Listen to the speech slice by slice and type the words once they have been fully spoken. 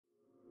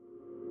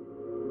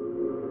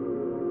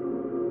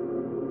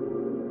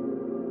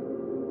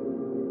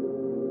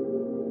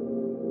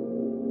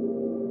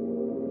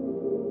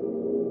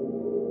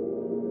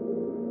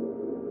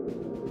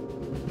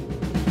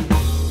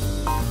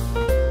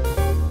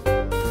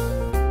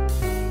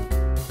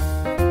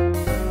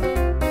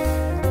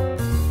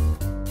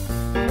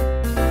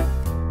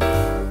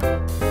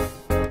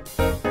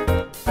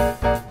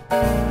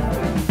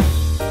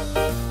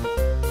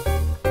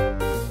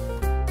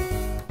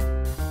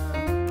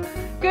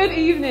Good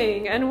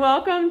evening and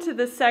welcome to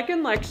the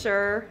second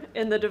lecture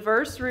in the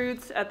Diverse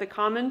Roots at the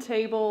Common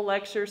Table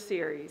lecture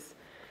series,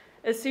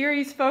 a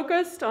series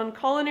focused on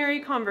culinary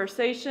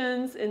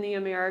conversations in the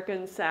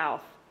American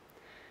South.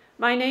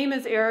 My name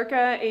is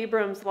Erica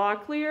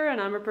Abrams-Locklear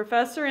and I'm a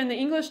professor in the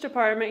English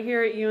department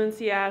here at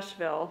UNC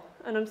Asheville,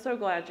 and I'm so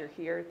glad you're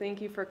here. Thank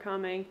you for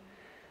coming.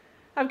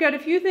 I've got a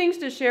few things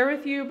to share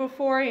with you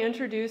before I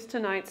introduce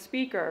tonight's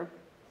speaker.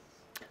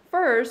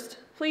 First,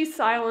 please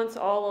silence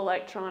all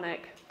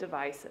electronic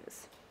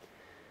devices.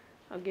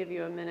 I'll give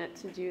you a minute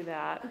to do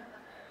that.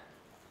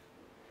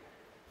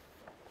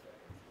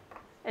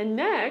 And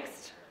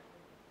next,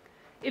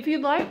 if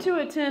you'd like to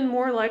attend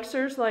more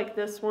lectures like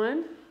this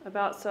one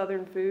about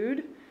Southern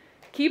food,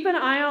 keep an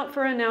eye out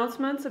for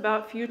announcements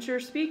about future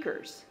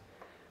speakers.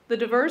 The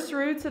Diverse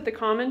Roots at the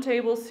Common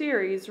Table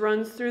series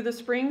runs through the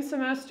spring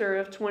semester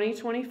of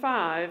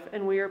 2025,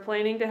 and we are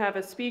planning to have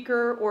a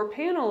speaker or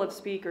panel of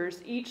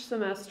speakers each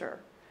semester.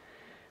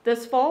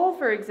 This fall,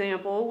 for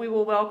example, we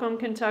will welcome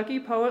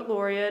Kentucky Poet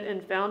Laureate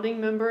and founding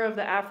member of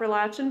the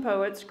Appalachian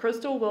Poets,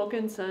 Crystal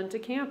Wilkinson, to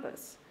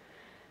campus.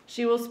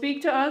 She will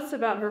speak to us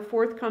about her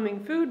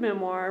forthcoming food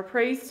memoir,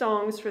 Praise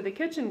Songs for the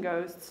Kitchen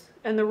Ghosts,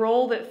 and the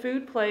role that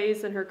food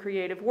plays in her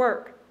creative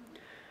work.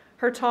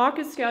 Her talk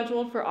is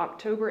scheduled for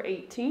October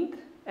 18th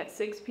at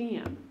 6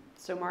 p.m.,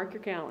 so mark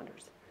your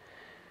calendars.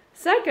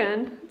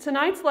 Second,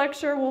 tonight's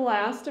lecture will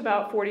last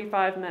about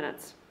 45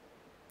 minutes.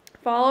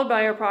 Followed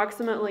by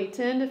approximately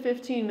 10 to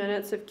 15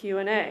 minutes of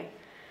Q&A.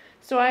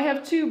 So I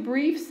have two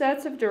brief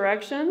sets of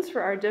directions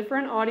for our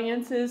different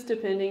audiences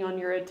depending on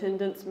your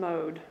attendance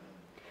mode.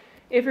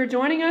 If you're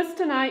joining us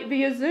tonight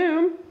via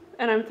Zoom,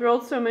 and I'm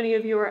thrilled so many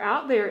of you are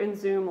out there in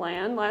Zoom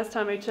land. Last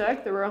time I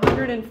checked, there were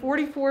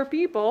 144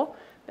 people,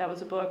 that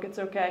was a book, it's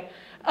okay,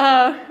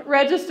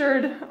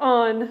 registered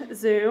on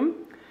Zoom.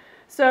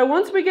 So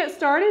once we get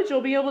started,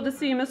 you'll be able to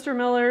see Mr.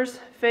 Miller's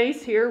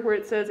face here where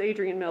it says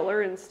Adrian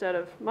Miller instead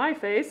of my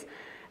face.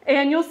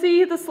 And you'll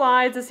see the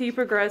slides as he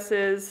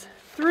progresses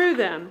through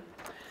them.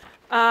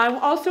 I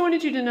also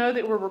wanted you to know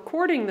that we're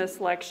recording this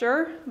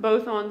lecture,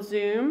 both on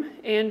Zoom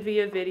and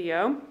via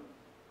video.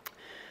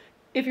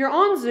 If you're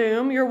on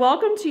Zoom, you're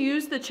welcome to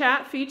use the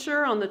chat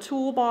feature on the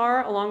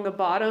toolbar along the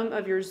bottom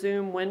of your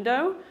Zoom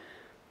window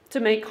to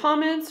make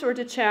comments or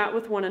to chat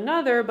with one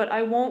another, but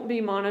I won't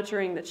be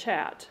monitoring the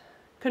chat.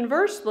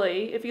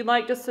 Conversely, if you'd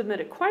like to submit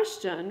a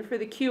question for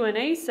the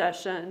Q&A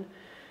session,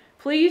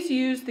 please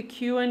use the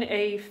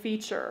Q&A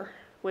feature,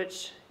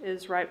 which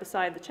is right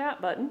beside the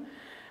chat button,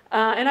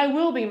 and I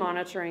will be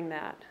monitoring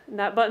that. And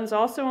that button's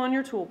also on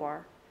your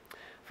toolbar.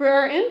 For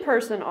our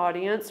in-person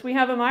audience, we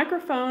have a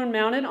microphone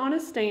mounted on a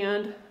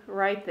stand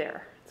right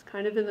there. It's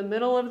kind of in the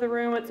middle of the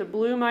room. It's a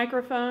blue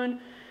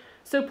microphone.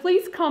 So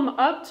please come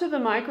up to the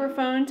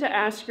microphone to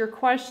ask your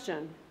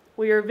question.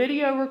 We are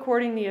video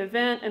recording the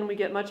event and we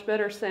get much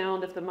better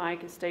sound if the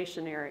mic is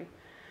stationary.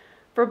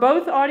 For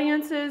both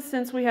audiences,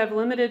 since we have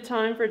limited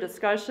time for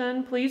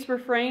discussion, please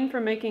refrain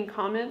from making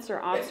comments or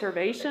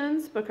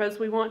observations because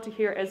we want to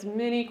hear as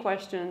many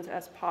questions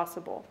as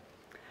possible.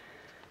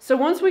 So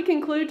once we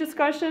conclude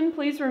discussion,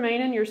 please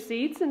remain in your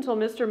seats until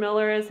Mr.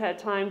 Miller has had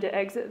time to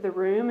exit the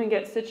room and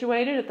get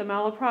situated at the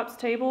malaprops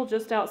table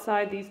just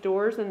outside these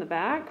doors in the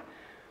back.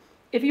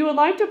 If you would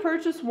like to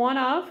purchase one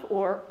of,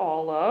 or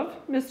all of,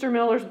 Mr.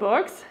 Miller's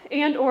books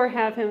and or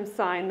have him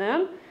sign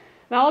them,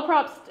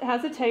 Malaprops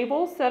has a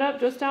table set up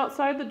just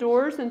outside the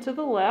doors and to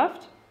the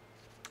left.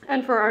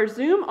 And for our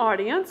Zoom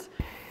audience,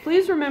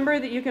 please remember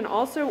that you can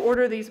also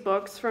order these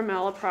books from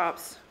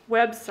Malaprops'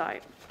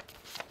 website.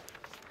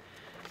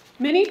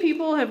 Many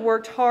people have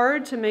worked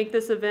hard to make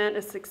this event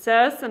a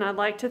success, and I'd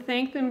like to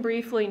thank them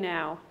briefly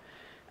now.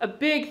 A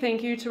big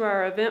thank you to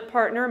our event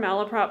partner,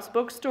 Malaprops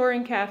Bookstore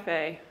and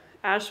Cafe,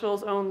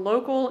 Asheville's own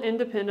local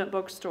independent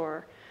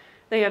bookstore.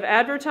 They have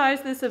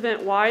advertised this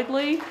event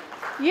widely.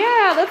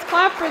 Yeah, let's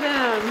clap for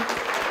them.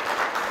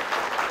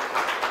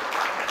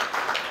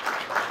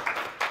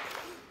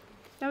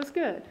 That was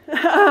good.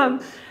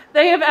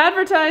 They have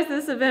advertised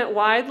this event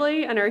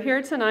widely and are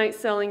here tonight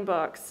selling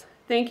books.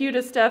 Thank you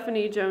to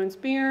Stephanie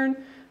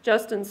Jones-Byrne,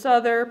 Justin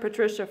Souther,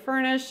 Patricia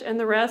Furnish, and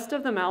the rest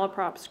of the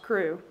Malaprops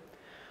crew.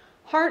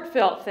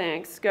 Heartfelt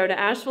thanks go to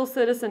Asheville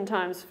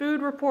Citizen-Times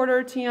food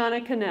reporter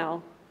Tiana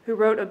Cannell, who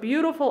wrote a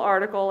beautiful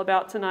article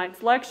about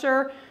tonight's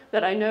lecture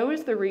that I know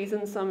is the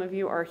reason some of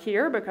you are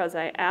here because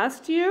I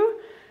asked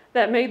you,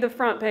 that made the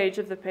front page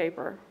of the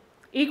paper.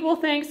 Equal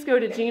thanks go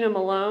to Gina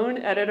Malone,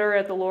 editor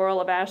at the Laurel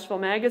of Asheville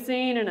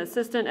magazine, and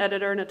assistant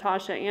editor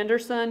Natasha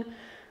Anderson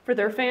for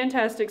their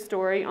fantastic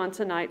story on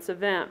tonight's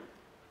event.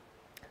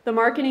 The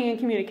Marketing and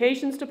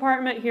Communications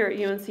Department here at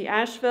UNC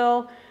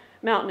Asheville,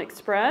 Mountain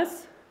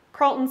Express,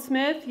 Carlton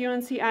Smith,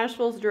 UNC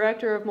Asheville's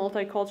Director of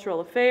Multicultural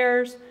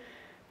Affairs,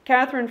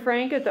 Catherine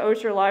Frank at the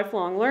Osher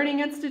Lifelong Learning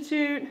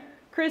Institute,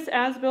 Chris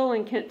Asbill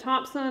and Kent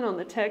Thompson on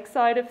the tech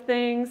side of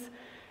things,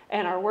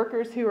 and our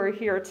workers who are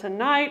here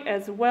tonight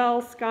as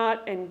well,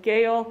 Scott and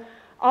Gail,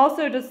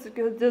 also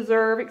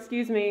deserve,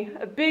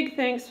 a big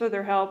thanks for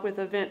their help with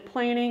event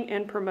planning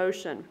and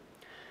promotion.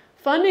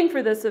 Funding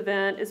for this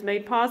event is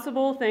made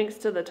possible thanks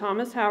to the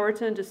Thomas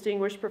Howerton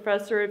Distinguished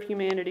Professor of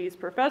Humanities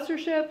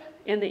Professorship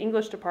and the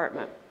English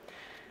Department.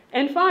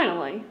 And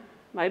finally,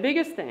 my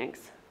biggest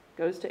thanks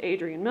goes to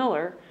Adrian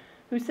Miller,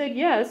 who said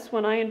yes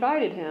when I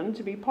invited him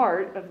to be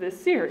part of this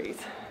series.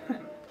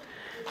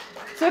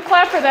 So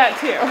clap for that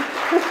too.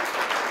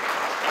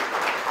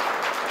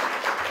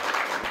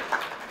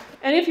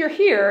 And if you're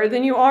here,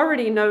 then you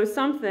already know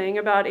something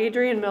about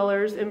Adrian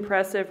Miller's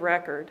impressive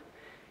record.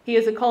 He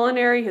is a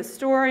culinary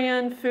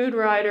historian, food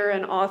writer,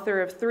 and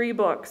author of 3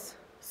 books: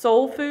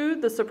 Soul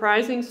Food, The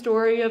Surprising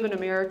Story of an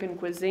American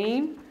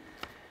Cuisine,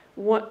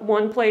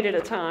 One Plate at a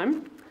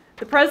Time;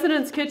 The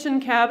President's Kitchen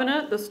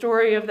Cabinet, The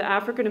Story of the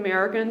African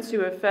Americans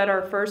who have fed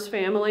our first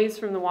families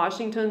from the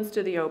Washingtons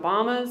to the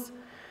Obamas;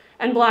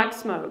 and Black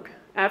Smoke,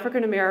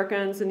 African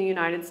Americans in the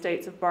United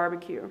States of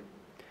Barbecue.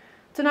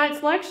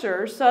 Tonight's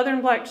lecture,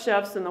 Southern Black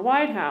Chefs in the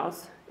White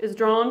House, is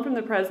drawn from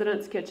the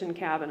President's Kitchen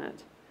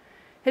Cabinet.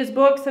 His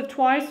books have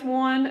twice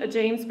won a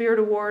James Beard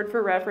Award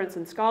for Reference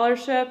and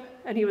Scholarship,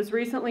 and he was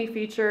recently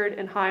featured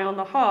in High on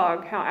the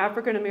Hog, How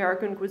African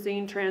American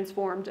Cuisine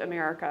Transformed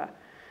America,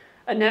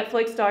 a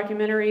Netflix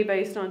documentary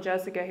based on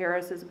Jessica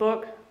Harris's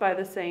book by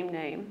the same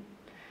name.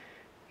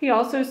 He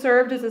also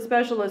served as a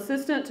special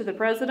assistant to the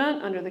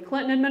president under the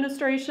Clinton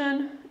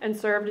administration and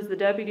served as the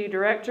deputy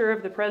director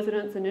of the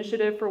President's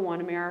Initiative for One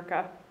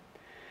America.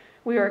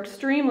 We are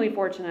extremely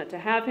fortunate to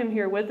have him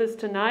here with us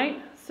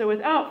tonight, so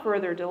without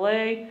further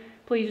delay,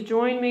 please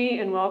join me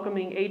in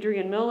welcoming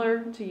Adrian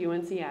Miller to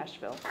UNC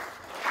Asheville.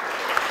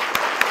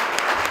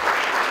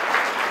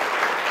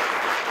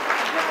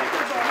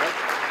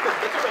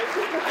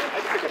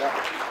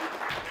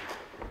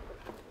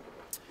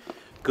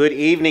 Good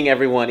evening,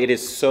 everyone. It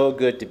is so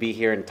good to be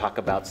here and talk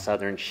about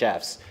Southern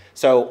chefs.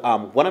 So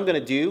what I'm going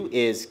to do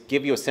is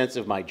give you a sense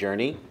of my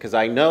journey, because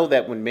I know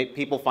that when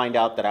people find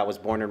out that I was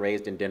born and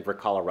raised in Denver,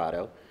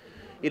 Colorado,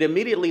 it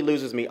immediately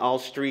loses me all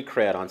street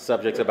cred on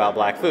subjects about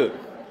black food.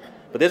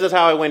 But this is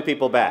how I win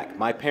people back.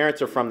 My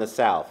parents are from the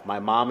South. My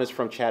mom is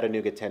from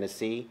Chattanooga,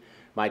 Tennessee.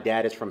 My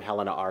dad is from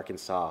Helena,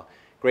 Arkansas.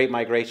 Great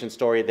migration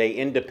story. They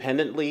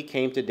independently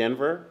came to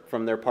Denver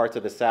from their parts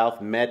of the South,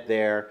 met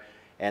there,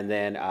 and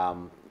then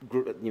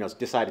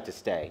decided to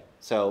stay.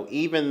 So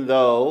even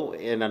though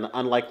in an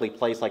unlikely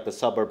place like the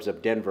suburbs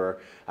of Denver,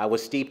 I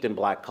was steeped in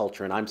black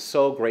culture, and I'm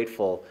so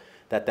grateful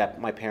that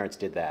my parents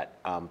did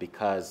that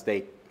because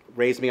they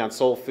raised me on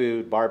soul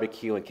food,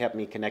 barbecue, and kept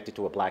me connected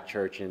to a black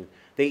church. And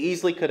they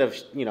easily could have,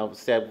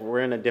 said, we're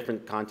in a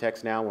different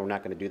context now, we're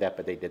not going to do that,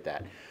 but they did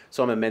that.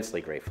 So I'm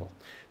immensely grateful.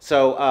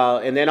 So,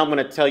 and then I'm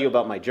going to tell you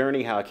about my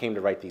journey, how I came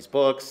to write these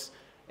books,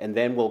 and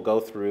then we'll go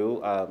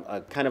through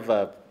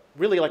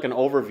really like an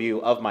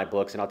overview of my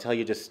books, and I'll tell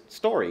you just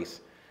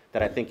stories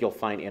that I think you'll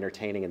find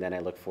entertaining, and then I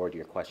look forward to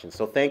your questions.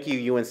 So thank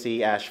you,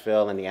 UNC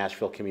Asheville and the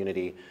Asheville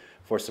community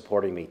for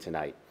supporting me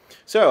tonight.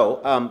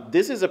 So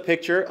this is a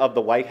picture of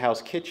the White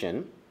House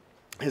kitchen.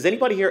 Has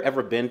anybody here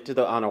ever been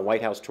on a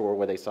White House tour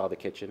where they saw the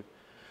kitchen?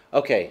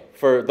 Okay,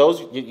 for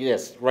those,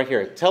 yes, right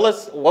here. Tell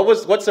us,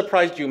 what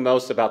surprised you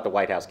most about the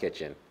White House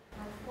kitchen?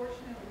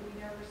 Unfortunately, we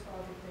never saw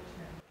the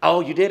kitchen. Oh,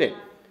 you didn't?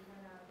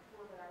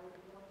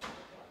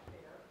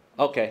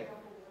 Okay.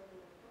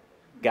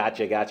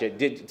 Gotcha.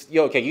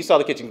 Okay, you saw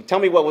the kitchen. Tell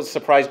me what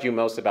surprised you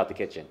most about the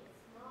kitchen.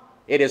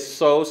 It is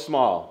so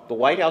small. The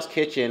White House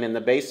kitchen in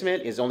the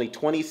basement is only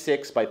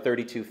 26 by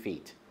 32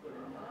 feet.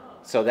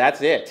 So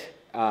that's it.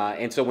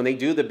 And so when they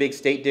do the big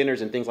state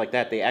dinners and things like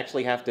that, they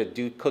actually have to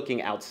do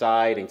cooking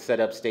outside and set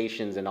up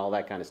stations and all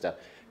that kind of stuff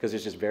because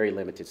there's just very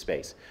limited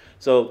space.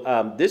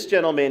 So this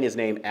gentleman is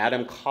named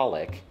Adam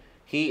Collick.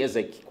 He is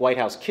a White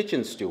House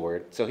kitchen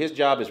steward. So his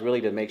job is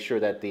really to make sure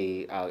that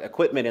the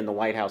equipment in the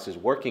White House is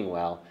working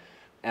well,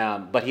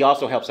 but he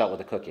also helps out with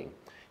the cooking.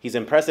 He's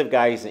an impressive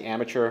guy. He's an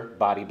amateur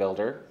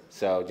bodybuilder,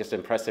 so just an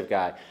impressive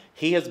guy.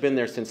 He has been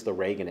there since the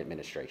Reagan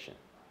administration,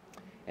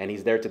 and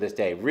he's there to this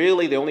day.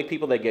 Really, the only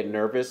people that get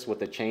nervous with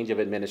the change of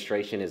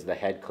administration is the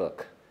head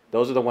cook.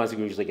 Those are the ones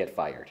who usually get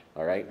fired,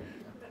 all right?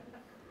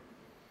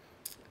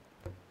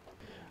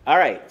 All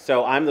right,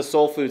 so I'm the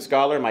soul food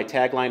scholar. My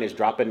tagline is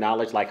dropping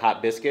knowledge like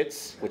hot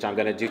biscuits, which I'm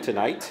going to do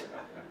tonight.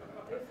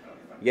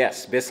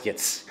 Yes,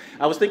 biscuits.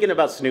 I was thinking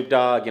about Snoop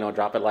Dogg,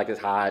 drop it like it's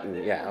hot,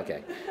 and yeah,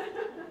 okay.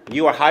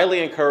 You are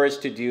highly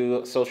encouraged to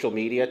do social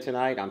media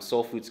tonight. I'm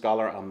Soul Food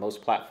Scholar on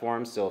most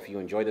platforms, so if you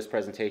enjoy this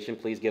presentation,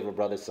 please give a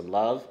brother some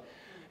love.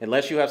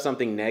 Unless you have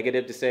something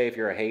negative to say, if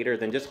you're a hater,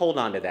 then just hold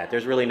on to that.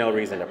 There's really no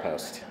reason to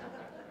post.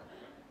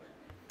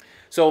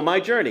 So my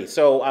journey.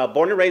 So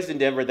born and raised in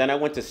Denver, then I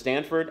went to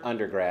Stanford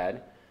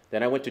undergrad,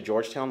 then I went to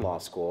Georgetown Law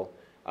School,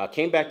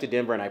 came back to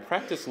Denver, and I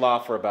practiced law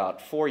for about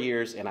 4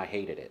 years, and I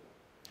hated it.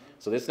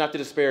 So this is not to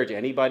disparage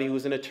anybody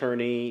who's an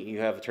attorney. You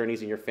have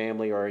attorneys in your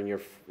family or in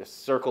your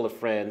circle of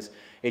friends.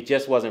 It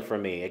just wasn't for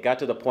me. It got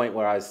to the point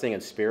where I was singing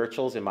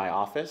spirituals in my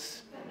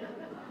office.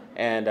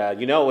 And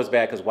it was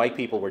bad because white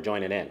people were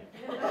joining in.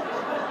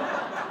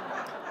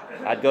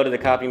 I'd go to the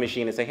copy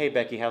machine and say, hey,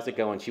 Becky, how's it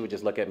going? She would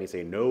just look at me and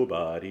say,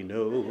 nobody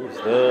knows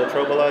the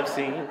trouble I've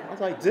seen. I was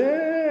like,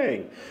 dang.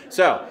 dang.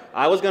 So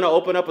I was going to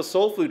open up a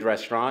soul food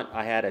restaurant.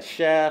 I had a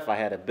chef, I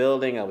had a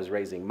building, I was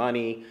raising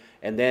money.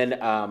 And then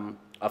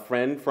a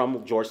friend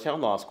from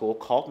Georgetown Law School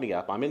called me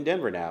up. I'm in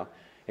Denver now.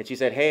 And she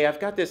said, hey, I've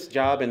got this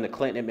job in the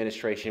Clinton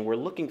administration. We're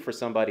looking for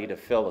somebody to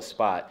fill a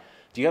spot.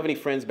 Do you have any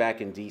friends back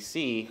in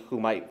DC who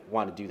might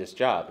want to do this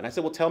job? And I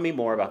said, well, tell me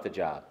more about the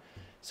job.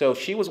 So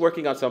she was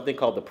working on something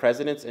called the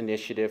President's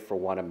Initiative for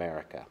One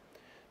America.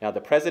 Now,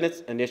 the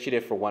President's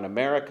Initiative for One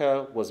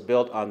America was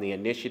built on the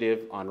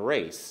Initiative on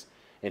Race.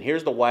 And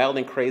here's the wild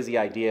and crazy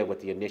idea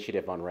with the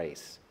Initiative on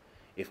Race.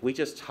 If we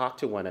just talked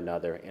to one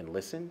another and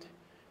listened,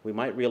 we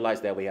might realize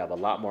that we have a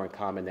lot more in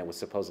common than would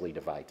supposedly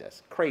divide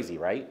us. Crazy,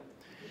 right?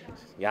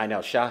 Yeah, I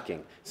know,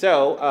 shocking.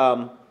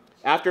 So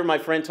after my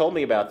friend told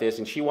me about this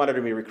and she wanted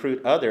me to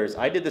recruit others,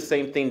 I did the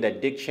same thing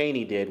that Dick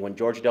Cheney did when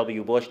George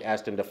W. Bush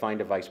asked him to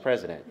find a vice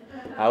president.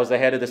 I was the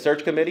head of the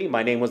search committee.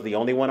 My name was the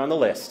only one on the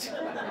list.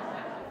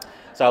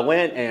 So I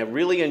went and I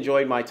really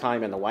enjoyed my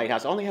time in the White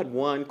House. I only had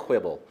one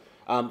quibble.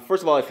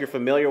 First of all, if you're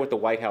familiar with the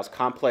White House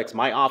complex,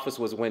 my office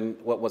was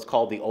what was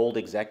called the old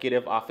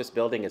Executive Office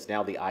Building. It's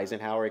now the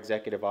Eisenhower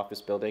Executive Office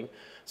Building.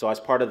 So I was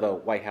part of the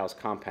White House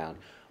compound.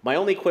 My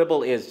only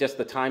quibble is just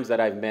the times that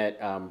I've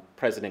met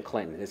President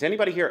Clinton. Has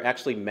anybody here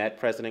actually met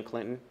President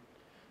Clinton?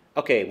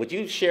 Okay, would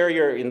you share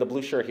in the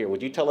blue shirt here,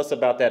 would you tell us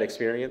about that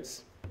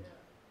experience?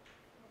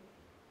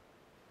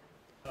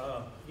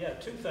 Yeah,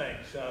 two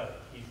things.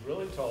 He's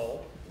really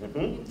tall.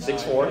 6'4". He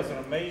has an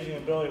amazing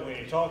ability when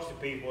he talks to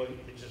people,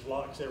 it just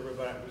locks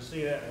everybody. We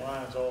see that in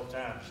lines all the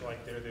time. It's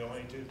like they're the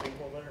only two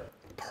people there.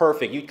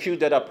 Perfect. You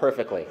queued that up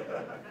perfectly.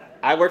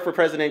 I worked for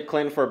President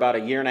Clinton for about a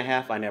year and a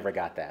half. I never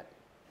got that.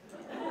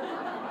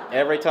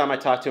 Every time I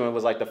talked to him, it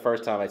was like the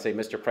first time I'd say,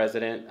 Mr.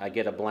 President, I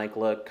get a blank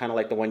look, kind of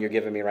like the one you're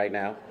giving me right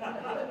now.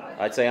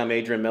 I'd say, I'm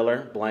Adrian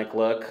Miller, blank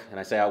look, and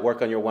I say, I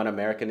work on your One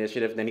America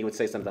initiative. Then he would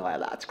say something like,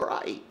 that's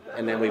great.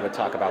 And then we would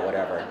talk about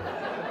whatever.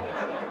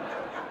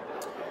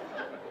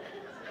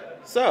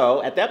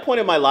 So at that point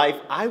in my life,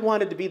 I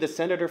wanted to be the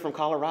senator from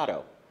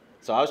Colorado.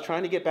 So I was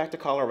trying to get back to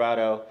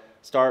Colorado,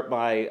 start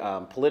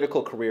my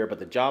political career, but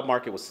the job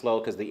market was slow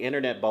because the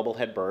internet bubble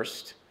had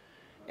burst.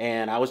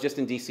 And I was just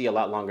in DC a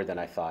lot longer than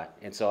I thought.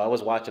 And so I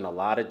was watching a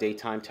lot of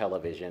daytime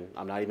television.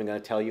 I'm not even going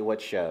to tell you what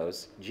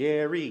shows.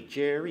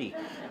 Jerry.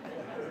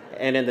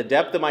 And in the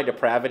depth of my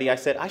depravity, I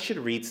said, I should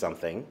read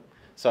something.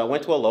 So I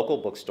went to a local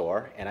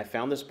bookstore, and I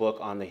found this book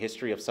on the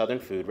history of Southern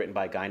food written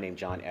by a guy named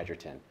John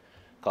Edgerton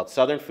called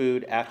Southern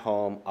Food at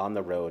Home, on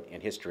the Road,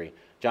 in History.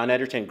 John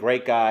Edgerton,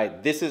 great guy.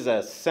 This is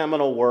a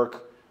seminal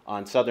work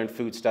on Southern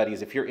food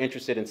studies. If you're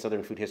interested in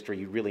Southern food history,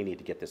 you really need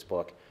to get this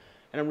book.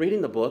 And I'm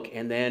reading the book,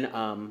 and then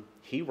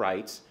he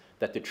writes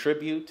that the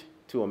tribute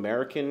to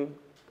American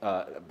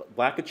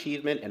Black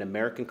achievement and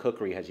American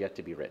cookery has yet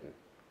to be written.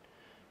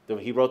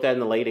 He wrote that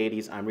in the late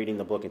 80s. I'm reading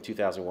the book in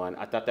 2001.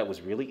 I thought that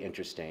was really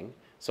interesting.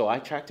 So I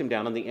tracked him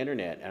down on the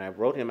internet, and I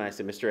wrote him, and I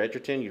said, Mr.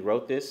 Edgerton, you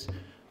wrote this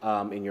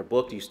in your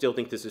book. Do you still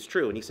think this is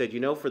true? And he said,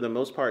 you know, for the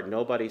most part,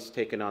 nobody's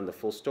taken on the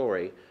full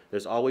story.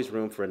 There's always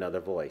room for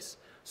another voice.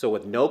 So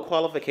with no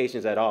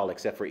qualifications at all,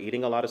 except for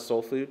eating a lot of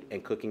soul food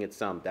and cooking it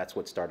some, that's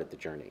what started the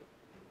journey.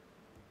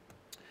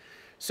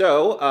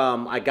 So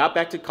I got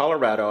back to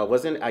Colorado.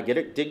 I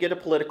did get a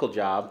political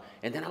job,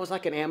 and then I was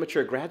like an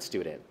amateur grad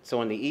student.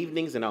 So in the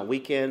evenings and on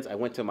weekends, I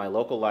went to my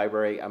local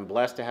library. I'm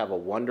blessed to have a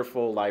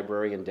wonderful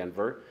library in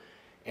Denver,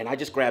 and I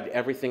just grabbed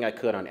everything I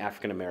could on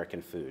African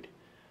American food.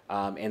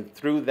 And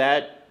through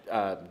that,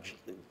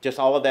 just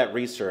all of that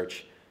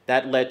research,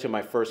 that led to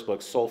my first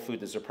book, Soul Food: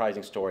 The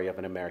Surprising Story of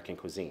an American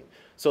Cuisine.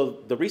 So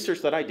the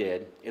research that I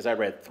did is I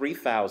read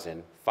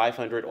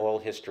 3,500 oral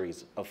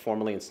histories of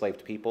formerly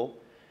enslaved people.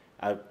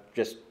 I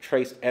just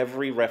traced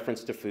every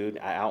reference to food.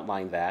 I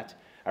outlined that.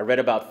 I read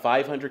about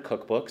 500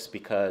 cookbooks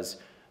because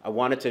I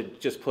wanted to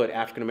just put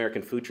African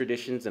American food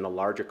traditions in a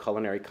larger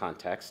culinary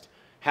context.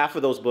 Half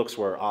of those books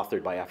were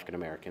authored by African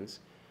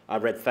Americans. I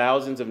read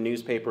thousands of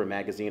newspaper and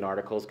magazine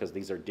articles because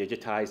these are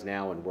digitized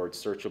now and word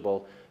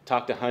searchable.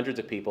 Talked to hundreds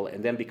of people,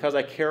 and then because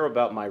I care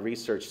about my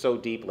research so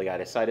deeply, I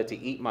decided to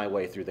eat my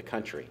way through the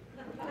country.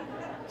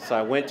 So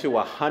I went to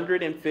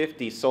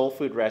 150 soul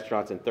food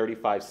restaurants in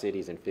 35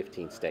 cities in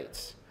 15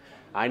 states.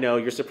 I know,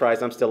 you're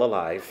surprised I'm still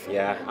alive.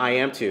 Yeah, I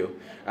am too,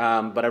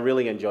 but I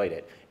really enjoyed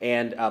it.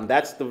 And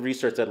that's the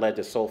research that led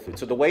to soul food.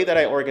 So the way that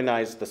I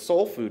organized the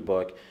soul food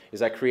book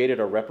is I created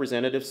a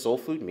representative soul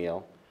food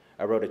meal.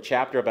 I wrote a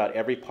chapter about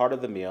every part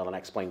of the meal, and I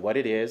explained what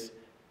it is,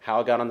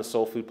 how it got on the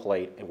soul food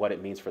plate, and what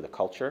it means for the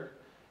culture.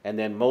 And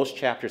then most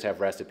chapters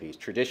have recipes,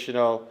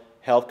 traditional,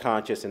 health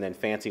conscious, and then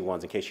fancy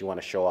ones in case you want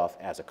to show off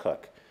as a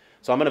cook.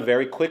 So I'm going to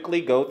very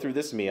quickly go through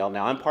this meal.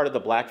 Now, I'm part of the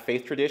Black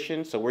faith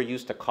tradition, so we're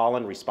used to call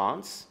and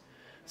response.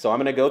 So I'm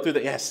going to go through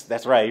yes,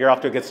 that's right, you're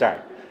off to a good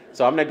start.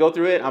 So I'm going to go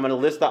through it. I'm going to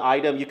list the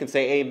item. You can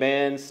say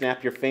amen,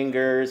 snap your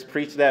fingers,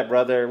 preach that,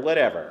 brother,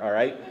 whatever, all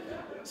right?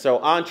 So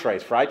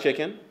entrees, fried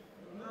chicken,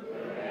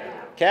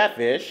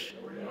 catfish,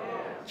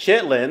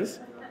 chitlins.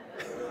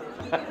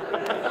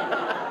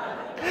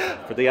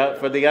 For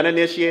the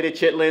uninitiated,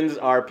 chitlins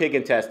are pig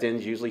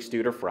intestines, usually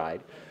stewed or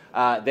fried.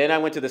 Then I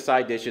went to the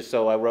side dishes,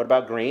 so I wrote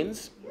about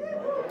greens.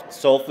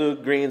 Soul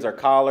food greens are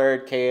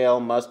collard, kale,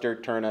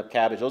 mustard, turnip,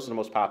 cabbage. Those are the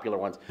most popular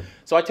ones.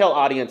 So I tell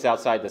audience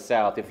outside the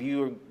South, if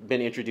you've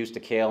been introduced to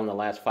kale in the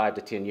last 5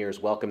 to 10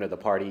 years, welcome to the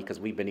party, because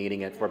we've been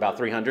eating it for about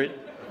 300.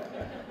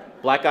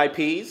 Black-eyed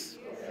peas,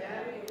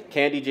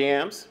 candy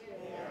jams,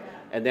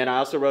 and then I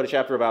also wrote a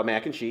chapter about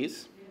mac and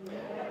cheese.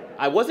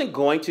 I wasn't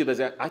going to, because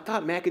I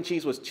thought mac and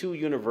cheese was too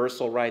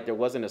universal, right? There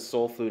wasn't a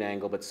soul food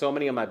angle, but so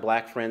many of my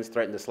black friends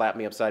threatened to slap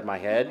me upside my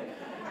head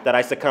that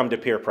I succumbed to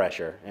peer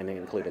pressure, and it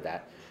included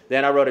that.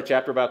 Then I wrote a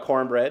chapter about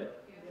cornbread,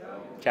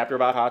 chapter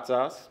about hot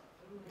sauce,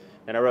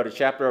 and I wrote a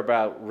chapter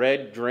about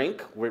red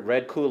drink with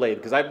red Kool-Aid,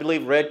 because I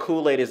believe red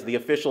Kool-Aid is the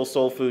official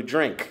soul food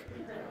drink.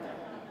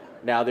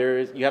 Now,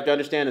 you have to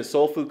understand in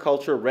soul food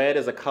culture, red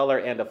is a color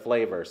and a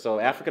flavor. So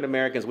African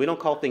Americans, we don't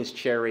call things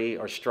cherry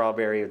or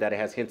strawberry or that it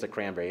has hints of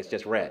cranberry. It's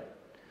just red.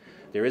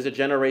 There is a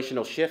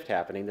generational shift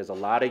happening. There's a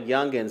lot of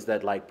youngins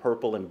that like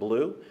purple and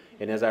blue.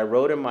 And as I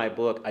wrote in my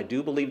book, I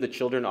do believe the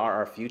children are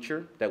our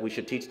future, that we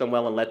should teach them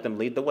well and let them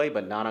lead the way,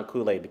 but not on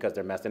Kool-Aid because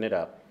they're messing it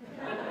up.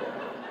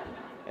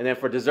 And then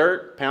for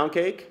dessert, pound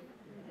cake,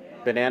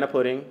 banana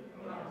pudding,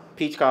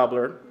 peach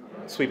cobbler,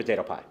 sweet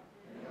potato pie.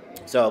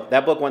 So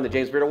that book won the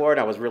James Beard Award.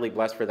 I was really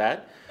blessed for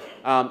that.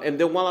 And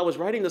then while I was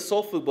writing the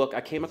soul food book,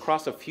 I came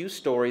across a few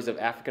stories of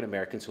African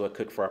Americans who had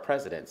cooked for our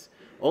presidents.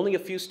 Only a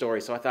few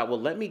stories, so I thought, well,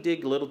 let me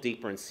dig a little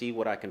deeper and see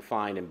what I can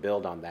find and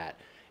build on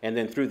that. And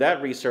then through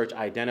that research,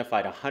 I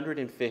identified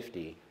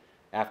 150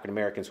 African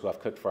Americans who have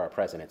cooked for our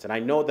presidents. And I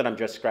know that I'm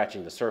just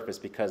scratching the surface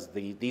because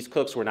these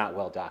cooks were not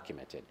well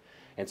documented.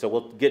 And so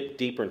we'll get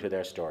deeper into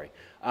their story.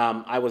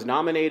 I was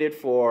nominated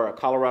for a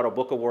Colorado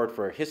Book Award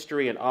for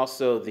History and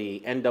also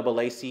the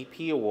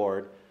NAACP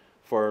Award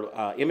for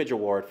Image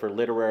Award for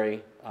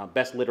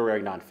Best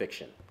Literary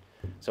Nonfiction.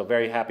 So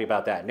very happy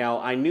about that. Now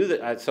I knew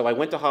that, so I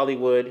went to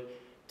Hollywood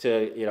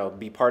to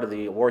be part of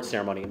the award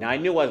ceremony. Now I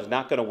knew I was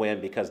not going to win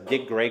because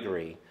Dick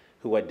Gregory,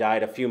 who had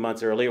died a few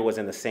months earlier, was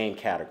in the same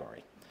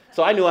category.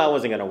 So I knew I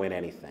wasn't going to win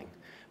anything.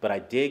 But I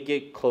did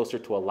get closer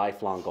to a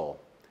lifelong goal.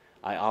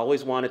 I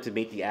always wanted to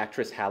meet the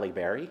actress Halle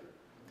Berry,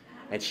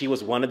 and she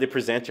was one of the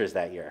presenters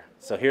that year.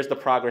 So here's the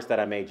progress that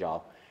I made,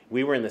 y'all.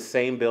 We were in the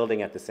same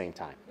building at the same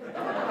time.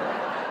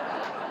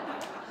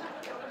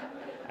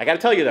 I got to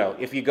tell you, though,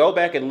 if you go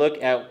back and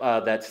look at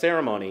that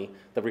ceremony,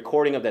 the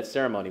recording of that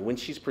ceremony, when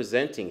she's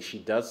presenting, she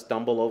does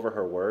stumble over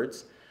her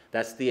words.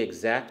 That's the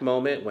exact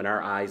moment when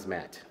our eyes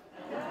met,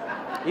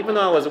 even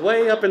though I was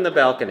way up in the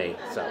balcony.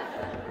 So.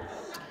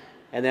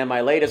 And then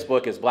my latest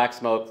book is Black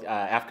Smoke,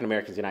 African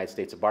Americans in the United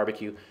States of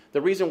Barbecue.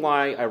 The reason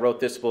why I wrote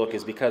this book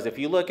is because if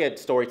you look at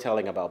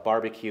storytelling about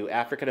barbecue,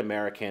 African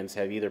Americans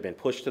have either been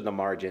pushed to the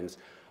margins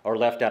or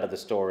left out of the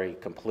story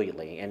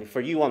completely. And for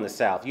you on the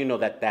South, you know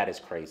that that is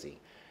crazy.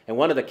 And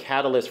one of the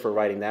catalysts for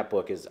writing that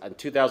book is in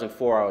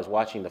 2004, I was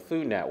watching the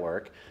Food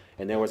Network,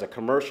 and there was a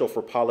commercial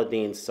for Paula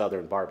Deen's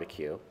Southern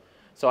Barbecue.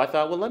 So I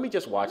thought, well, let me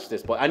just watch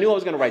this book. I knew I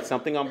was going to write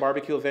something on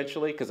barbecue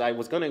eventually because I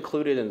was going to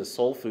include it in the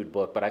soul food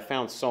book, but I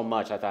found so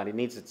much, I thought it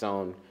needs its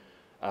own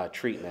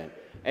treatment.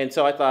 And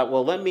so I thought,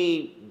 well, let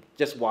me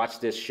just watch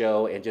this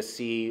show and just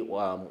see,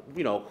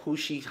 who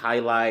she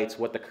highlights,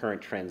 what the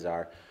current trends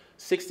are.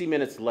 60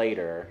 minutes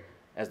later,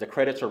 as the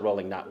credits are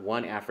rolling, not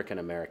one African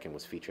American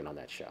was featured on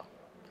that show.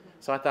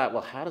 So I thought,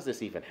 well, how does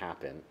this even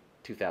happen?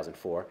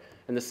 2004.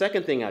 And the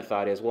second thing I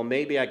thought is, well,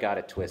 maybe I got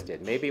it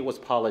twisted. Maybe it was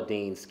Paula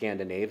Deen's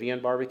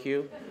Scandinavian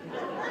barbecue,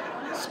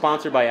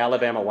 sponsored by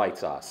Alabama white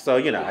sauce. So,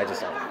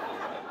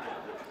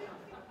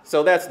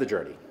 so that's the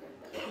journey.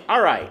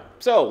 All right,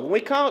 so when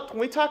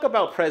we talk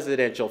about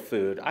presidential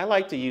food, I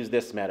like to use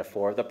this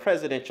metaphor, the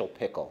presidential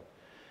pickle.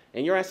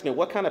 And you're asking,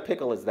 what kind of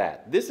pickle is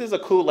that? This is a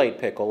Kool-Aid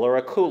pickle or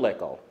a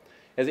Kool-Lickle.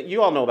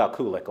 You all know about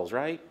Kool-Lickles,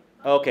 right?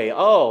 Okay,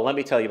 let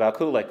me tell you about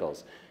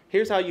Kool-Lickles.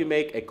 Here's how you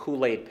make a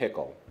Kool-Aid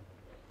pickle.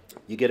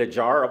 You get a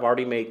jar of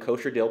already made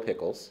kosher dill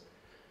pickles,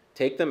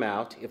 take them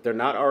out. If they're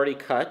not already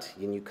cut,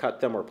 and you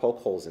cut them or poke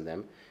holes in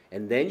them,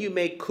 and then you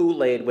make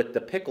Kool-Aid with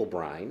the pickle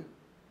brine,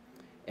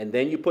 and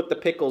then you put the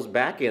pickles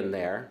back in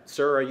there.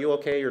 Sir, are you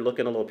okay? You're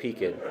looking a little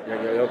peaked. Are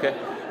you okay?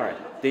 All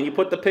right. Then you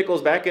put the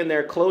pickles back in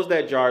there, close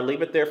that jar,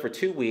 leave it there for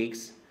 2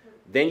 weeks,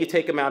 then you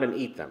take them out and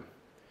eat them.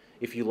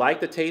 If you like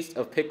the taste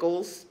of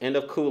pickles and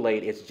of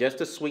Kool-Aid, it's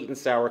just a sweet and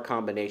sour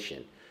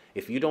combination.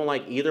 If you don't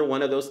like either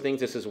one of those things,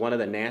 this is one of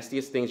the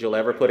nastiest things you'll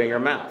ever put in your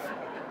mouth.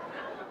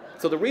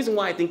 So the reason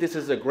why I think this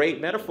is a great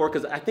metaphor,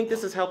 because I think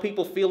this is how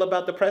people feel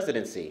about the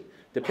presidency.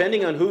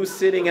 Depending on who's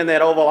sitting in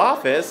that Oval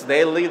Office,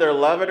 they'll either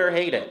love it or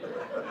hate it.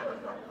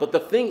 But the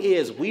thing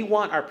is, we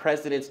want our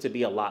presidents to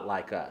be a lot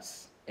like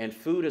us. And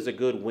food is a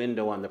good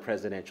window on the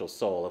presidential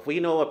soul. If we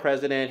know a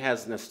president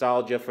has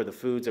nostalgia for the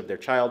foods of their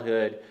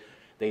childhood,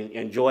 they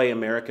enjoy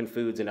American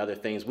foods and other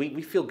things,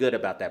 we feel good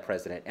about that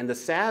president. And the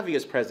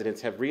savviest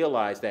presidents have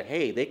realized that,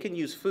 hey, they can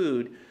use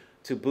food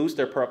to boost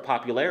their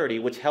popularity,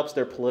 which helps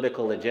their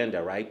political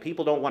agenda, right?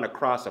 People don't want to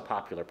cross a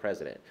popular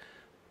president.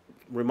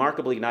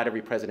 Remarkably, not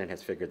every president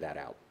has figured that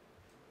out.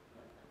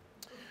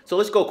 So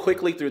let's go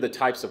quickly through the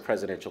types of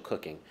presidential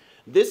cooking.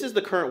 This is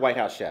the current White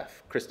House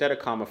chef, Christetta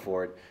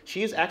Comerford.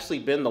 She has actually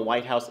been the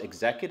White House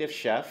executive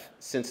chef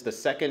since the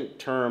second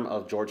term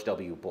of George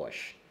W.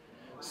 Bush.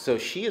 So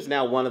she is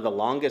now one of the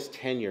longest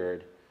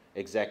tenured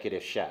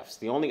executive chefs.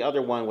 The only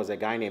other one was a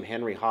guy named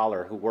Henry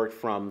Holler who worked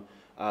from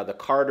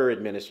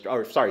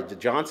the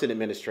Johnson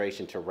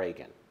administration to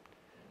Reagan.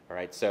 All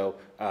right, so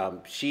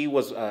she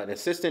was an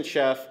assistant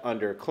chef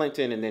under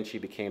Clinton, and then she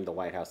became the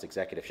White House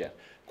executive chef.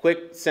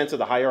 Quick sense of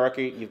the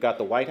hierarchy: you've got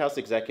the White House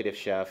executive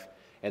chef,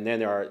 and then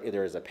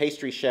there is a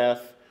pastry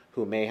chef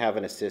who may have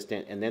an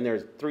assistant, and then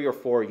there's 3 or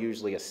 4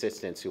 usually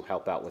assistants who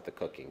help out with the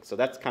cooking. So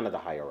that's kind of the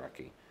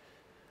hierarchy.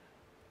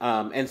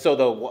 And so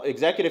the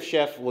executive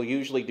chef will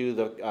usually do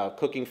the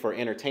cooking for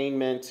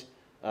entertainment,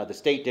 the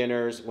state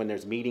dinners, when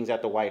there's meetings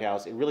at the White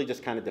House. It really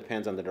just kind of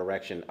depends on the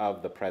direction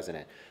of the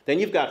president. Then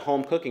you've got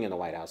home cooking in the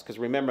White House, because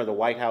remember, the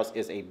White House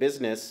is a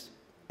business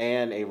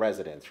and a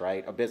residence,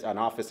 right? An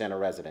office and a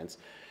residence.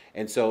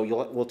 And so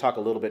we'll talk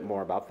a little bit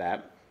more about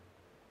that.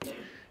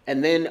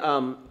 And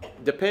then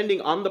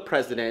depending on the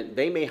president,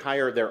 they may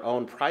hire their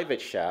own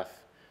private chef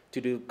to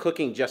do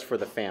cooking just for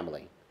the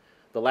family.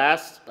 The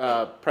last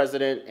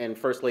president and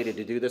first lady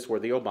to do this were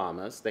the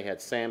Obamas. They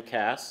had Sam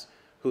Cass,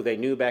 who they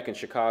knew back in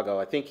Chicago.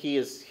 I think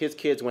his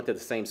kids went to the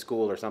same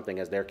school or something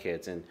as their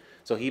kids, and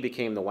so he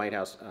became the White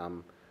House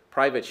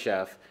private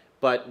chef.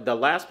 But the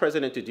last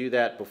president to do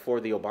that before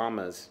the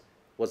Obamas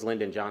was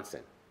Lyndon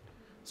Johnson.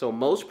 So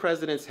most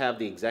presidents have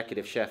the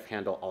executive chef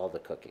handle all the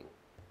cooking.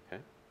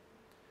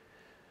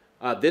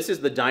 This is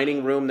the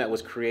dining room that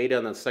was created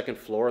on the second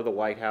floor of the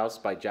White House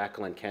by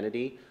Jacqueline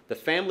Kennedy. The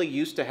family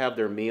used to have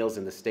their meals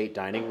in the state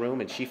dining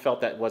room, and she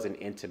felt that wasn't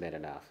intimate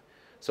enough.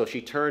 So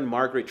she turned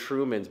Margaret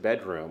Truman's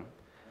bedroom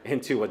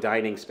into a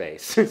dining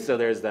space. So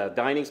there's the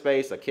dining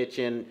space, a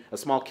kitchen, a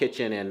small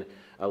kitchen, and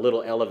a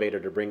little elevator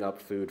to bring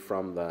up food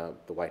from the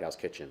White House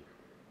kitchen.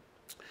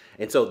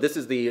 And so this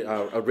is the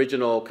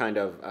original kind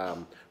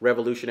of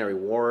Revolutionary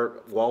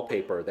War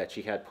wallpaper that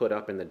she had put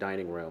up in the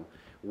dining room,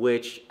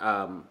 which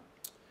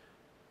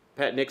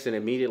Pat Nixon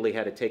immediately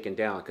had it taken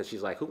down because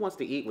she's like, who wants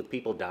to eat with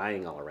people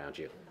dying all around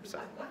you? So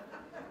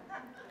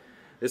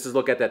this is a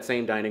look at that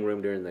same dining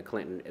room during the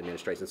Clinton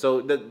administration.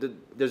 So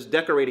there's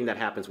decorating that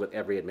happens with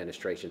every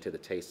administration to the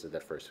taste of the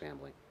first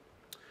family.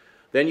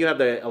 Then you have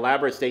the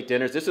elaborate state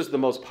dinners. This is the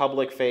most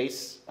public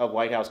face of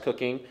White House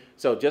cooking.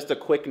 So just a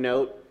quick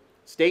note,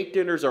 state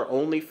dinners are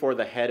only for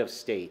the head of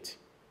state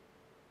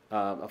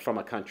from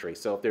a country.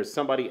 So if there's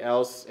somebody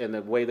else and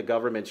the way the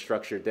government's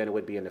structured, then it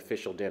would be an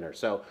official dinner.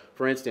 So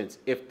for instance,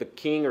 if the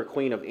King or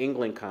Queen of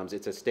England comes,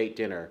 it's a state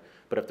dinner.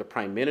 But if the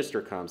Prime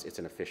Minister comes, it's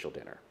an official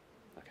dinner.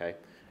 Okay?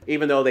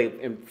 Even though they,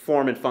 in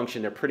form and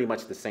function, they're pretty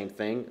much the same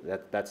thing.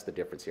 That's the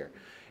difference here.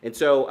 And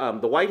so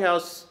the White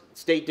House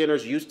state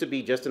dinners used to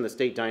be just in the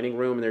state dining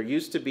room, and there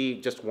used to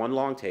be just one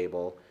long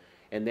table.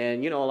 And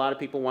then, you know, a lot of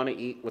people want to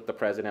eat with the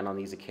president on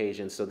these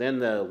occasions. So then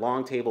the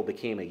long table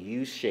became a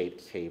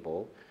U-shaped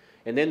table.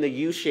 And then the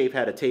U-shape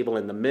had a table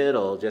in the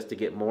middle just to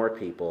get more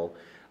people.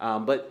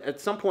 But at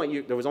some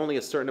point, there was only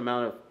a certain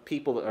amount of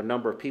people, a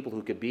number of people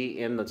who could be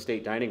in the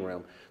state dining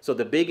room. So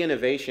the big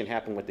innovation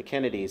happened with the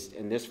Kennedys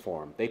in this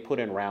form. They put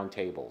in round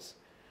tables.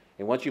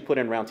 And once you put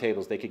in round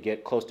tables, they could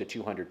get close to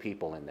 200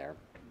 people in there.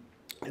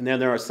 And then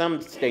there are some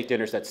state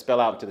dinners that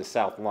spill out into the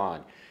South Lawn.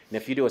 And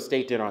if you do a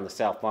state dinner on the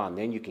South Lawn,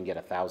 then you can get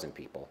 1,000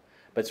 people.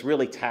 But it's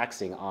really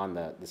taxing on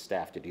the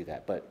staff to do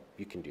that, but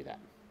you can do that.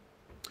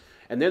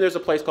 And then there's a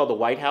place called the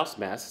White House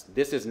Mess.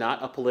 This is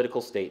not a political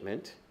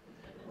statement.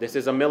 This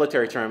is a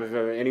military term. If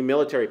there are any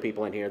military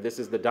people in here, this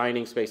is the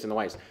dining space in the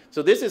White House.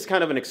 So this is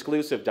kind of an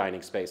exclusive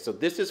dining space. So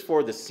this is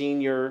for the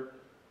senior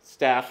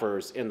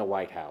staffers in the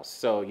White House.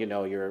 So, you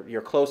know,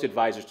 your close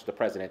advisors to the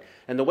president.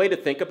 And the way to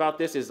think about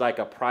this is like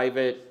a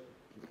private,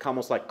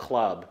 almost like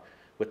club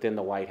within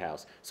the White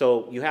House.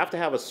 So you have to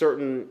have a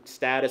certain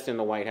status in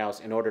the White House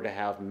in order to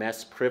have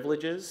mess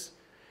privileges.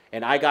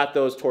 And I got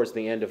those towards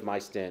the end of my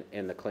stint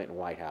in the Clinton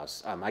White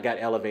House. I got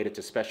elevated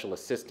to special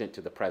assistant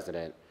to the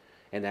president,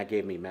 and that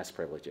gave me mess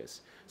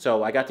privileges.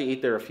 So I got to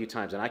eat there a few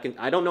times, and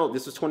I don't know,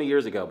 this was 20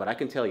 years ago, but I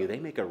can tell you, they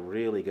make a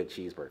really good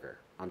cheeseburger.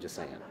 I'm just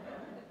saying.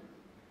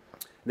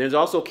 There's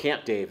also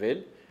Camp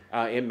David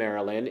in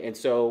Maryland, and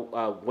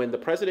so when the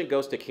president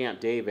goes to Camp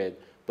David,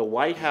 the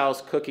White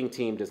House cooking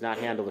team does not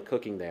handle the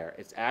cooking there.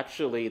 It's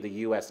actually the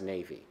U.S.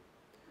 Navy.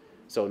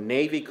 So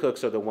Navy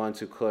cooks are the ones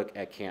who cook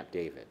at Camp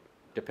David,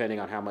 depending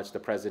on how much the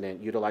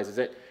president utilizes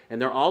it.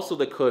 And they're also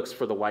the cooks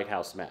for the White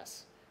House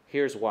Mess.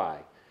 Here's why.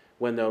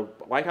 When the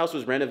White House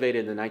was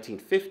renovated in the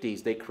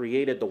 1950s, they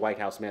created the White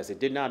House Mess. It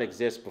did not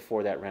exist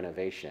before that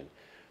renovation.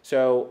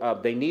 So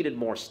they needed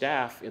more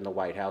staff in the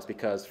White House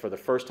because for the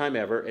first time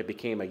ever, it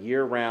became a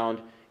year-round,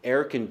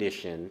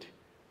 air-conditioned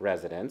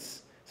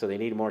residence. So they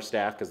needed more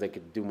staff because they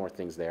could do more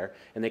things there.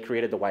 And they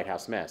created the White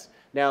House Mess.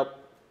 Now,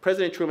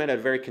 President Truman had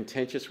a very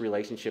contentious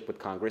relationship with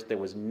Congress. There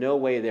was no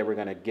way they were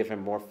going to give him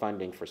more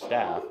funding for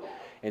staff.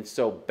 And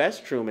so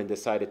Bess Truman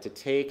decided to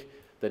take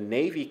the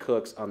Navy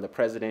cooks on the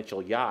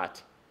presidential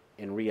yacht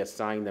and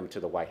reassign them to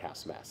the White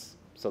House Mess.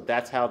 So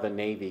that's how the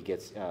Navy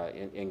gets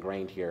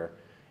ingrained here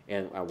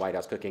in White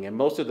House cooking, and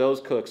most of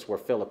those cooks were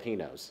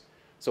Filipinos.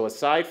 So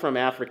aside from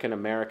African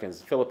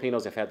Americans,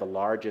 Filipinos have had the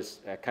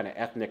largest kind of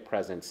ethnic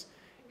presence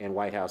in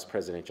White House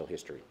presidential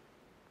history.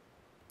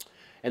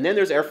 And then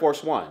there's Air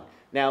Force One.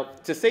 Now,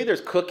 to say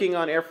there's cooking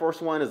on Air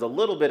Force One is a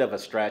little bit of a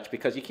stretch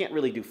because you can't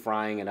really do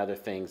frying and other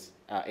things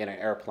in an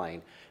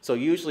airplane. So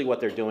usually what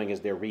they're doing is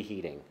they're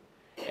reheating.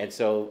 And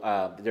so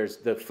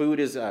the food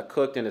is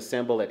cooked and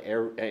assembled at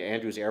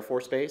Andrews Air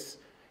Force Base,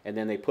 and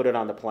then they put it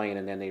on the plane,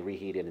 and then they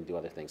reheat it and do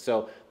other things.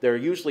 So there are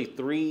usually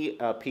 3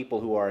 people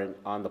who are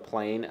on the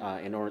plane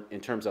in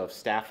terms of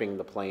staffing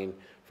the plane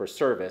for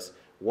service.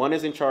 One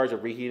is in charge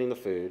of reheating the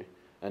food.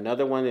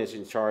 Another one is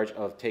in charge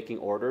of taking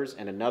orders,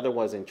 and another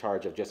was in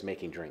charge of just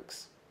making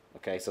drinks.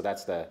 Okay, so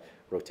that's the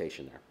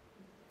rotation there.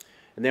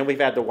 And then we've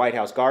had the White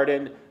House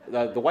Garden.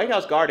 The White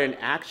House Garden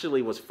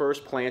actually was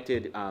first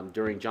planted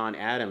during John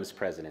Adams'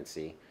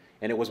 presidency,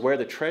 and it was where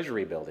the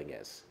Treasury building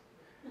is.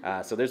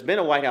 So there's been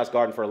a White House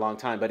Garden for a long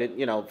time, but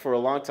for a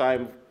long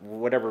time,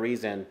 whatever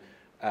reason,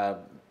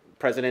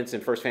 presidents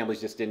and first families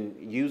just didn't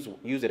use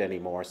it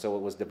anymore, so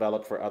it was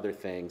developed for other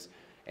things.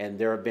 And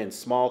there have been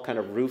small kind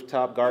of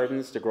rooftop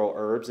gardens to grow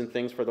herbs and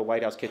things for the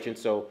White House kitchen.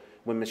 So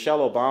when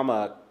Michelle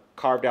Obama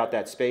carved out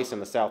that space in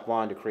the South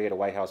Lawn to create a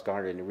White House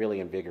garden, it really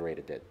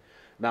invigorated it.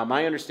 Now,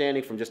 my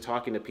understanding from just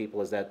talking to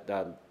people is that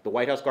the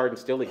White House garden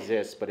still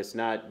exists, but it's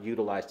not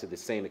utilized to the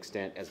same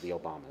extent as the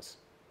Obamas.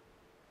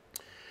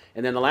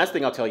 And then the last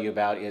thing I'll tell you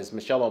about is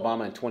Michelle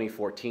Obama in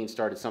 2014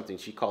 started something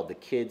she called the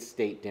Kids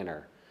State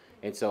Dinner.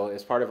 And so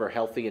as part of her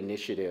healthy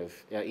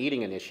initiative,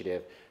 eating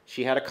initiative,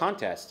 she had a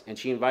contest, and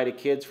she invited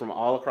kids from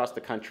all across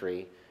the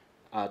country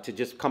to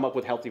just come up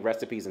with healthy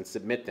recipes and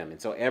submit them.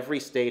 And so every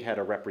state had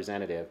a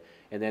representative.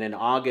 And then in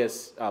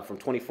August, from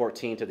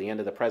 2014 to the end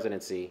of the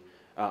presidency,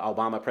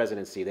 Obama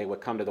presidency, they would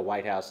come to the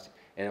White House,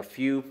 and a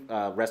few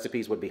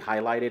recipes would be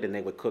highlighted, and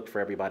they would cook for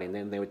everybody, and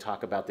then they would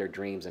talk about their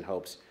dreams and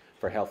hopes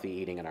for healthy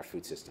eating in our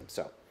food system.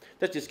 So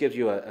that just gives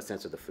you a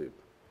sense of the food.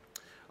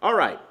 All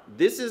right,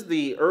 this is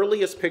the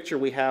earliest picture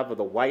we have of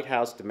the White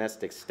House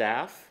domestic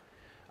staff.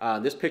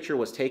 This picture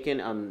was taken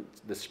on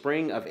the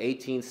spring of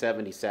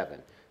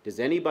 1877. Does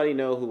anybody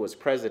know who was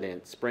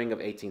president spring of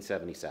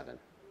 1877?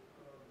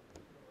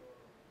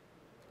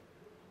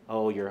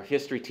 Oh, your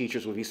history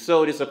teachers would be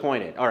so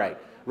disappointed. All right,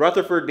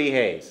 Rutherford B.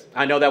 Hayes.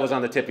 I know that was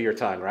on the tip of your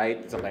tongue,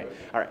 right? Somebody.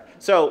 All right,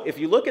 so if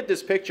you look at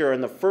this picture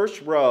in the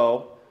first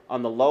row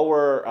on the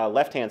lower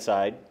left-hand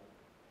side,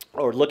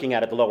 or looking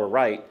at it the lower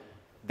right,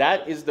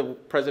 that is the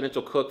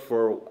presidential cook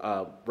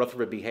for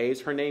Rutherford B.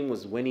 Hayes. Her name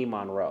was Winnie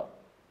Monroe.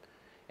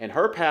 And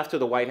her path to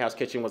the White House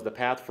kitchen was the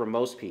path for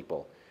most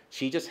people.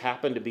 She just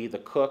happened to be the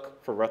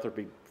cook for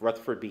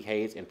Rutherford B.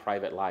 Hayes in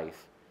private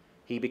life.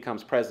 He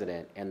becomes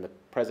president, and the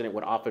president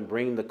would often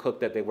bring the cook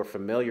that they were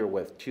familiar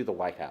with to the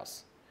White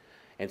House.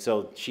 And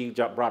so she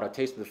brought a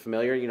taste of the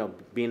familiar. You know,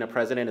 being a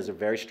president is a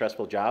very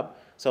stressful job.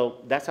 So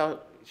that's how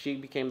she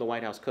became the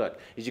White House cook.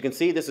 As you can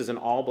see, this is an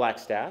all-black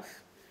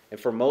staff. And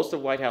for most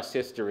of White House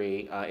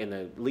history,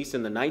 at least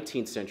in the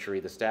 19th century,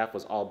 the staff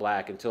was all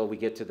black until we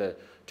get to the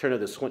turn of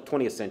the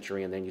 20th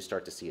century, and then you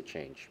start to see it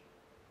change.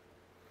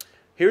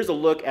 Here's a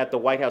look at the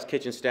White House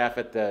kitchen staff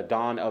at the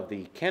dawn of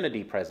the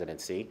Kennedy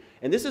presidency.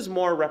 And this is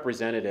more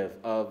representative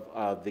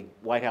of the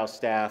White House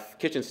staff,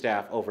 kitchen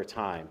staff over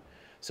time.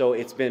 So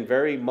it's been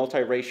very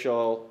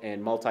multiracial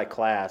and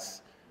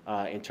multi-class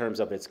in terms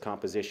of its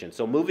composition.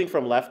 So moving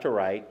from left to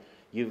right,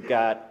 you've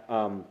got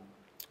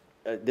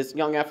this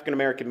young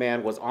African-American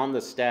man was on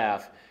the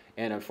staff,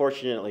 and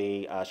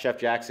unfortunately, Chef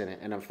Jackson,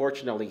 and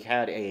unfortunately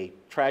had a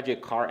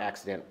tragic car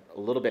accident a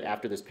little bit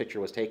after this picture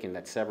was taken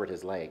that severed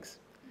his legs.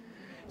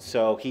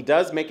 So he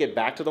does make it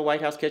back to the White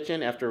House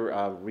kitchen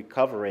after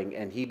recovering,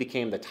 and he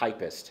became the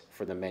typist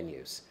for the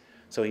menus.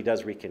 So he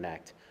does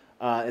reconnect.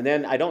 And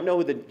then I don't know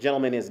who the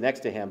gentleman is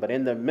next to him, but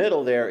in the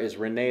middle there is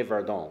René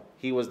Verdon.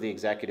 He was the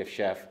executive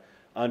chef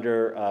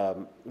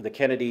under the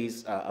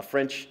Kennedys, a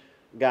French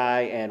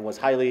guy, and was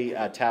highly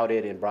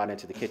touted and brought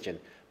into the kitchen.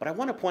 But I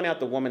want to point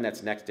out the woman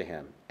that's next to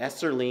him,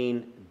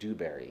 Esserline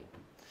Dewberry.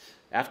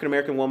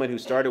 African-American woman who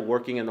started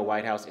working in the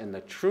White House in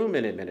the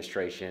Truman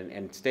administration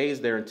and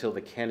stays there until the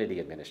Kennedy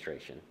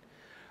administration.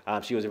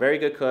 She was a very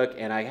good cook,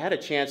 and I had a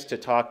chance to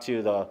talk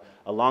to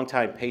a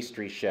longtime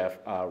pastry chef,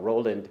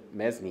 Roland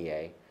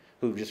Mesnier,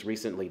 who just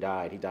recently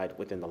died. He died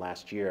within the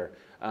last year.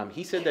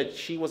 He said that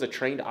she was a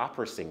trained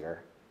opera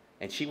singer,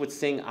 and she would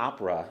sing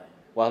opera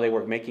while they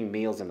were making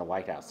meals in the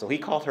White House. So he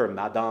called her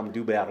Madame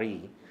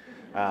Dewberry.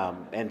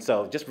 And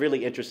so just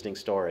really interesting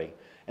story.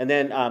 And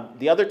then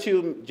the other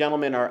two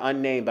gentlemen are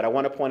unnamed, but I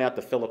want to point out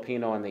the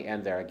Filipino on the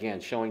end there,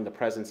 again, showing the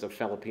presence of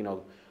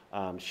Filipino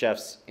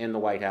chefs in the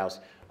White House.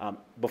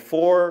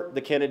 Before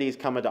the Kennedys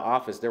come into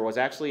office, there was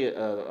actually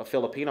a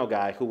Filipino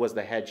guy who was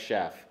the head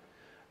chef.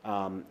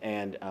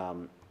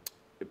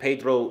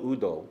 Pedro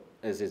Udo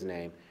is his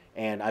name.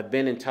 And I've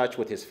been in touch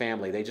with his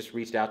family. They just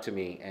reached out to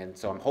me, and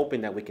so I'm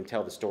hoping that we can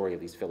tell the story of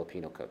these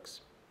Filipino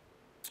cooks.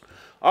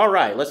 All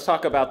right, let's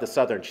talk about the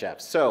Southern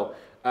chefs. So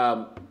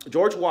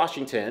George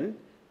Washington,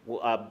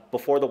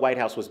 before the White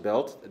House was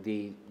built,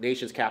 the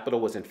nation's capital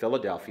was in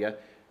Philadelphia.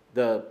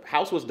 the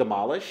house was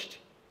demolished.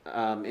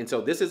 And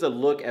so this is a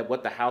look at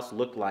what the house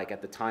looked like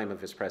at the time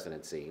of his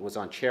presidency. It was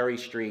on Cherry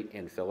Street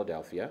in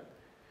Philadelphia.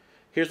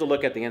 Here's a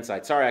look at the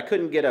inside. Sorry, I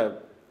couldn't get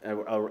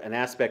an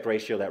aspect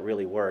ratio that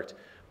really worked.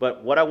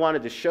 But what I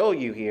wanted to show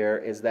you here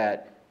is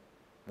that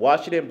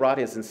Washington brought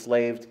his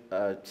enslaved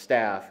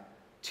staff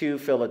to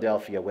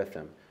Philadelphia with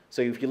him.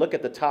 So if you look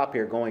at the top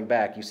here, going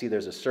back, you see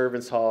there's a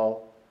servants'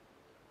 hall.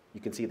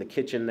 You can see the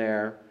kitchen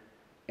there.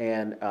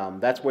 And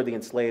that's where the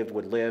enslaved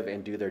would live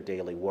and do their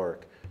daily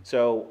work.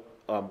 So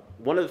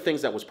one of the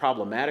things that was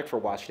problematic for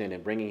Washington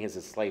in bringing his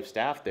enslaved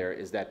staff there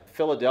is that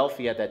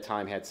Philadelphia at that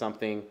time had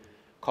something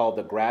called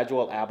the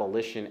Gradual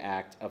Abolition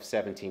Act of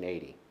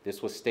 1780.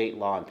 This was state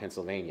law in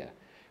Pennsylvania,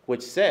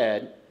 which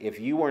said if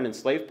you were an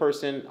enslaved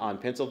person on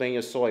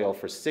Pennsylvania soil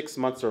for 6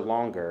 months or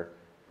longer,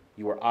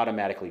 you were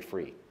automatically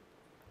free.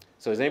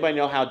 So does anybody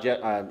know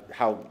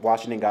how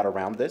Washington got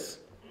around this?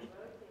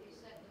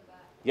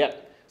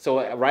 Yep.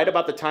 So right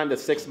about the time the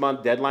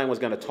 6-month deadline was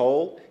going to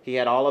toll, he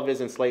had all of his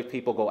enslaved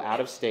people go out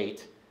of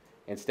state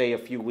and stay a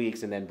few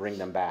weeks and then bring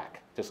them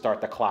back to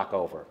start the clock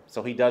over.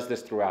 So he does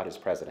this throughout his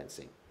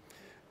presidency.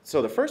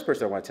 So the first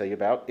person I want to tell you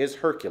about is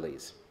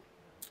Hercules.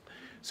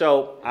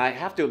 So I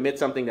have to admit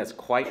something that's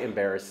quite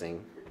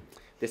embarrassing.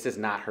 This is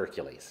not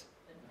Hercules.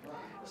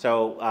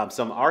 So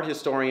some art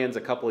historians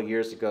a couple of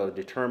years ago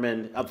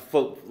determined,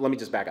 let me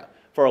just back up.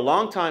 For a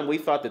long time, we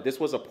thought that this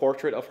was a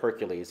portrait of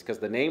Hercules because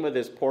the name of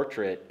this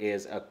portrait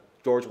is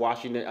George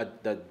Washington,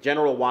 the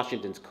General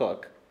Washington's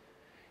cook.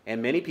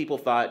 And many people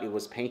thought it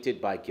was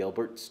painted by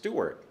Gilbert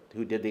Stuart,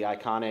 who did the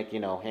iconic,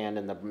 hand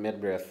in the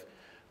midriff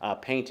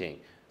painting.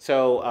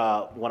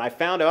 So when I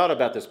found out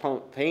about this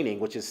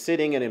painting, which is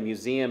sitting in a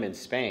museum in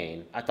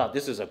Spain, I thought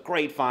this is a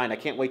great find. I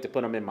can't wait to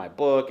put them in my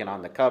book and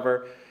on the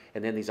cover.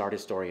 And then these art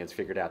historians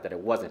figured out that it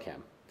wasn't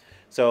him.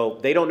 So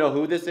they don't know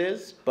who this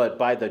is, but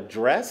by the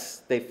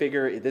dress, they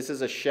figure this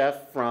is a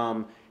chef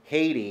from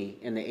Haiti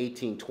in the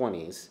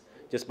 1820s,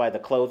 just by the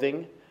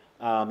clothing.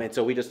 And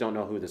so we just don't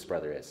know who this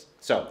brother is.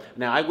 So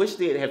now I wish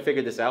they had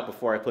figured this out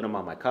before I put him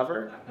on my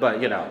cover,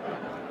 but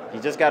you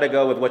just got to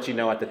go with what you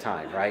know at the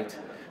time, right?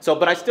 So,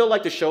 but I still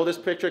like to show this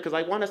picture because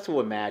I want us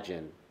to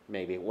imagine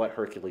maybe what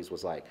Hercules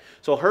was like.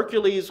 So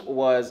Hercules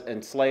was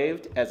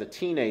enslaved as a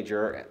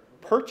teenager,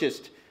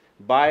 purchased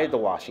by the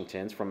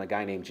Washingtons from a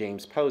guy named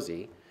James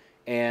Posey.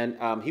 And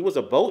he was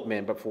a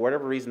boatman, but for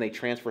whatever reason, they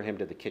transfer him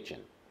to the kitchen.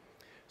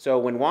 So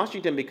when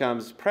Washington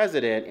becomes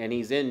president and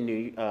he's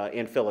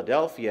in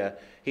Philadelphia,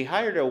 he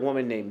hired a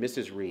woman named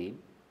Mrs. Reed,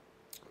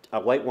 a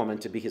white woman,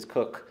 to be his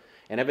cook.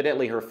 And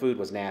evidently her food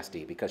was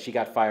nasty because she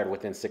got fired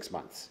within 6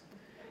 months.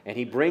 And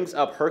he brings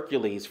up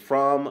Hercules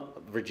from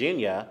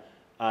Virginia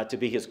to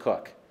be his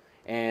cook.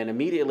 And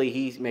immediately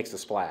he makes a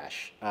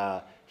splash.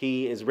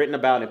 He is written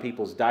about in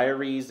people's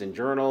diaries and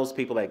journals,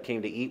 people that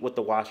came to eat with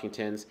the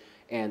Washingtons.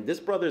 And this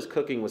brother's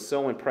cooking was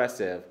so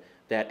impressive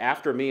that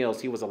after meals,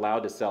 he was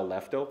allowed to sell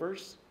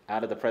leftovers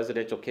out of the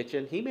presidential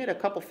kitchen. He made a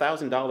couple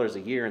 $1,000s a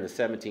year in the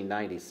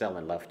 1790s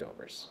selling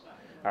leftovers.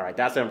 All right,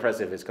 that's how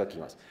impressive his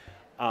cooking was.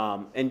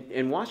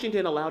 And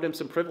Washington allowed him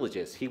some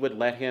privileges. He would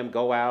let him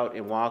go out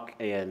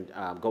and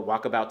go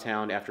walk about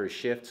town after his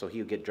shift. So he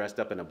would get dressed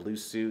up in a blue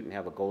suit and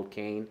have a gold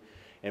cane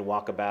and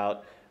walk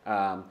about.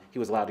 He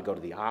was allowed to go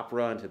to the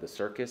opera and to the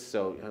circus.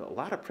 So a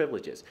lot of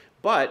privileges.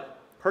 But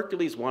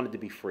Hercules wanted to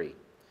be free.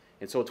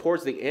 And so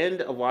towards the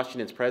end of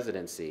Washington's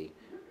presidency,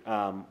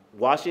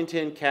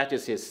 Washington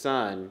catches his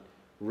son,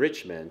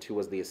 Richmond, who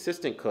was the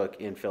assistant cook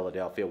in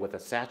Philadelphia, with a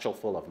satchel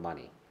full of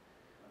money.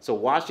 So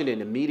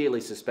Washington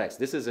immediately suspects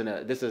this is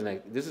going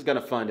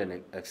to fund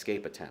an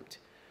escape attempt.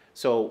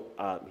 So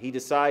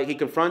he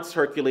confronts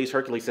Hercules.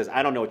 Hercules says,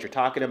 I don't know what you're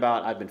talking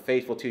about. I've been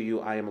faithful to you.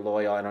 I am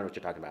loyal. I don't know what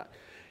you're talking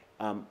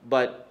about.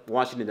 But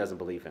Washington doesn't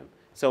believe him.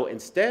 So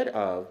instead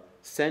of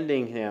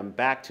sending him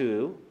back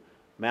to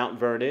Mount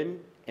Vernon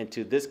and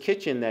to this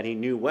kitchen that he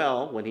knew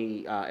well when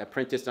he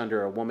apprenticed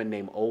under a woman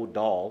named Old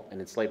Doll, an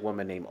enslaved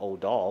woman named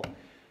Old Doll,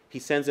 he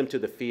sends him to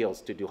the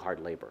fields to do hard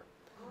labor.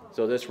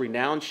 So this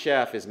renowned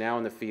chef is now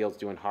in the fields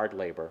doing hard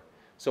labor.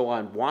 So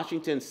on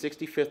Washington's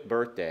 65th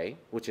birthday,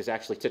 which is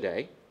actually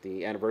today,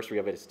 the anniversary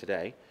of it is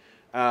today,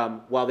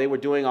 while they were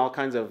doing all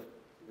kinds of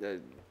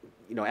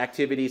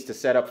activities to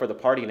set up for the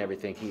party and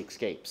everything, he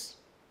escapes.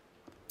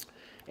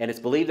 And it's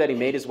believed that he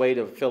made his way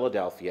to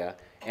Philadelphia,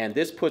 and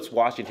this puts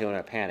Washington in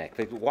a panic.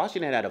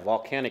 Washington had a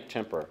volcanic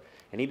temper,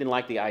 and he didn't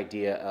like the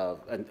idea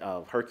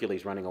of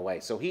Hercules running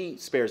away. So he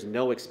spares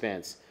no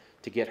expense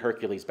to get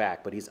Hercules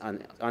back, but he's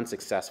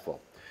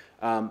unsuccessful.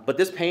 But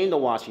this pained the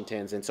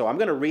Washingtons, and so I'm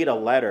going to read a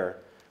letter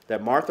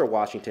that Martha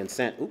Washington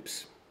sent.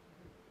 Oops,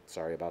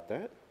 sorry about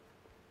that.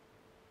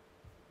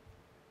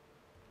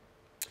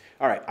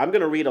 All right, I'm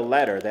going to read a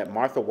letter that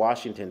Martha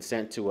Washington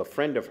sent to a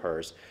friend of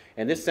hers,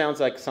 and this sounds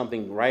like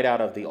something right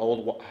out of the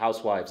old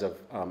housewives of,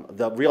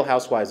 the Real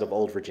Housewives of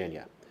Old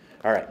Virginia.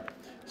 All right,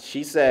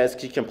 she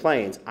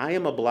complains, I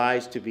am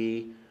obliged to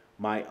be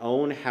my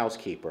own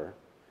housekeeper,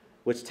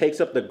 which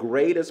takes up the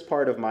greatest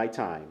part of my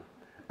time.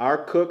 Our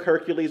cook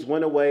Hercules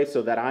went away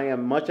so that I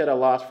am much at a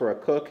loss for a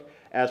cook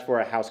as for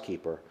a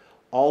housekeeper.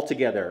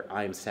 Altogether,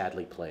 I am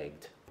sadly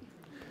plagued.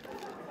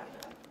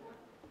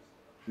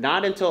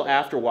 Not until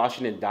after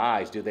Washington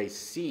dies do they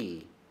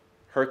see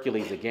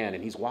Hercules again,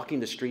 and he's walking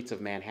the streets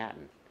of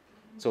Manhattan.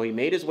 So he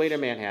made his way to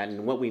Manhattan,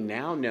 and what we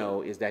now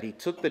know is that he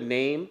took the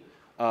name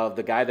of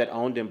the guy that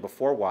owned him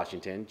before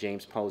Washington,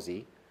 James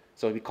Posey.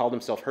 So he called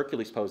himself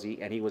Hercules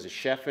Posey, and he was a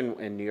chef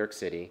in New York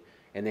City,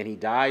 and then he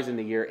dies in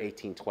the year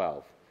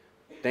 1812.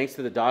 Thanks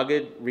to the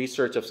dogged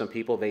research of some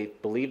people, they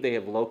believe they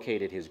have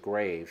located his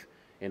grave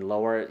in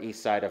Lower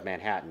East Side of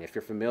Manhattan. If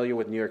you're familiar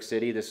with New York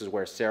City, this is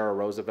where Sarah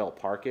Roosevelt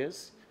Park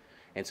is.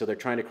 And so they're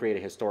trying to create a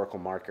historical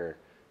marker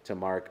to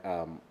mark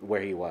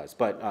where he was.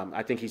 But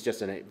I think he's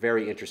just a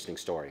very interesting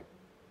story.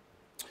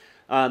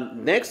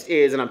 Next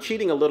is, and I'm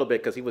cheating a little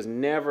bit because he was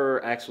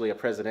never actually a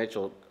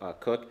presidential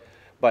cook,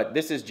 but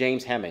this is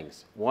James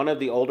Hemings, one of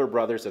the older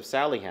brothers of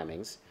Sally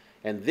Hemings.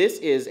 And this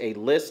is a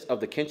list of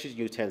the kitchen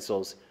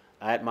utensils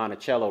at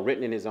Monticello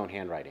written in his own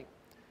handwriting.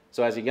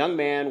 So as a young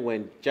man,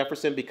 when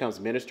Jefferson becomes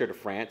minister to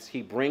France,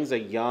 he brings a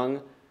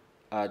young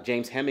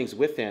James Hemings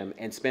with him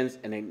and spends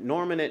an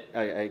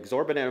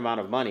exorbitant amount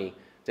of money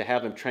to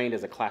have him trained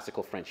as a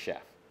classical French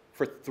chef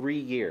for 3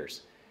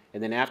 years.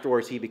 And then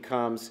afterwards, he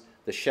becomes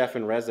the chef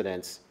in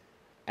residence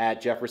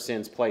at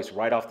Jefferson's place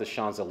right off the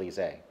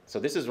Champs-Élysées. So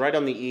this is right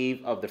on the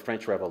eve of the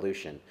French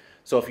Revolution.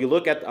 So if you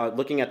look at,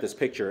 looking at this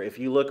picture, if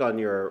you look on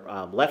your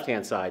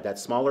left-hand side, that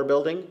smaller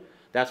building,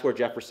 that's where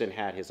Jefferson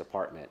had his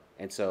apartment.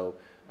 And so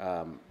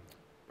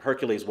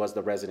Hercules was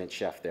the resident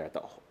chef there at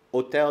the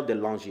Hôtel de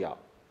Langeais.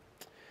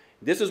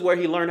 This is where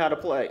he learned how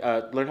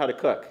to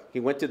cook. He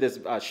went to this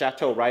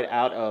chateau right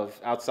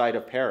outside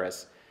of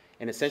Paris,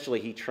 and essentially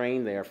he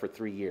trained there for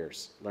 3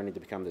 years, learning to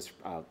become this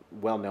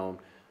well-known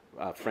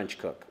French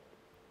cook.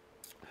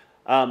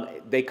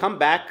 They come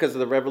back because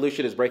the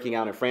revolution is breaking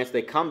out in France.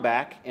 They come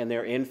back and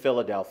they're in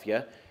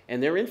Philadelphia,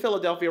 and they're in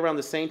Philadelphia around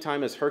the same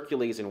time as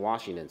Hercules in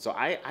Washington. So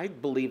I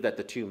believe that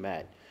the two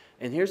met.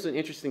 And here's an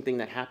interesting thing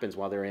that happens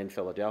while they're in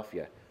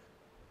Philadelphia.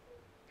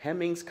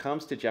 Hemings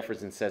comes to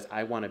Jefferson and says,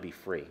 I want to be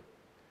free.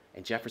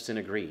 And Jefferson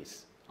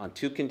agrees on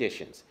 2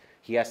 conditions.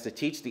 He has to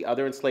teach the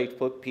other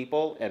enslaved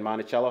people at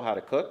Monticello how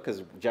to cook,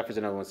 because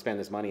Jefferson doesn't want to spend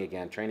this money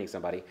again training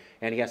somebody,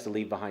 and he has to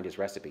leave behind his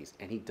recipes.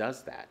 And he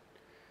does that.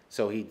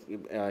 So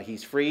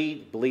he's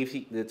free.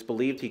 It's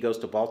believed he goes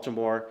to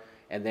Baltimore,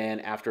 and then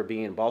after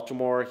being in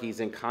Baltimore, he's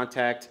in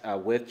contact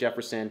with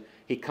Jefferson.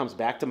 He comes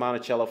back to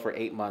Monticello for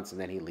 8 months,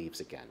 and then he leaves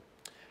again.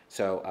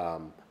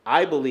 So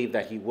I believe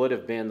that he would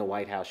have been the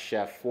White House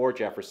chef for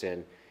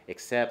Jefferson,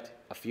 except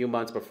a few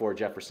months before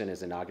Jefferson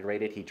is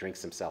inaugurated, he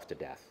drinks himself to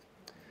death.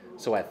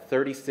 So at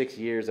 36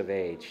 years of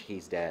age,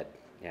 he's dead.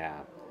 Yeah,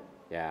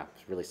 it's a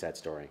really sad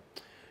story.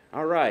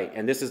 All right,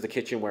 and this is the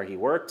kitchen where he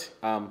worked.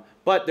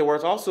 But there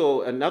was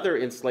also another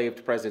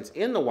enslaved presence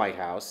in the White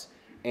House,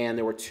 and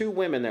there were 2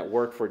 women that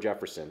worked for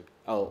Jefferson.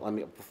 Oh,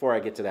 before I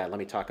get to that, let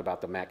me talk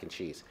about the mac and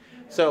cheese.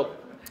 So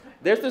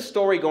there's this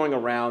story going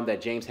around that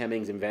James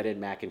Hemings invented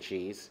mac and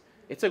cheese.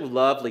 It's a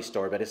lovely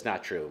story, but it's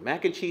not true.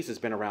 Mac and cheese has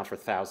been around for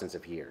thousands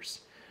of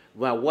years.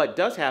 Well, what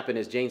does happen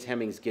is James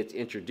Hemings gets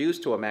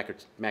introduced to a mac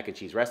and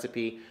cheese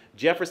recipe.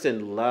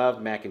 Jefferson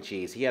loved mac and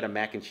cheese. He had a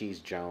mac and cheese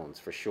Jones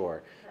for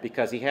sure,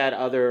 because he had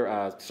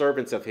other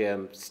servants of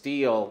him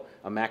steal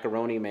a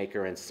macaroni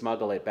maker and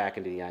smuggle it back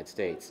into the United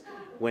States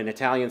when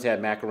Italians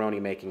had macaroni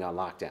making on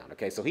lockdown.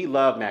 Okay, so he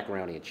loved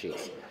macaroni and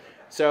cheese.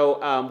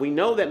 So we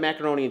know that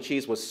macaroni and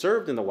cheese was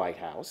served in the White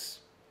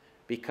House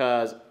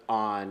because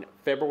on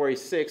February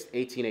 6,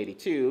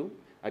 1882,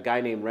 a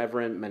guy named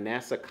Reverend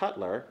Manasseh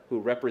Cutler, who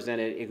was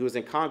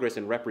in Congress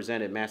and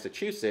represented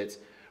Massachusetts,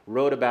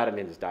 wrote about it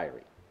in his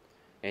diary.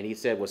 And he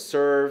said was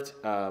served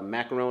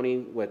macaroni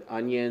with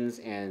onions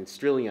and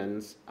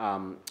strillons,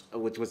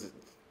 which was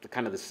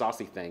kind of the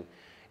saucy thing.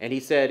 And he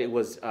said it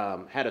was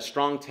had a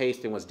strong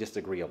taste and was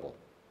disagreeable.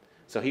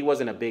 So he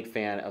wasn't a big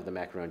fan of the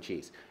macaroni and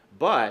cheese.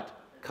 But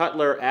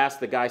Cutler asked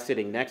the guy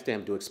sitting next to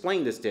him to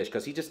explain this dish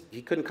because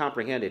he couldn't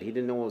comprehend it. He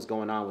didn't know what was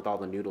going on with all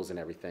the noodles and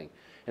everything.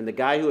 And the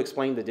guy who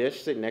explained the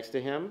dish sitting next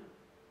to him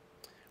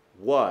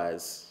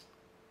was,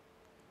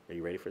 are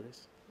you ready for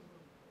this?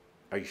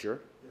 Are you sure?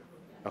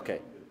 Okay.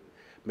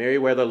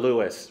 Meriwether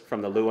Lewis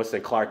from the Lewis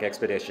and Clark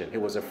expedition, who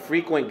was a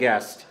frequent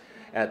guest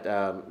at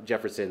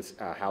Jefferson's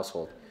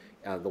household,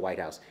 the White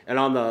House. And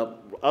on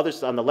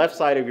the left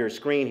side of your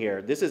screen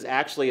here, this is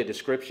actually a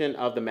description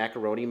of the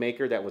macaroni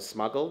maker that was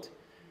smuggled.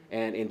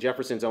 And in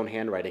Jefferson's own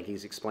handwriting,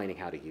 he's explaining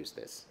how to use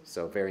this.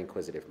 So very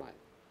inquisitive mind.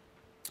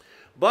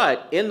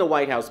 But in the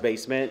White House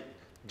basement,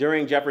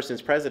 during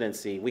Jefferson's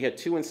presidency, we had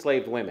 2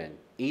 enslaved women,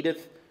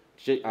 Edith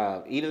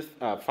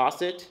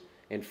Fawcett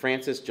and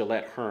Frances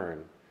Gillette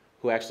Hearn,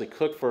 who actually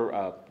cooked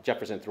for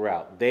Jefferson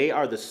throughout. They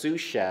are the sous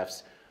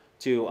chefs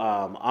to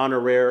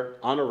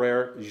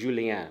Honoraire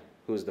Julien,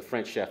 who is the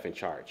French chef in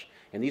charge.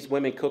 And these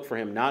women cook for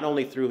him not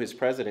only through his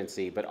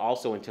presidency, but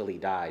also until he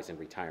dies in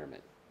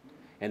retirement.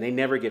 And they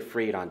never get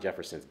freed on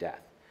Jefferson's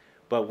death.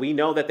 But we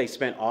know that they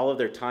spent all of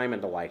their time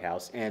in the White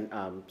House. And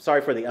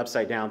sorry for the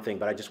upside down thing,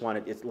 but I just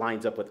wanted, it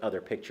lines up with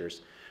other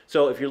pictures.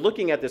 So if you're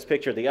looking at this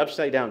picture, the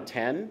upside down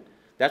 10,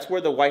 That's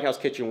where the White House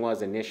kitchen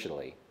was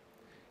initially.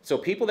 So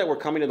people that were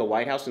coming to the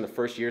White House in the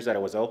first years that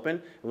it was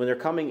open, when they're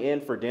coming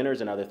in for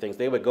dinners and other things,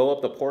 they would go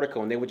up the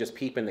portico and they would just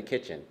peep in the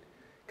kitchen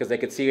because they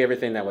could see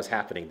everything that was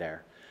happening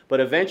there.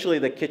 But eventually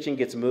the kitchen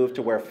gets moved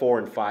to where 4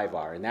 and 5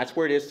 are, and that's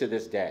where it is to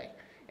this day.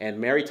 And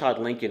Mary Todd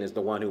Lincoln is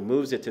the one who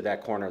moves it to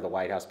that corner of the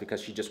White House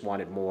because she just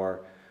wanted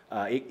more,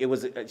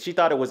 she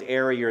thought it was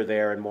airier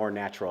there and more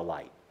natural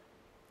light.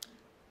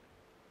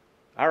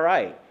 All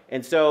right,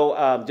 and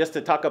so just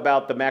to talk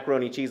about the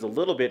macaroni and cheese a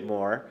little bit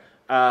more,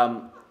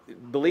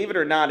 believe it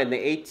or not, in the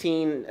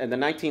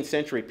 19th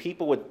century,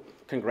 people would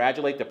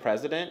congratulate the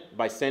president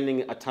by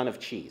sending a ton of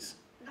cheese.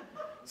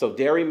 So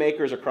dairy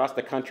makers across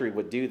the country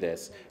would do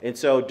this. And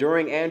so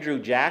during Andrew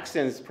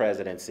Jackson's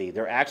presidency,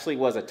 there actually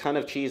was a ton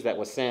of cheese that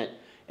was sent.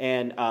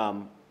 And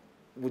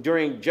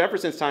during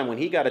Jefferson's time, when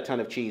he got a ton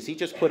of cheese, he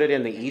just put it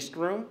in the East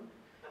Room,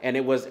 and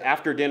it was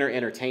after dinner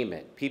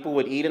entertainment. People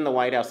would eat in the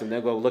White House and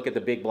then go look at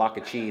the big block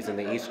of cheese in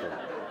the East Room.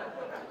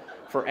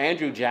 For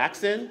Andrew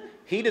Jackson,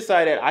 he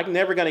decided, I'm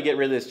never going to get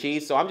rid of this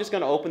cheese, so I'm just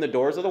going to open the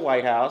doors of the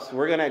White House.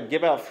 We're going to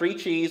give out free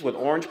cheese with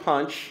orange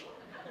punch,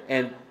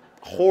 and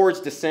hordes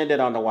descended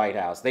on the White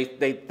House.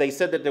 They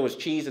said that there was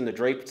cheese in the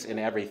drapes and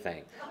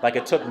everything. Like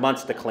it took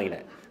months to clean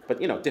it.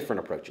 But, you know, different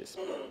approaches.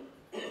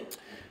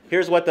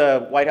 Here's what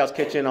the White House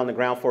kitchen on the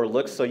ground floor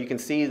looks. So you can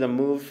see the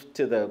move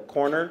to the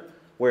corner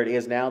where it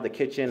is now, the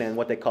kitchen and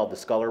what they called the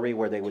scullery,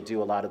 where they would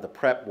do a lot of the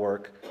prep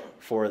work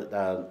for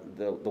the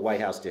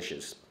White House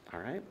dishes. All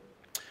right.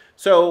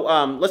 So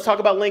let's talk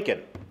about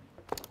Lincoln.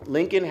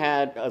 Lincoln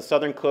had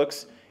Southern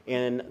cooks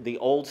in the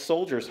old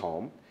soldiers'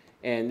 home.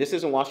 And this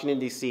is in Washington,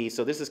 D.C.,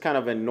 so this is kind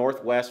of in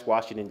northwest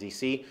Washington,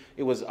 D.C.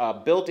 It was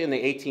built in the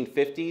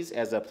 1850s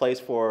as a place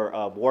for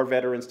war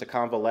veterans to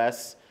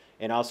convalesce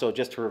and also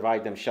just to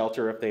provide them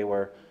shelter if they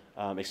were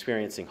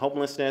experiencing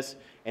homelessness.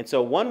 And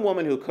so one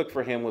woman who cooked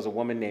for him was a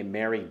woman named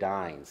Mary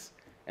Dines.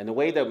 And the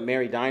way that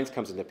Mary Dines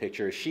comes into the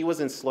picture is she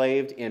was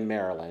enslaved in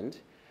Maryland,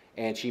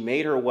 and she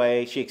made her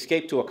way, she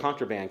escaped to a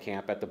contraband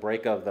camp at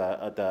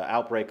the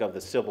outbreak of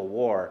the Civil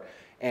War.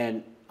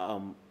 And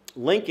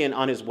Lincoln,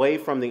 on his way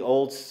from the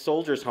old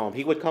soldiers' home,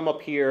 he would come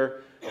up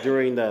here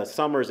during the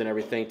summers and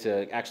everything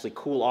to actually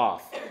cool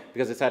off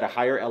because it's at a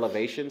higher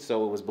elevation,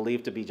 so it was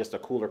believed to be just a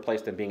cooler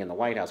place than being in the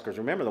White House. Because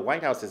remember, the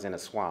White House is in a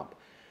swamp.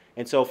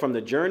 And so from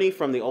the journey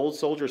from the old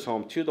soldiers'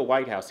 home to the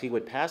White House, he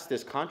would pass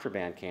this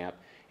contraband camp,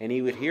 and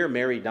he would hear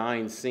Mary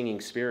Dines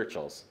singing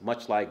spirituals,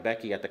 much like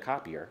Becky at the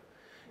copier.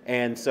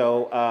 And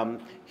so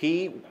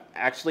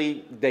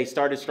they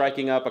started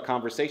striking up a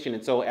conversation.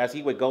 And so as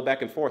he would go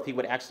back and forth, he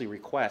would actually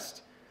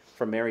request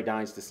from Mary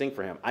Dines to sing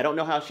for him. I don't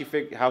know how he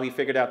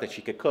figured out that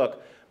she could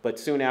cook, but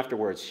soon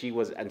afterwards she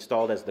was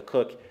installed as the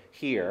cook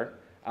here,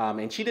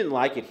 and she didn't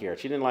like it here.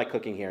 She didn't like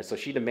cooking here, so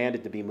she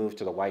demanded to be moved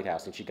to the White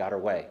House, and she got her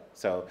way.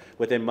 So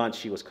within months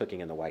she was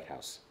cooking in the White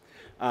House.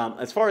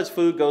 As far as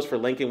food goes for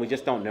Lincoln, we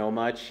just don't know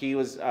much. He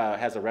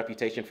has a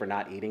reputation for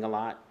not eating a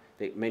lot.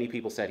 Many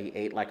people said he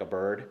ate like a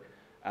bird,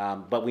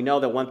 but we know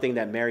that one thing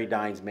that Mary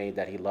Dines made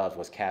that he loved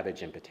was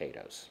cabbage and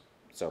potatoes.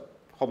 So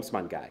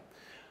homespun guy.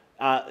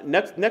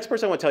 Next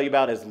person I want to tell you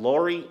about is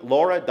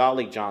Laura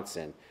Dolly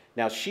Johnson.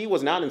 Now, she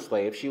was not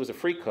enslaved. She was a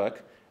free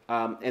cook.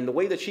 And the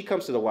way that she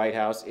comes to the White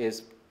House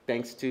is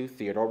thanks to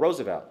Theodore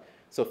Roosevelt.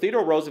 So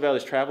Theodore Roosevelt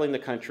is traveling the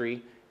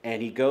country, and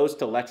he goes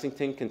to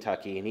Lexington,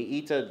 Kentucky, and he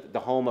eats at the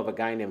home of a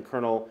guy named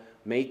Colonel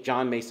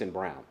John Mason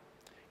Brown.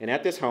 And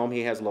at this home,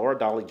 he has Laura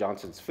Dolly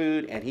Johnson's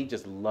food, and he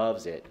just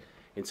loves it.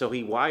 And so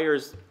he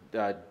wires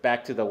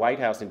back to the White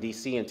House in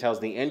D.C. and tells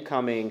the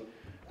incoming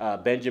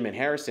Benjamin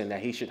Harrison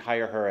that he should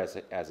hire her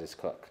as his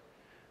cook.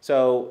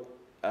 So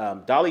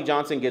Dolly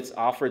Johnson gets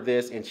offered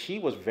this, and she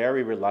was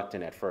very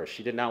reluctant at first.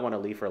 She did not want to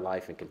leave her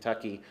life in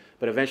Kentucky,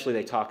 but eventually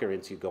they talk her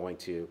into going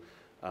to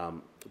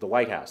the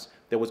White House.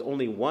 There was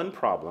only one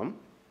problem.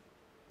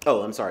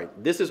 Oh, I'm sorry.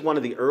 This is one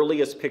of the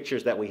earliest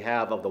pictures that we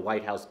have of the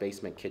White House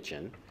basement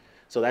kitchen.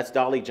 So that's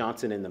Dolly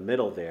Johnson in the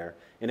middle there.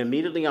 And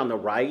immediately on the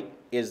right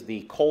is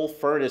the coal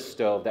furnace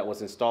stove that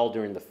was installed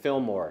during the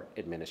Fillmore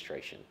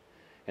administration.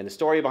 And the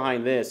story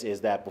behind this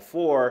is that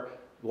before,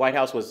 the White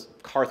House was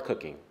hearth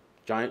cooking,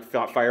 giant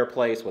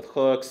fireplace with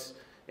hooks,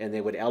 and they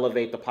would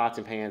elevate the pots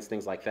and pans,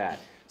 things like that.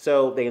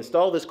 So they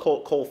installed this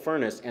coal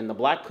furnace, and the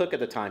black cook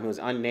at the time, who was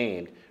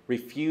unnamed,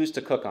 refused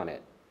to cook on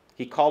it.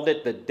 He called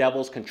it the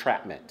devil's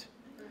contraptment.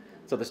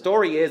 So the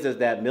story is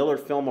that Millard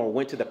Fillmore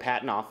went to the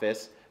patent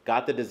office,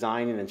 got the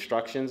design and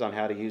instructions on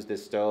how to use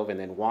this stove, and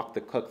then walked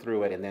the cook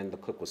through it, and then the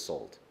cook was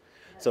sold.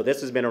 So this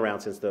has been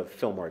around since the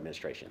Fillmore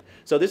administration.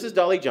 So this is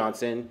Dolly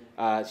Johnson.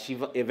 She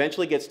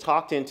eventually gets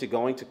talked into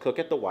going to cook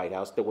at the White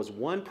House. There was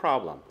one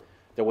problem.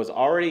 There was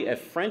already a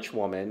French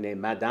woman named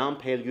Madame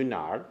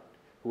Pelunard,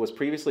 who was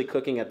previously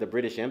cooking at the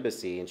British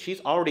Embassy, and she's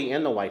already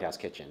in the White House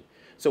kitchen.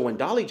 So when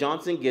Dolly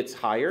Johnson gets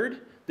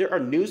hired, there are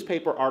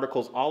newspaper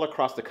articles all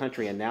across the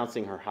country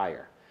announcing her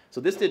hire. So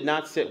this did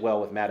not sit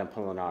well with Madame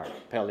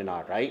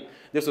Pelunard, right?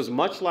 This was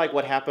much like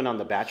what happened on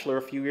The Bachelor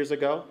a few years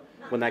ago,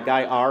 when that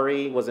guy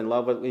Ari was in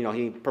love with,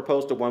 he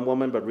proposed to one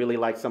woman but really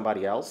liked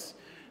somebody else.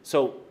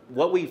 So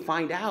what we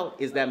find out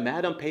is that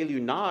Madame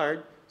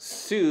Pélunard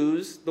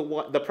sues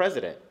the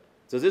president.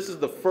 So this is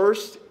the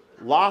first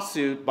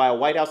lawsuit by a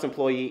White House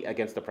employee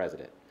against the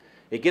president.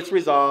 It gets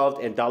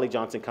resolved, and Dolly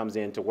Johnson comes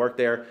in to work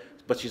there,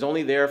 but she's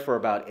only there for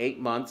about 8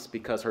 months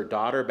because her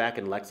daughter back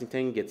in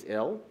Lexington gets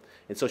ill.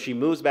 And so she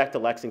moves back to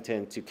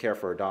Lexington to care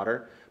for her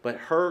daughter. But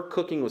her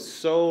cooking was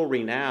so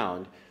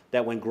renowned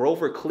that when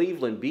Grover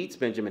Cleveland beats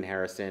Benjamin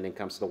Harrison and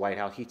comes to the White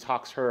House, he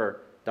talks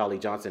her, Dolly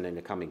Johnson,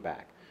 into coming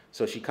back.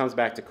 So she comes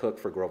back to cook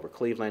for Grover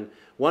Cleveland.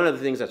 One of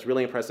the things that's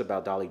really impressive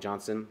about Dolly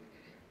Johnson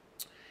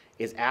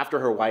is after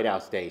her White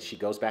House days, she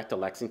goes back to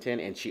Lexington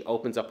and she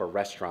opens up a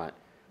restaurant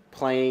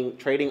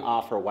trading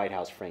off her White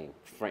House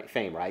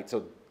fame, right?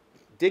 So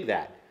dig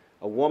that.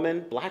 A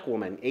woman, black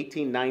woman,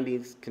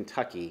 1890s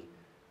Kentucky,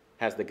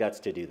 has the guts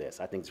to do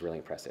this. I think it's really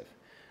impressive.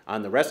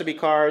 On the recipe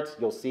cards,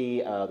 you'll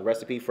see the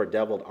recipe for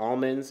deviled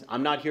almonds.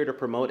 I'm not here to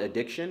promote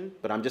addiction,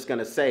 but I'm just going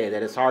to say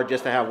that it's hard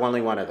just to have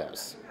only one of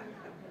those.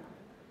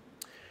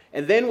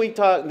 And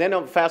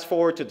then fast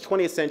forward to the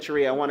 20th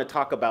century, I want to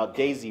talk about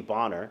Daisy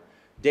Bonner.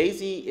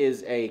 Daisy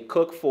is a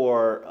cook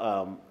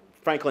for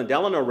Franklin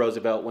Delano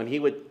Roosevelt when he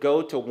would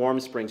go to Warm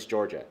Springs,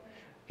 Georgia.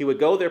 He would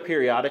go there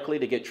periodically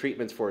to get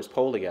treatments for his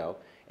polio,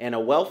 and a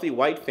wealthy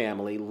white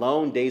family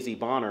loaned Daisy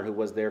Bonner, who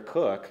was their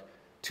cook,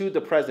 to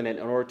the president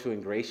in order to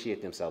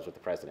ingratiate themselves with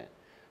the president.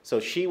 So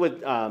he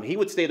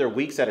would stay there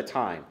weeks at a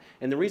time.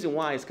 And the reason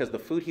why is because the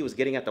food he was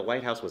getting at the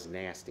White House was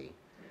nasty.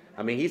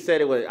 I mean, he said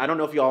it was, I don't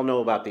know if you all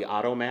know about the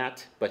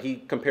automat, but he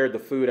compared the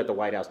food at the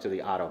White House to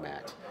the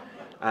automat.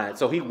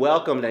 So he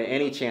welcomed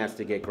any chance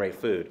to get great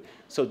food.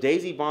 So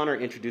Daisy Bonner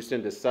introduced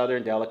him to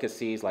Southern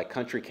delicacies like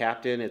Country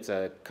Captain. It's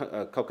a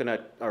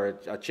coconut or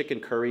a chicken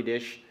curry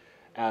dish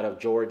out of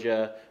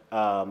Georgia.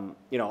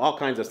 All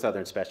kinds of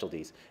Southern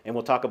specialties. And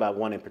we'll talk about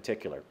one in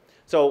particular.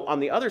 So on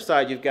the other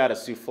side, you've got a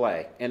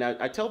souffle. And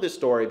I tell this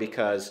story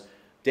because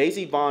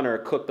Daisy Bonner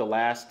cooked the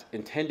last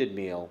intended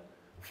meal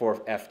for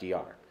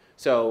FDR.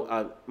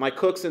 So my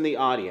cooks in the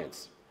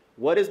audience,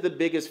 what is the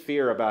biggest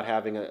fear about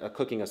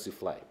cooking a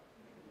souffle?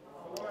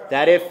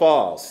 That it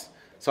falls.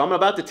 So I'm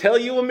about to tell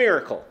you a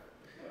miracle.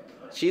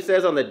 She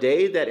says on the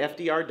day that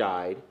FDR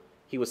died,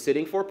 he was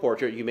sitting for a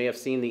portrait. You may have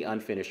seen the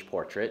unfinished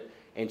portrait.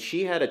 And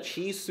she had a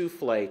cheese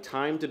souffle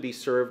timed to be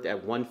served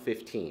at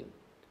 1:15.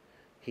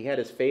 He had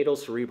his fatal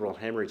cerebral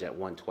hemorrhage at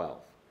 1:12.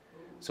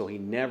 So he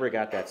never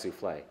got that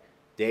souffle.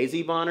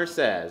 Daisy Bonner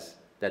says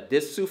that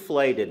this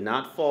souffle did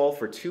not fall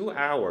for 2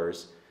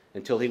 hours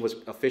until he was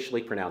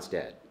officially pronounced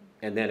dead.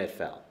 And then it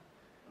fell.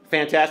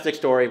 Fantastic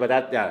story, but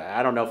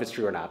I don't know if it's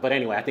true or not. But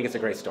anyway, I think it's a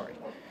great story.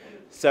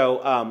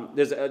 So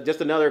there's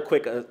just another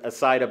quick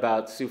aside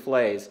about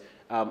souffles.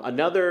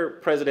 Another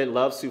president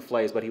loved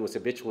souffles, but he was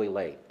habitually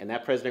late, and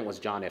that president was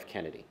John F.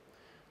 Kennedy.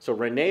 So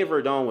Rene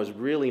Verdon was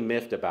really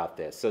miffed about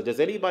this. So does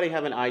anybody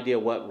have an idea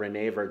what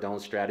Rene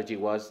Verdon's strategy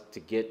was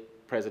to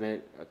get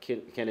President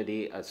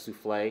Kennedy a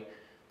souffle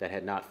that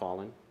had not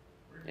fallen?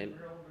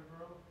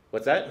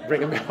 What's that?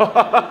 Bring him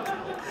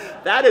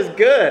That is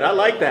good. I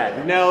like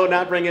that. No,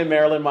 not bring in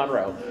Marilyn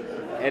Monroe.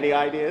 Any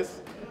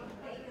ideas?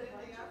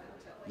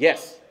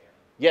 Yes.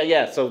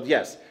 Yeah. So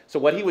yes. So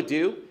what he would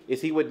do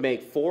is he would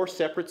make 4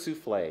 separate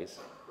souffles,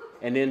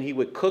 and then he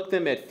would cook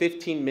them at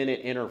 15-minute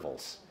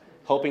intervals,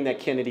 hoping that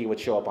Kennedy would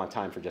show up on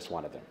time for just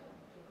one of them.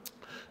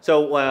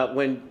 So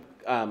when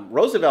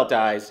Roosevelt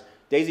dies,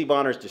 Daisy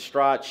Bonner's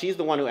distraught. She's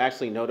the one who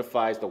actually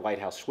notifies the White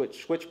House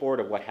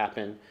switchboard of what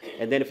happened.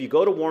 And then if you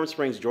go to Warm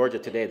Springs, Georgia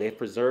today, they've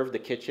preserved the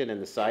kitchen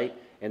and the site,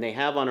 and they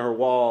have on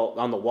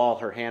the wall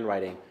her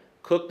handwriting,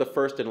 "Cook the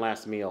first and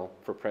last meal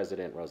for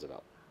President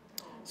Roosevelt."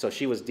 So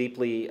she was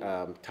deeply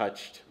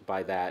touched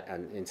by that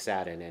and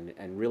saddened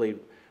and really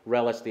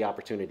relished the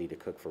opportunity to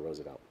cook for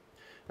Roosevelt.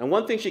 And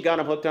one thing she got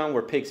him hooked on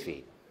were pig's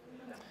feet.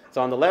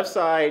 So on the left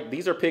side,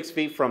 these are pig's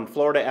feet from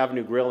Florida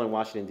Avenue Grill in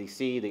Washington,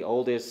 D.C., the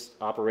oldest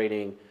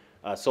operating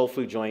soul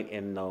food joint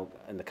in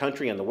the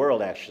country and the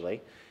world,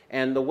 actually.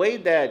 And the way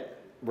that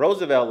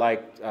Roosevelt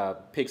liked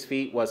pig's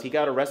feet was he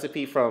got a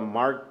recipe from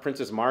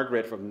Princess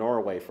Margaret from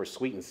Norway for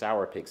sweet and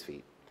sour pig's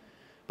feet.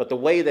 But the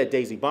way that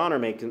Daisy Bonner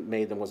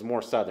made them was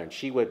more Southern.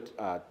 She would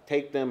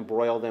take them,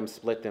 broil them,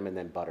 split them, and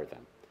then butter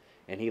them.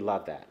 And he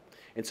loved that.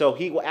 And so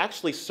he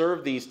actually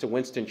served these to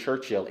Winston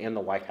Churchill in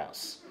the White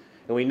House.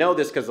 And we know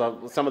this because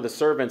some of the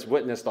servants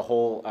witnessed the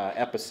whole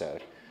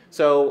episode.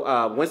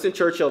 So Winston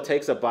Churchill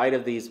takes a bite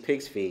of these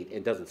pig's feet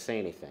and doesn't say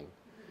anything.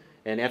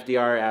 And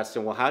FDR asked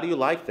him, "Well, how do you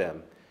like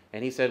them?"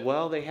 And he said,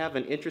 "Well, they have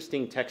an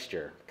interesting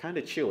texture, kind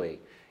of chewy."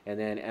 And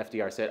then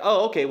FDR said,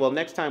 "Oh, okay, well,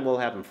 next time we'll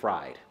have them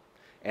fried."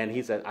 And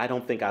he said, "I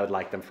don't think I would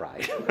like them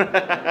fried."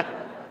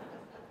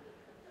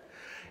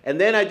 And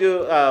then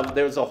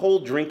there's a whole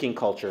drinking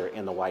culture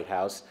in the White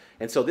House.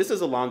 And so this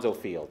is Alonzo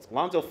Fields.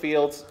 Alonzo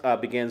Fields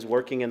begins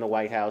working in the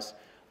White House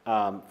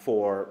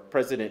for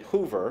President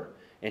Hoover,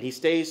 and he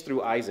stays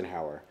through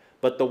Eisenhower.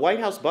 But the White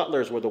House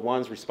butlers were the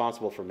ones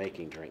responsible for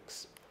making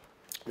drinks.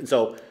 And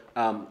so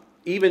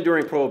even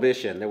during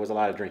Prohibition, there was a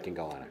lot of drinking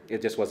going on.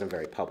 It just wasn't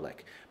very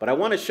public. But I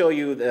want to show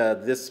you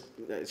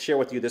share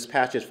with you this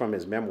passage from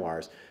his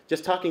memoirs,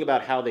 just talking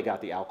about how they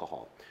got the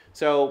alcohol.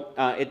 So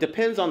it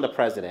depends on the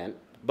president,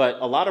 but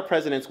a lot of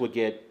presidents would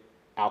get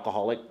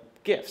alcoholic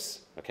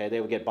gifts. Okay,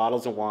 they would get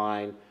bottles of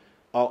wine,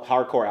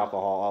 hardcore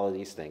alcohol, all of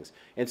these things.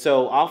 And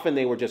so often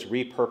they were just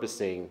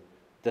repurposing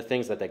the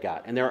things that they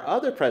got. And there are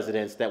other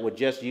presidents that would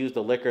just use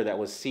the liquor that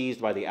was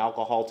seized by the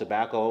alcohol,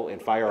 tobacco,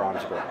 and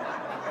firearms bill.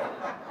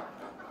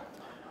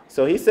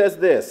 So he says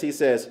this, he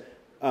says,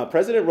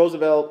 President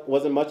Roosevelt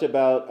wasn't much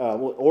about,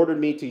 ordered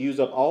me to use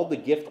up all the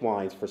gift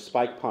wines for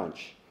spike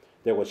punch.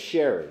 There was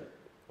sherry,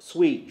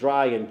 sweet,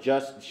 dry, and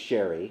just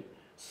sherry,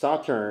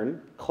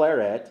 sauterne,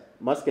 claret,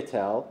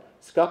 muscatel,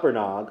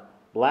 scuppernong,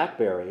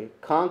 blackberry,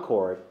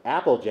 concord,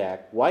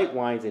 applejack, white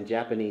wines, and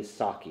Japanese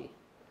sake.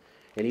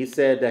 And he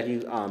said that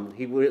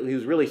he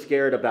was really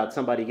scared about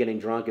somebody getting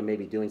drunk and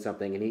maybe doing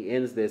something, and he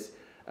ends this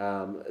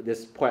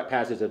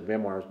passage of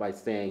memoirs by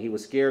saying he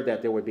was scared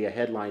that there would be a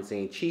headline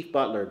saying Chief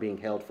Butler being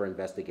held for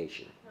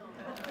investigation.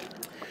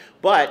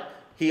 But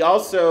he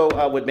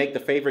also would make the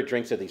favorite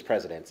drinks of these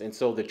presidents. And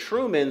so the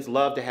Trumans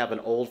love to have an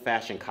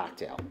old-fashioned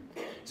cocktail.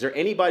 Is there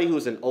anybody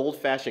who's an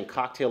old-fashioned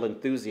cocktail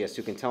enthusiast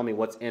who can tell me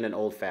what's in an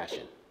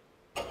old-fashioned?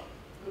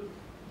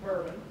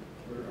 Bourbon.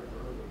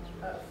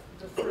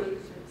 The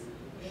fruit,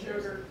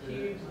 sugar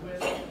cubes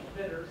with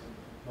bitters.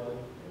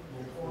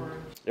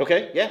 Orange.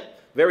 Okay, yeah,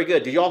 very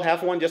good. Did you all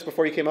have one just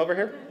before you came over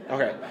here?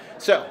 Okay,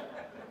 so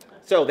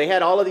they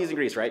had all of these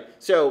ingredients, right?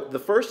 So the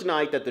first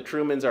night that the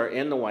Trumans are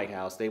in the White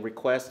House, they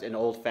request an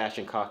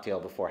old-fashioned cocktail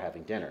before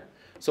having dinner.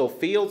 So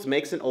Fields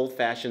makes an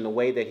old-fashioned the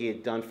way that he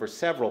had done for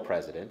several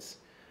presidents.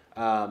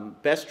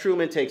 Best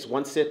Truman takes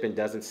one sip and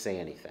doesn't say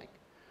anything.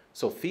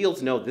 So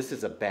Fields knows this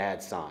is a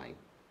bad sign.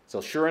 So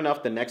sure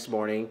enough, the next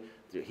morning,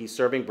 he's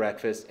serving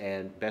breakfast,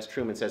 and Best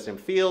Truman says to him,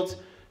 Fields,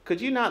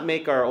 could you not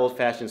make our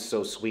old-fashions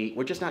so sweet?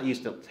 We're just not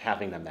used to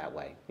having them that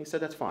way. He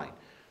said, that's fine.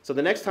 So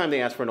the next time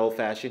they ask for an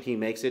old-fashioned, he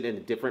makes it in a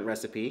different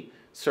recipe,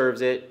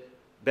 serves it.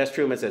 Best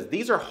Truman says,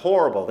 these are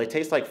horrible. They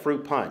taste like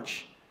fruit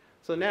punch.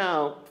 So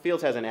now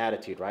Fields has an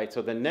attitude, right?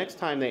 So the next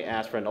time they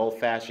ask for an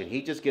old-fashioned,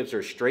 he just gives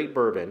her straight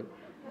bourbon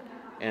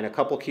and a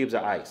couple cubes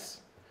of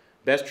ice.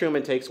 Best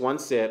Truman takes one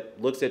sip,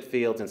 looks at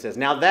Fields, and says,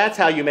 now that's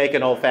how you make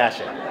an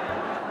old-fashioned.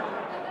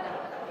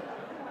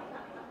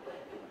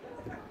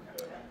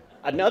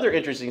 Another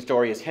interesting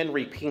story is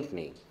Henry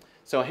Pinckney.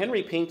 So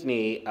Henry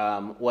Pinckney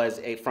was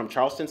from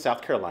Charleston,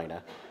 South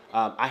Carolina.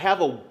 I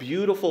have a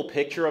beautiful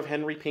picture of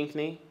Henry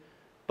Pinckney,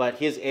 but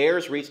his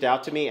heirs reached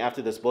out to me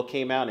after this book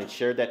came out and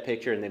shared that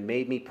picture, and they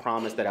made me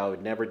promise that I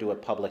would never do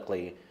it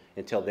publicly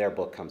until their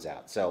book comes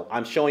out. So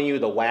I'm showing you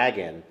the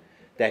wagon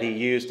that he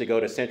used to go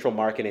to Central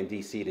Market in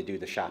D.C. to do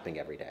the shopping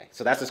every day.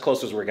 So that's as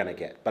close as we're going to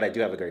get, but I do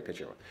have a great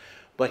picture of him.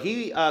 But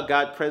he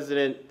got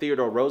President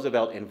Theodore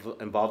Roosevelt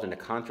involved in a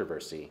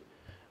controversy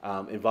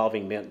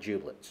involving mint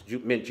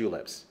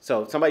juleps.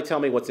 So somebody tell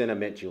me what's in a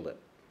mint julep.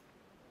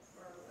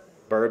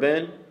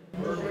 Bourbon?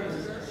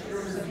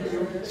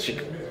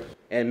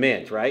 And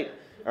mint, right?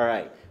 All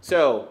right.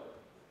 So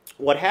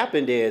what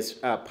happened is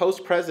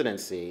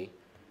post-presidency,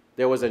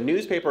 there was a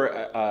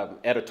newspaper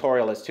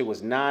editorialist who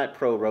was not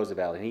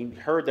pro-Roosevelt, and he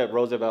heard that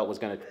Roosevelt was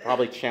going to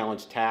probably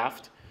challenge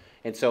Taft,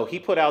 and so he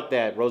put out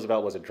that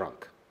Roosevelt was a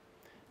drunk.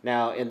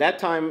 Now, in that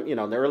time, in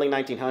the early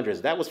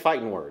 1900s, that was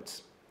fighting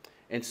words.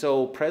 And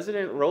so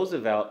President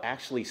Roosevelt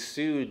actually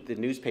sued the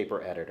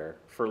newspaper editor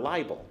for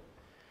libel.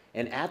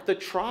 And at the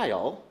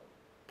trial,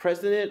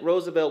 President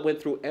Roosevelt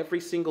went through every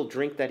single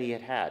drink that he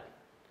had had.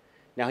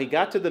 Now, he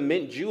got to the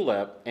mint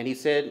julep, and he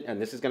said, and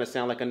this is going to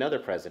sound like another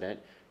president,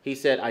 he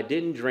said, I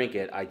didn't drink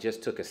it, I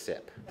just took a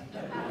sip.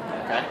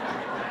 Okay?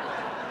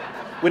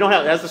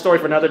 That's the story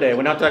for another day.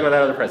 We're not talking about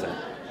that other president.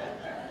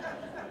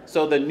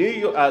 So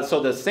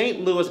the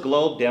St. Louis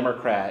Globe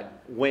Democrat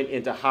went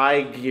into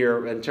high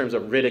gear in terms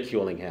of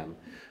ridiculing him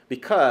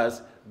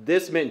because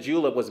this mint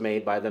julep was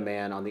made by the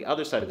man on the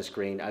other side of the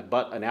screen,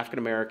 an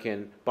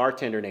African-American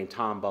bartender named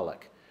Tom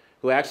Bullock,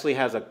 who actually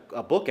has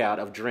a book out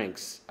of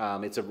drinks.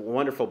 It's a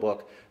wonderful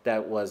book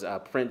that was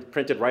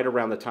printed right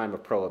around the time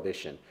of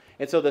Prohibition.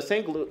 And so the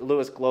St.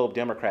 Louis Globe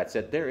Democrat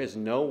said, there is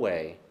no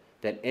way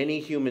that any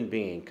human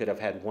being could have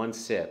had one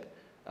sip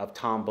of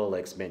Tom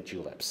Bullock's mint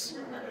juleps.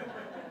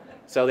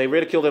 So they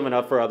ridiculed him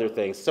enough for other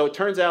things. So it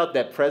turns out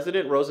that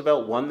President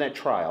Roosevelt won that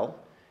trial,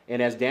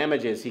 and as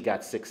damages, he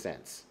got 6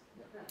 cents.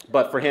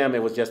 But for him,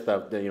 it was just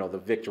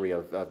the victory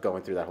of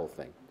going through that whole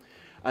thing.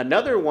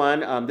 Another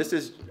one, this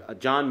is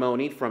John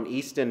Money from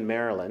Easton,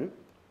 Maryland,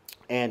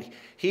 and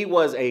he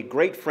was a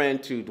great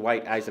friend to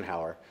Dwight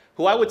Eisenhower,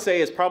 who I would say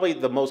is probably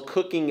the most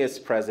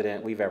cookingest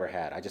president we've ever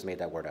had. I just made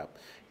that word up.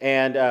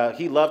 And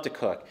he loved to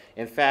cook.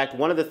 In fact,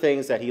 one of the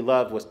things that he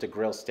loved was to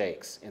grill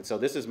steaks. And so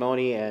this is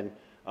Money and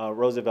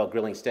Roosevelt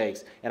grilling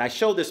steaks. And I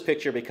show this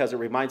picture because it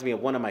reminds me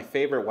of one of my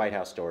favorite White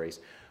House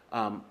stories.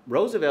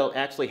 Roosevelt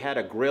actually had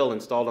a grill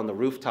installed on the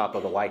rooftop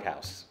of the White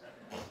House.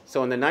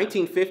 So in the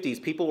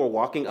 1950s, people were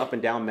walking up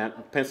and down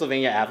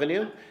Pennsylvania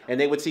Avenue, and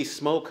they would see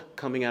smoke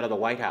coming out of the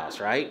White House,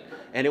 right?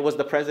 And it was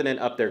the president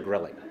up there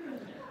grilling.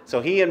 So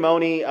he and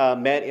Moni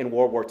met in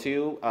World War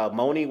II.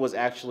 Moni was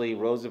actually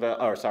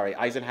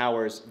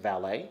Eisenhower's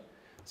valet.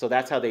 So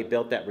that's how they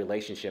built that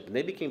relationship. And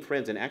they became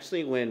friends. And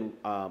actually when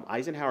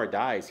Eisenhower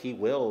dies, he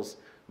wills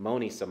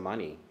Moni some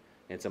money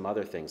and some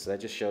other things. So that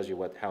just shows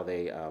you how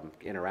they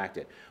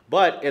interacted.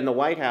 But in the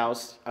White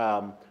House,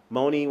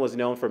 Moni was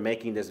known for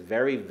making this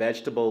very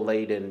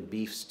vegetable-laden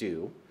beef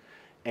stew.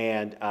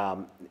 And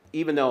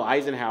even though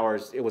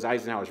it was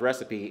Eisenhower's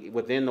recipe,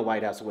 within the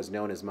White House it was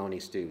known as Moni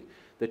stew.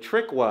 The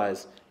trick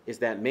is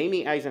that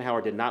Mamie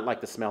Eisenhower did not like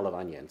the smell of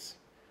onions.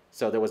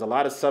 So there was a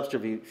lot of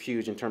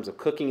subterfuge in terms of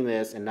cooking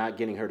this and not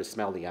getting her to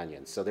smell the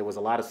onions. So there was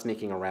a lot of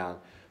sneaking around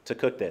to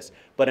cook this.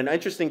 But an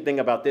interesting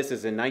thing about this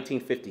is in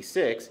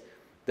 1956,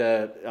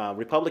 the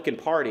Republican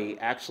Party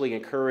actually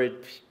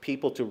encouraged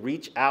people to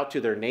reach out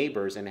to their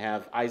neighbors and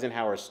have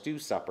Eisenhower stew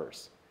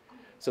suppers.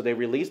 So they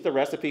released the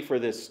recipe for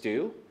this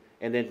stew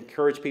and then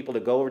encouraged people to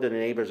go over to the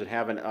neighbors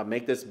and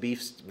make this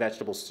beef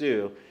vegetable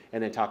stew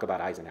and then talk about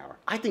Eisenhower.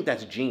 I think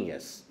that's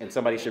genius, and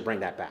somebody should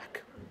bring that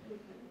back.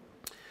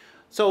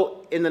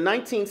 So in the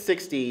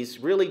 1960s,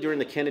 really during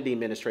the Kennedy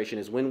administration,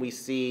 is when we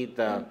see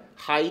the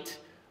height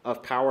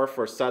of power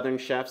for Southern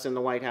chefs in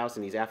the White House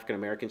and these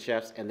African-American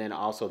chefs, and then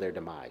also their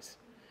demise.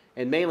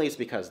 And mainly it's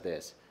because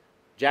this.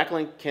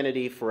 Jacqueline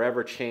Kennedy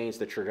forever changed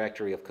the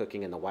trajectory of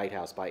cooking in the White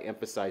House by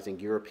emphasizing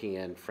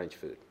European French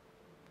food.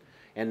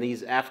 And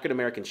these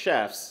African-American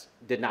chefs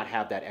did not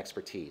have that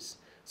expertise.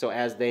 So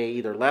as they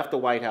either left the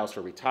White House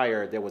or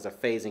retired, there was a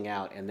phasing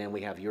out, and then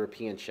we have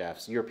European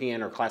chefs,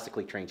 European or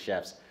classically trained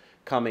chefs,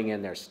 coming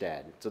in their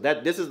stead. So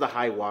this is the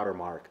high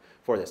watermark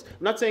for this.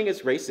 I'm not saying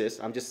it's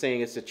racist, I'm just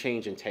saying it's a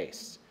change in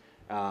taste.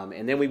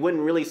 And then we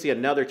wouldn't really see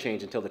another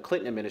change until the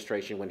Clinton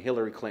administration when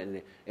Hillary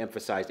Clinton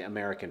emphasized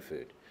American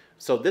food.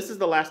 So this is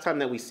the last time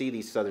that we see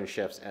these Southern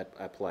chefs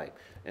at play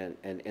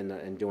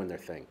and doing their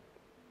thing.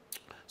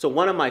 So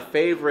one of my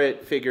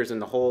favorite figures in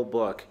the whole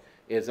book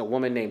is a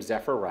woman named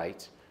Zephyr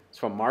Wright. She's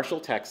from Marshall,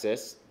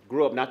 Texas,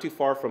 grew up not too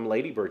far from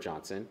Lady Bird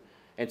Johnson.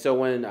 And so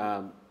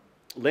when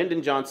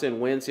Lyndon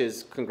Johnson wins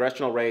his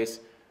congressional race,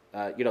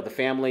 the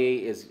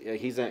family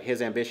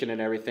his ambition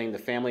and everything. The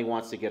family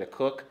wants to get a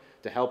cook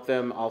to help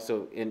them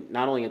also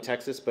not only in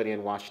Texas, but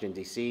in Washington,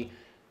 D.C.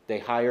 They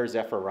hire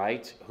Zephyr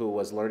Wright, who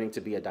was learning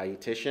to be a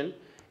dietitian,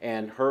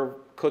 and her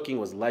cooking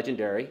was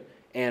legendary.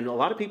 And a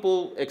lot of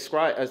people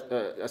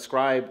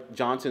ascribe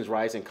Johnson's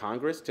rise in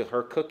Congress to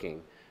her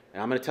cooking.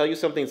 And I'm going to tell you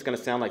something that's going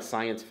to sound like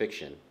science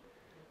fiction.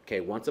 Okay,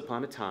 once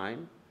upon a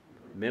time,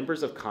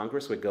 members of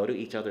Congress would go to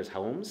each other's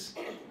homes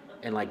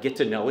and get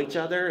to know each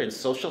other and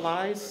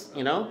socialize,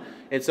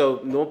 And so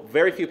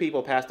very few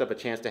people passed up a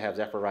chance to have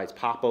Zephyr Wright's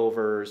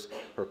popovers,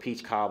 her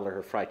peach cobbler,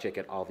 her fried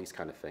chicken, all these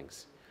kind of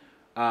things.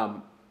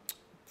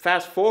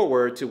 Fast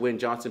forward to when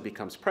Johnson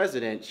becomes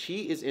president,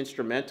 she is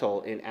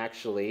instrumental in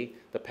actually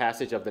the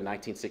passage of the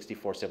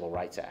 1964 Civil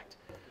Rights Act.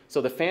 So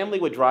the family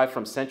would drive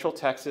from Central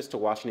Texas to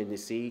Washington,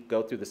 D.C.,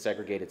 go through the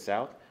segregated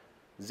South.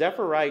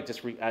 Zephyr Wright,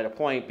 at a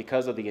point,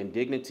 because of the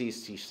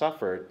indignities she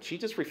suffered, she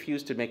just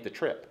refused to make the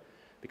trip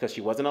because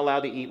she wasn't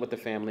allowed to eat with the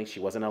family. She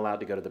wasn't allowed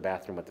to go to the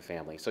bathroom with the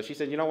family. So she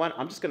said, you know what,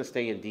 I'm just going to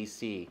stay in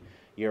D.C.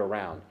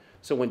 year-round.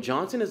 So when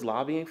Johnson is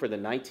lobbying for the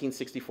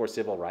 1964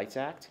 Civil Rights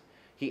Act,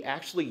 he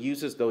actually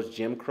uses those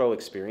Jim Crow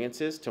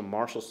experiences to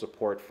marshal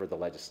support for the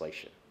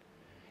legislation.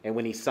 And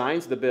when he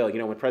signs the bill,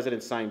 when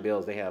presidents sign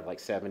bills, they have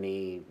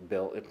 70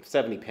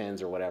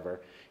 pens or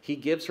whatever. He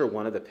gives her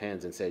one of the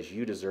pens and says,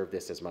 you deserve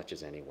this as much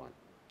as anyone.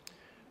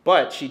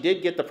 But she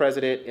did get the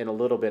president in a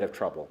little bit of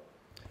trouble.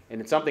 And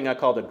it's something I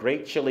call the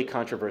Great Chili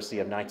Controversy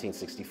of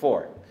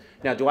 1964.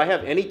 Now, do I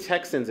have any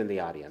Texans in the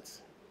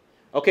audience?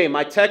 Okay,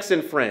 my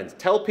Texan friends,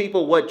 tell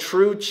people what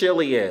true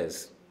chili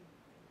is.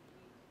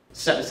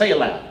 Say it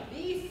loud.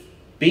 Beef.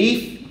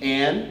 Beef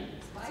and?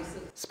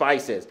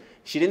 Spices.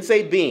 She didn't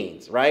say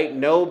beans, right?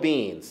 No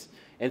beans.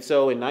 And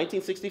so in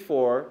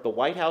 1964, the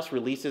White House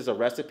releases a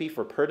recipe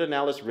for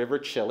Pedernales River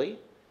chili.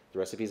 The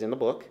recipe's in the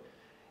book.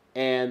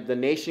 And the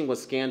nation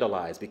was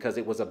scandalized because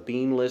it was a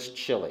beanless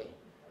chili.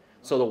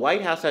 So the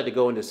White House had to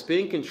go into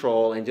spin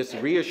control and just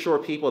reassure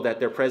people that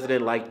their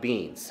president liked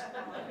beans.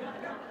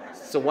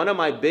 So one of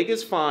my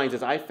biggest finds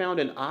is I found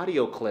an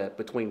audio clip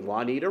between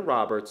Juanita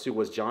Roberts, who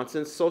was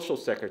Johnson's social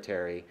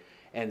secretary,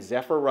 and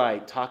Zephyr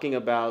Wright talking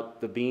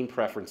about the bean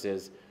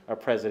preferences of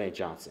President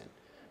Johnson.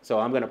 So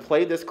I'm going to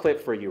play this clip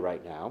for you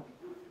right now.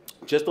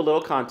 Just a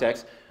little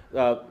context.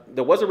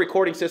 There was a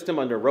recording system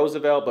under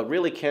Roosevelt, but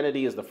really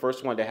Kennedy is the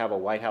first one to have a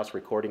White House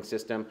recording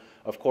system.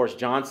 Of course,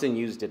 Johnson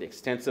used it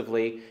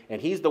extensively,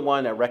 and he's the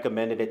one that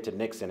recommended it to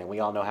Nixon, and we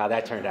all know how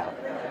that turned out.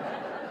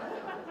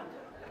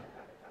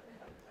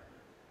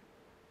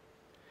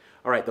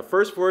 All right, the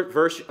first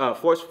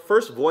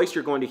voice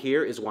you're going to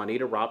hear is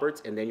Juanita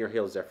Roberts, and then you'll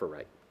hear Zephyr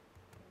Wright.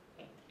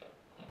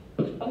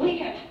 We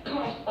have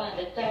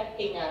correspondents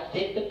asking us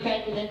if the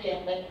president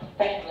and the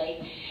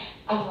family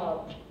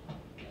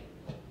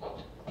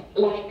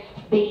likes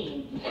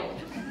beans.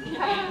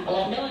 Well,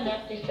 I know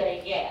enough to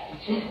say yes.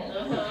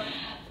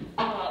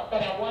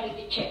 But I wanted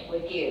to check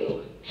with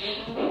you.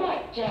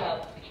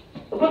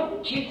 What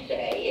would you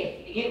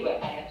say if you were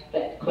asked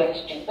that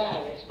question by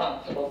a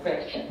responsible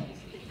person.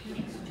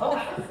 Oh,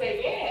 I would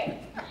say yes.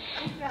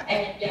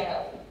 And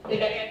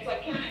did I ask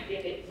what kind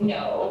did it?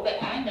 No,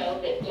 but I know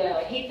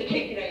that he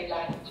particularly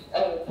liked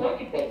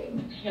pork and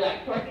beans. He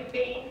liked pork and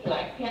beans, he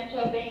liked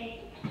pinto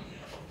beans,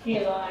 he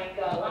liked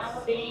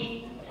lima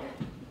beans,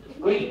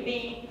 green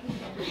beans.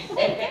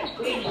 That's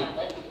green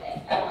limas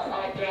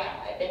are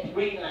dry. That's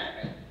green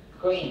limas.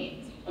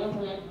 Green. And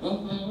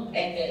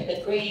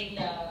the green,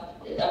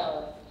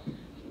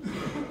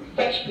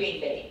 fresh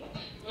green beans.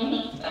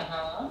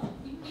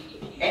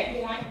 And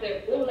he likes the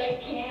little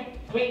canned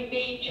green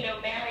beans, you know,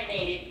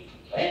 marinated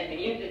and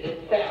uses it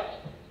itself.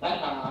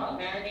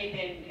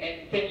 Marinated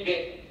and fish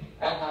drip.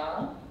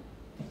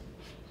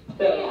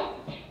 So,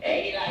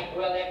 he likes,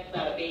 well, that's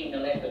not a bean,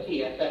 no, that's a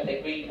pea. I thought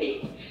they're green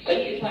peas. So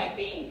he just likes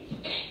beans.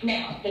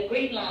 Now, the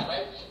green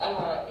limas,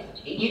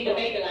 the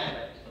baby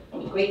limas,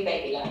 green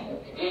baby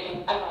limas,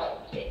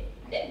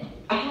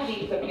 how do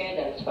you prepare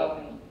those for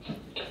him?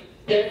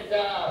 Just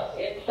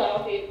in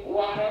salted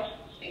water,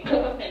 and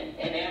cook them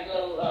and add a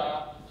little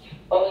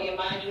oil of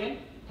margarine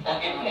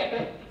and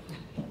pepper,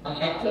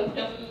 and cook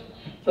them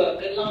for a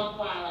good long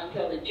while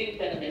until the juice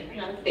in them is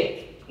kind of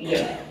thick.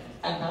 Yeah.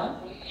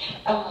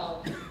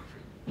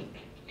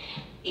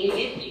 You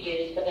used to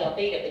use the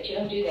Velveeta, but you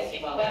don't do that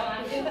anymore. Well,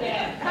 I do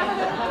that.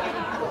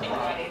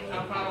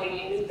 I probably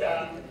use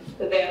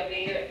the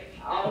Velveeta.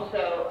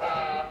 Also,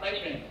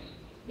 mushrooms.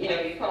 You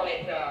know, you call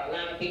it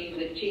lima beans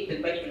with cheese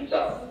and mushroom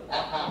sauce.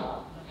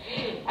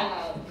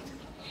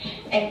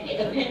 And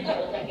the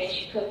pintos, I guess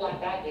you cook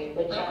like I do,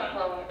 with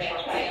charcoal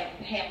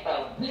and ham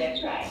bone.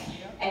 That's right.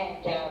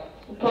 And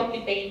pork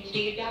and beans, do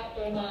you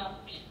doctor them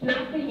up?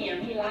 Not for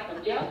him. He likes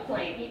them just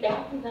plain. He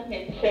doctors them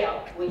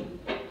himself with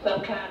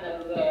some kind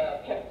of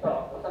pepper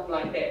or something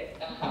like that.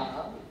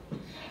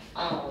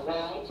 All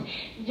right.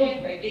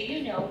 Zephyr, do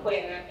you know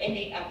where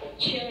any of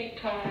the chili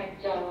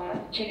cards are,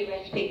 chili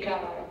recipe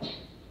cards?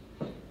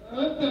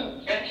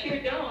 I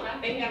sure don't. I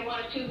may have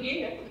one or two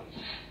here.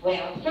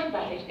 Well,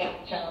 somebody's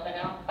got some, and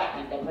I'll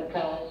find them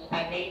because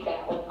I need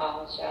that one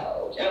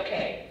also.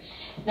 Okay.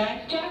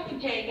 Nice talking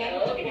to you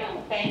guys.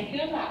 Thank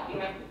you a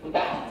lot.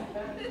 Bye.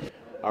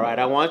 All right,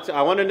 I want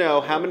to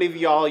know how many of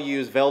y'all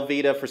use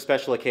Velveeta for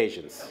special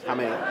occasions. How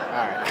many? All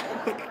right.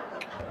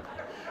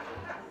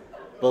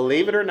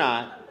 Believe it or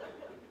not,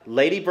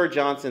 Lady Bird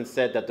Johnson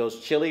said that those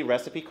chili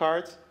recipe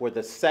cards were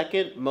the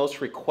second most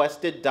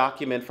requested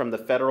document from the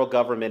federal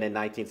government in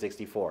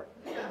 1964.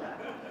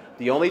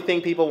 The only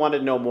thing people wanted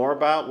to know more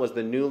about was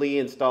the newly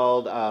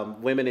installed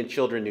Women and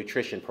Children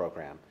Nutrition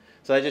Program.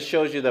 So that just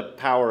shows you the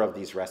power of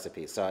these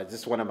recipes. So it's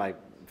just one of my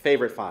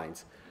favorite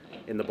finds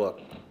in the book.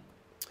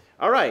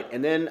 All right,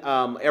 and then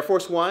Air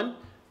Force One.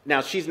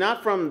 Now, she's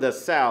not from the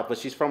South, but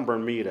she's from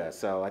Bermuda,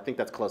 so I think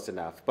that's close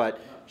enough. But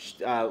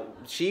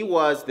she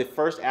was the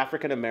first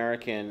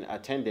African-American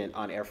attendant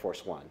on Air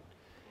Force One.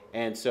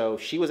 And so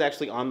she was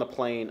actually on the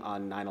plane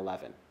on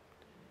 9/11.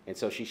 And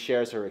so she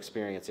shares her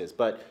experiences.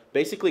 But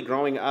basically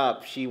growing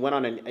up, she went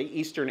on an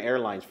Eastern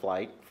Airlines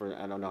flight.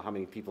 I don't know how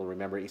many people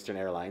remember Eastern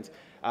Airlines.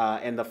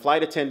 And the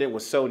flight attendant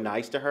was so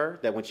nice to her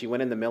that when she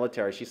went in the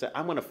military, she said,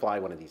 I'm going to fly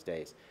one of these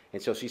days.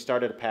 And so she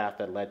started a path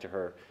that led to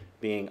her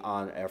being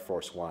on Air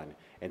Force One.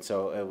 And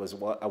so it was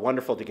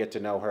wonderful to get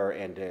to know her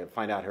and to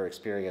find out her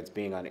experience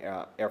being on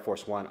Air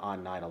Force One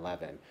on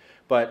 9/11.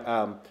 But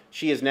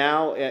she is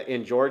now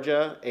in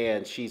Georgia,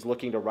 and she's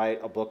looking to write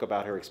a book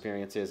about her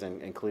experiences,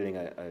 and including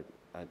a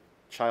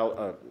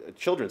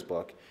children's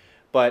book.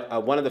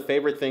 But one of the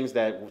favorite things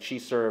that she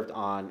served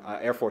on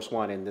Air Force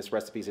One, and this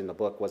recipe's in the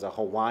book, was a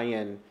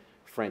Hawaiian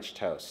French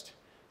toast.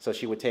 So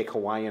she would take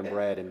Hawaiian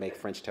bread and make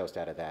French toast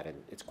out of that,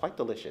 and it's quite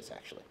delicious,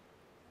 actually.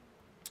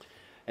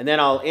 And then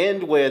I'll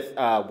end with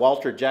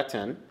Walter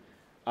Jetton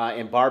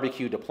in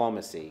barbecue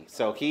diplomacy.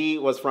 So he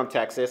was from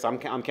Texas. I'm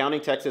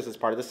counting Texas as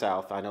part of the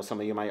South. I know some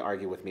of you might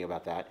argue with me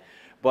about that.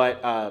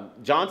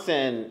 But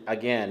Johnson,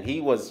 again, he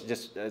was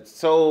just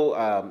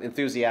so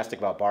enthusiastic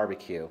about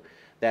barbecue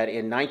that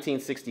in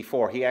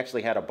 1964, he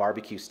actually had a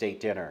barbecue state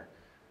dinner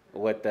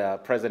with the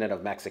president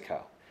of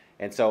Mexico.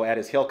 And so at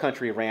his Hill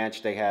Country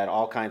Ranch, they had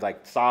all kinds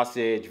like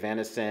sausage,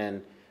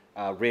 venison,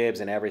 ribs,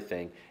 and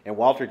everything. And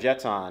Walter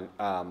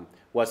Jetton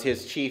was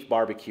his chief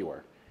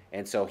barbecuer.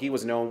 And so he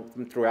was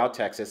known throughout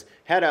Texas.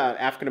 Had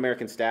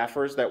African-American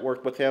staffers that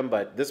worked with him,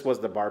 but this was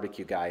the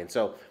barbecue guy. And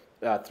so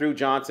through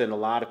Johnson, a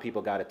lot of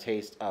people got a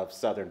taste of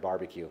Southern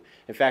barbecue.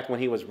 In fact, when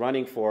he was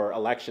running for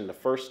election the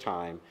first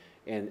time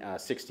in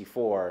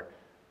 '64,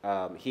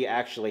 he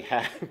actually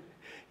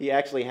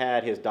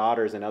had his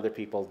daughters and other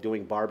people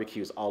doing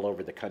barbecues all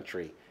over the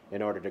country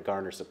in order to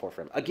garner support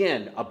for him.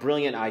 Again, a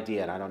brilliant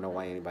idea, and I don't know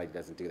why anybody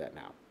doesn't do that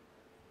now.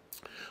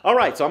 All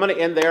right, so I'm going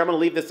to end there. I'm going to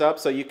leave this up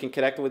so you can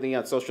connect with me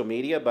on social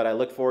media, but I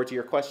look forward to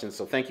your questions,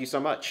 so thank you so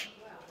much.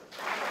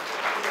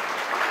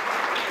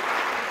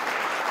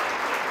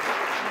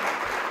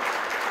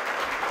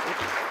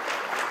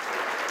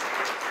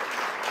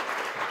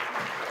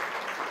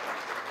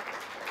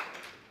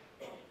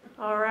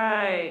 All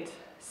right,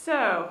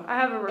 so I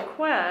have a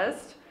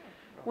request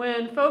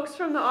When folks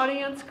from the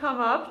audience come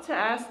up to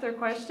ask their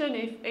question,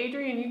 if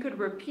Adrian, you could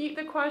repeat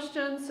the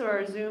question so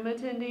our Zoom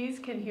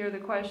attendees can hear the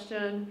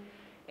question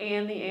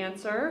and the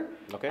answer.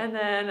 Okay. And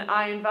then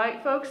I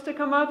invite folks to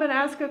come up and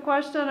ask a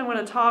question. I'm going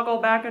to toggle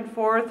back and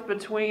forth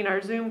between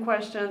our Zoom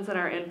questions and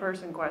our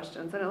in-person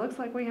questions. And it looks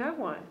like we have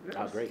one.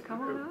 Oh, great.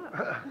 Come on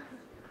up.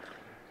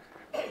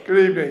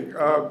 Good evening.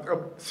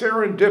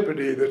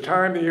 Serendipity, the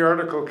time the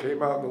article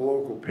came out in the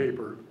local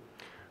paper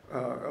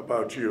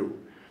about you,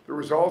 there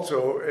was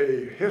also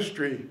a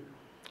history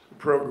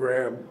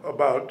program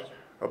about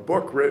a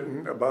book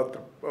written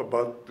about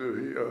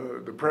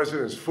the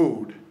president's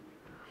food.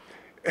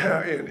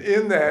 And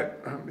in that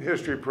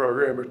history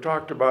program, it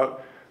talked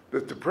about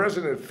that the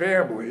president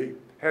family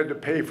had to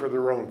pay for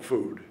their own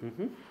food.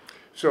 Mm-hmm.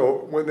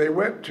 So when they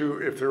went to,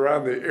 if they're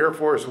on the Air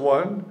Force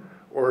One,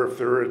 or if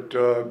they're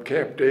at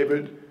Camp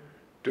David,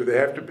 do they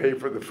have to pay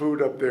for the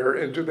food up there,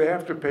 and do they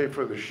have to pay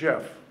for the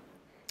chef?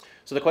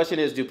 So the question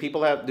is,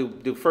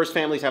 do first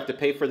families have to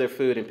pay for their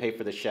food and pay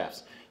for the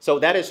chefs? So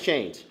that has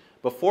changed.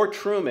 Before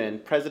Truman,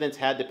 presidents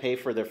had to pay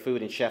for their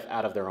food and chef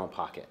out of their own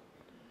pocket.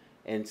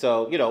 And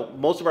so, you know,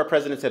 most of our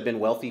presidents have been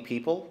wealthy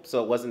people,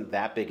 so it wasn't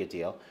that big a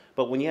deal.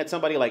 But when you had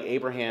somebody like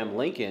Abraham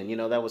Lincoln, you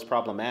know, that was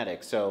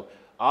problematic. So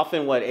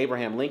often what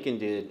Abraham Lincoln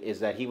did is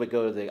that he would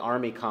go to the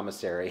army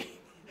commissary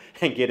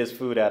and get his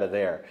food out of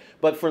there.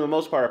 But for the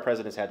most part, our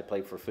presidents had to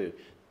pay for food.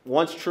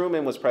 Once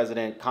Truman was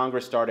president,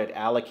 Congress started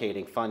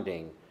allocating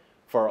funding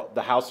for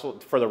the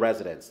household, for the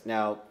residents.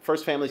 Now,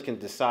 first families can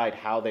decide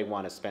how they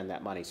want to spend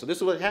that money. So this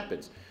is what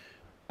happens.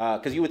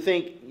 Because you would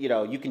think, you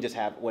know, you can just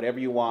have whatever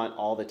you want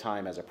all the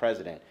time as a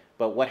president.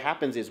 But what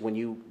happens is when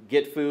you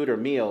get food or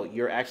meal,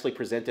 you're actually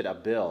presented a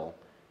bill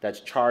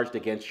that's charged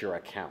against your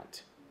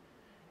account.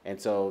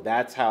 And so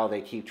that's how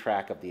they keep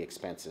track of the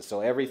expenses. So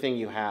everything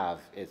you have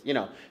is, you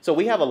know, so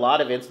we have a lot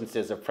of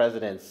instances of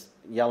presidents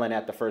yelling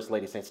at the first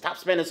lady saying, stop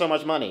spending so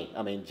much money.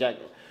 I mean,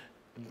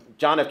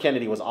 John F.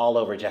 Kennedy was all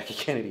over Jackie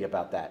Kennedy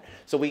about that.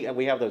 So we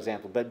have those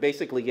examples. But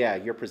basically, yeah,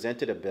 you're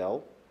presented a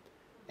bill,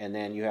 and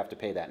then you have to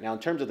pay that. Now, in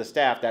terms of the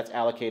staff, that's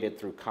allocated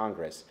through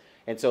Congress.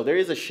 And so there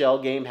is a shell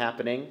game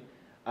happening.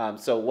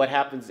 So what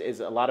happens is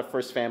a lot of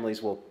first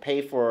families will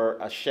pay for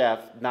a chef,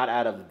 not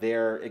out of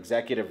their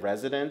executive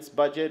residence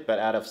budget, but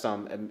out of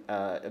some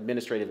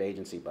administrative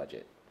agency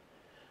budget.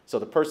 So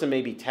the person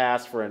may be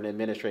tasked for an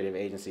administrative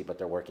agency, but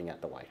they're working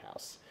at the White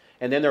House.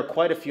 And then there are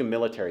quite a few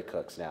military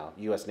cooks now,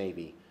 U.S.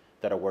 Navy,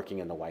 that are working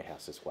in the White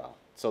House as well.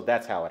 So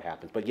that's how it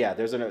happens. But yeah,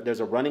 there's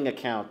a running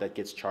account that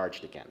gets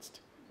charged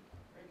against.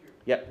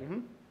 Yep. Mm-hmm.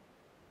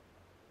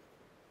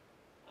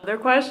 Other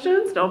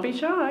questions? Don't be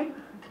shy.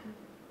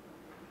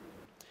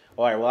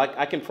 All right, well,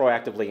 I can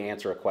proactively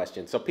answer a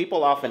question. So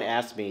people often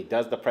ask me,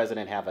 does the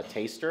president have a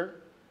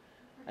taster?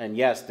 And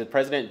yes, the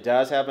president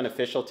does have an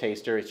official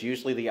taster. It's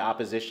usually the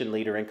opposition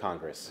leader in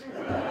Congress.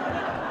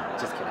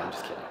 Just kidding, I'm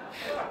just kidding.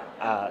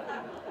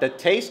 The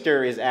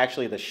taster is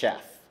actually the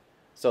chef.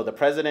 So the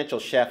presidential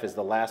chef is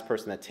the last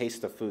person that tastes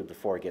the food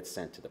before it gets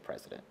sent to the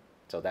president.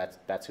 So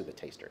that's who the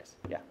taster is,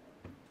 yeah.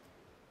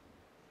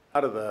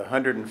 Out of the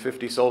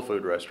 150 soul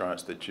food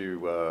restaurants that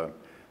you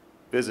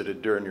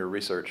visited during your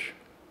research,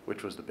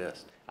 which was the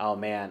best? Oh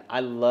man, I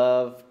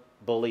love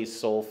Bully's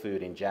Soul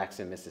Food in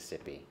Jackson,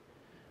 Mississippi.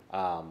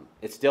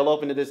 It's still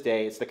open to this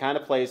day. It's the kind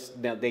of place,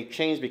 now they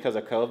changed because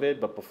of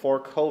COVID, but before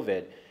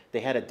COVID,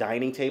 they had a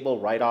dining table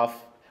right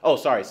off. Oh,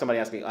 sorry, somebody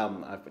asked me,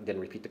 I didn't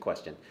repeat the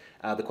question.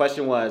 The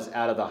question was,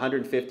 out of the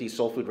 150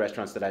 soul food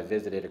restaurants that I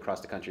visited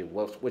across the country,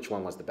 which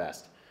one was the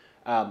best?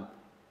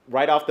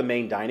 Right off the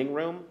main dining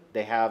room,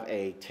 they have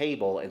a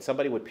table, and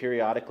somebody would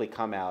periodically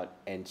come out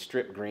and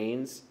strip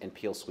greens and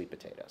peel sweet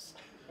potatoes.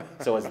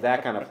 So it's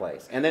that kind of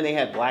place. And then they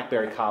had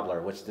blackberry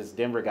cobbler, which this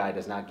Denver guy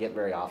does not get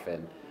very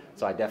often.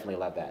 So I definitely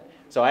love that.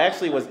 So I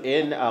actually was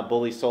in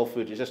Bully's Soul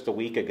Food just a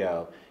week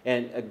ago,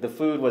 and the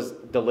food was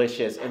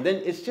delicious. And then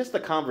it's just the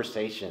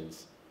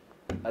conversations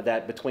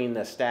that between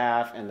the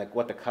staff and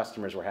what the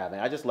customers were having.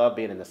 I just love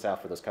being in the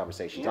South for those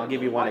conversations. I'll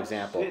give you one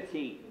example.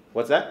 City?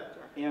 What's that?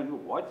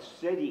 In what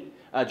city?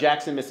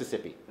 Jackson,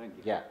 Mississippi. Thank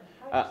you. Yeah.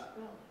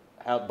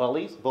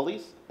 Bully's?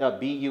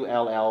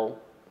 B-U-L-L-Y''S.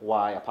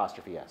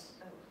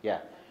 Yeah.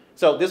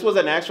 So this was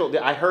an actual,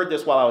 I heard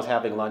this while I was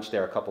having lunch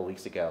there a couple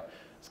weeks ago.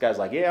 This guy's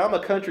like, yeah, I'm a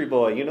country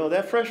boy. You know,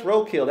 that fresh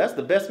roadkill, that's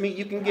the best meat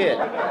you can get.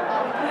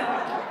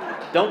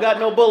 Don't got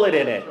no bullet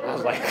in it. I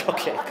was like,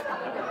 okay.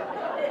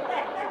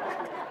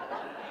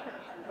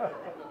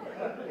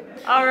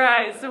 All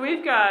right, so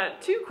we've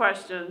got two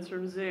questions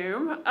from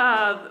Zoom.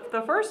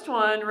 The first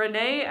one,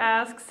 Renee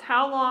asks,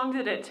 how long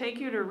did it take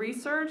you to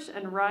research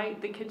and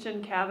write the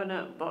kitchen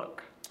cabinet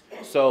book?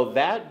 So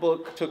that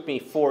book took me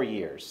 4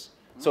 years.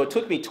 So it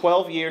took me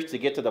 12 years to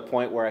get to the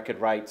point where I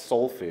could write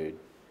soul food.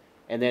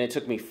 And then it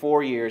took me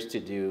 4 years to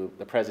do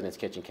the President's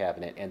Kitchen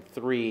Cabinet and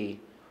 3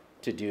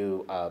 to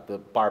do the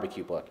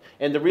barbecue book.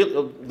 And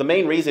the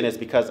main reason is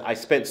because I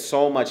spent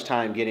so much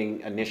time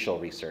getting initial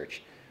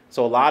research.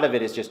 So a lot of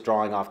it is just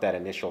drawing off that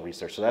initial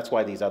research. So that's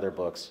why these other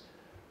books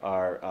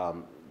are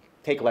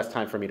take less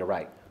time for me to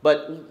write.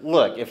 But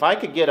look, if I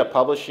could get a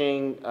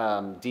publishing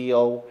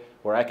deal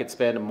where I could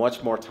spend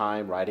much more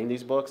time writing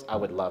these books, I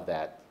would love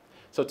that.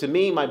 So to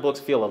me, my books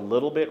feel a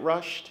little bit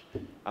rushed.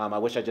 I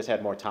wish I just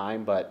had more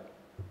time, but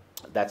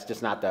that's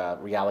just not the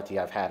reality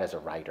I've had as a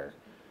writer.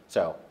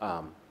 So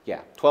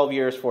yeah, 12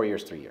 years, 4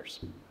 years, 3 years.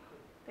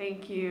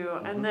 Thank you.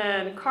 And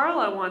then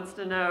Carla wants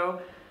to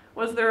know,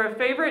 was there a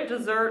favorite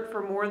dessert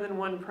for more than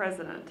one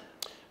president?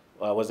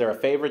 Was there a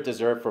favorite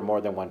dessert for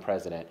more than one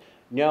president?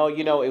 No,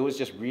 you know, it was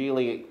just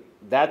really,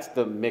 that's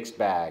the mixed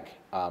bag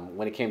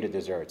when it came to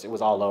desserts. It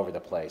was all over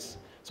the place.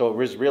 So it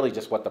was really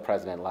just what the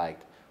president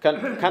liked. Kind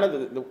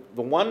of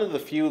the one of the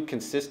few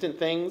consistent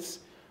things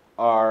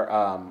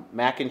are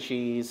mac and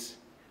cheese,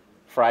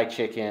 fried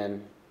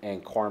chicken,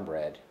 and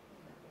cornbread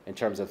in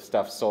terms of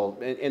stuff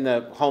sold in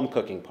the home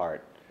cooking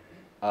part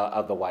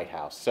of the White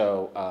House.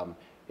 So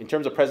in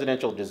terms of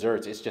presidential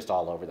desserts, it's just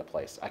all over the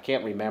place. I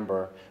can't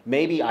remember,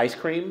 maybe ice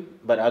cream,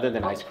 but other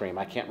than ice cream,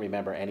 I can't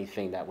remember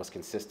anything that was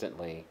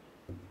consistently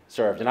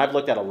served. And I've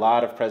looked at a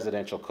lot of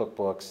presidential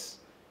cookbooks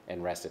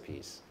and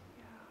recipes.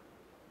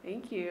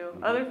 Thank you.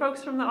 Other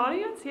folks from the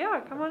audience?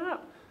 Yeah, come on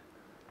up.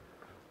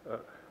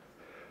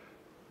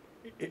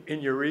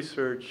 In your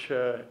research,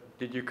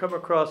 did you come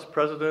across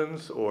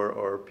presidents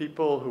or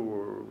people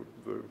who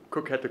the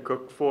cook had to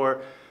cook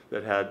for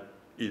that had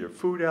either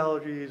food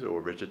allergies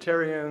or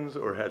vegetarians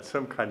or had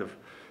some kind of,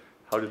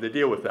 how did they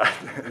deal with that?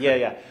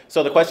 Yeah.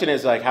 So the question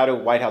is like, how do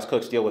White House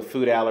cooks deal with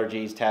food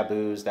allergies,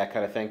 taboos, that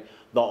kind of thing?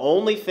 The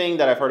only thing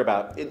that I've heard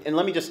about, and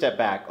let me just step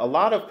back, a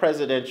lot of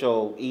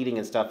presidential eating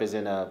and stuff is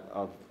in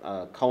a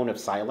cone of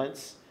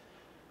silence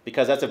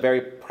because that's a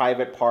very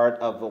private part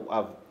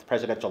of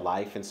presidential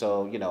life. And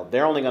so, you know,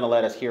 they're only going to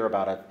let us hear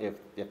about it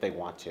if they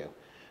want to.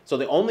 So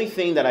the only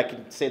thing that I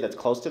can say that's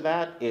close to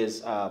that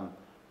is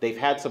they've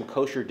had some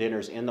kosher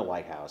dinners in the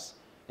White House.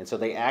 And so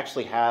they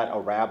actually had a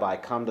rabbi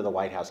come to the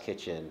White House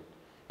kitchen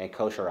and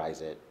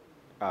kosherize it.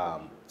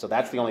 So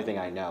that's the only thing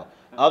I know.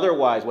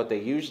 Otherwise, what they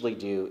usually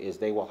do is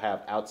they will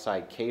have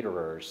outside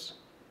caterers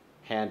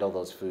handle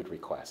those food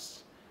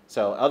requests.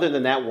 So other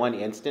than that one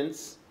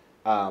instance,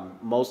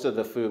 most of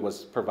the food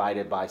was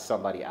provided by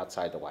somebody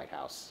outside the White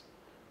House.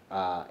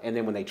 And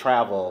then when they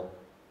travel,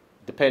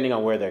 depending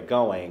on where they're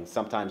going,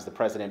 sometimes the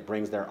president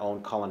brings their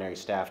own culinary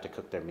staff to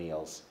cook their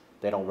meals.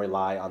 They don't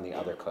rely on the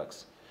other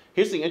cooks.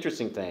 Here's the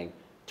interesting thing.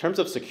 In terms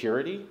of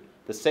security,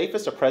 the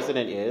safest a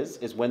president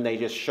is when they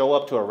just show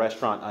up to a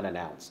restaurant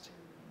unannounced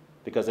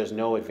because there's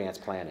no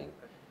advanced planning.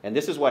 And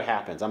this is what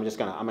happens. I'm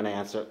gonna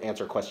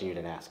answer a question you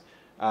didn't ask.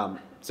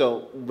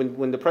 So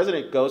when the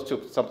president goes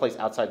to someplace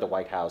outside the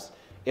White House,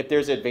 if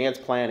there's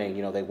advanced planning,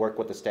 you know, they work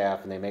with the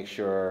staff and they make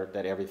sure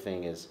that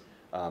everything is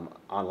on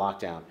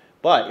lockdown.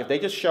 But if they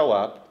just show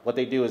up, what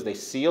they do is they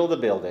seal the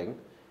building,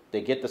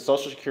 they get the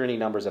social security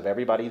numbers of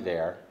everybody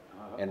there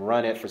and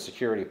run it for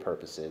security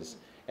purposes.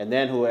 And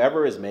then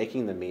whoever is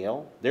making the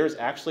meal, there's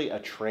actually a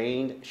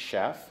trained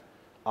chef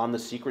on the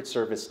Secret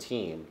Service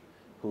team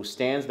who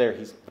stands there,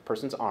 the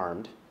person's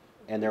armed,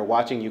 and they're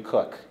watching you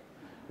cook.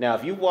 Now,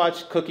 if you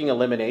watch cooking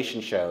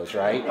elimination shows,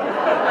 right,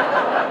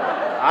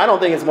 I don't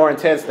think it's more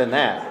intense than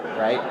that,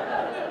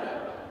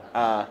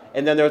 right?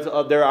 And then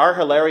there are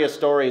hilarious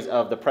stories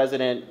of the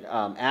president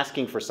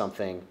asking for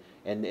something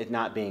and it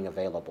not being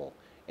available.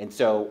 And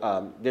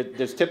so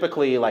there's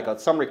typically like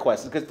some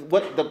requests, because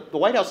what the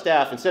White House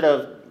staff, instead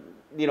of,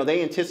 you know,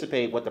 they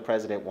anticipate what the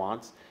president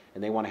wants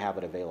and they want to have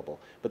it available.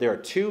 But there are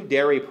 2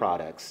 dairy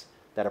products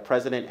that a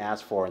president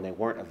asked for and they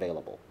weren't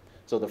available.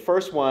 So the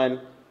first one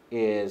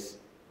is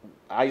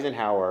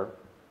Eisenhower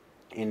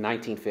in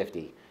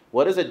 1950.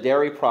 What is a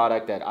dairy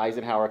product that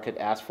Eisenhower could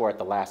ask for at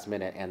the last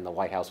minute and the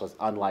White House was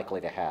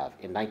unlikely to have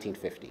in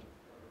 1950?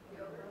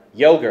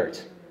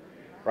 Yogurt.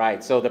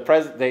 Right, so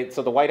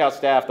the White House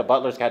staff, the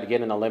butlers had to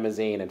get in a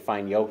limousine and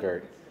find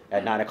yogurt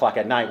at 9 o'clock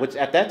at night, which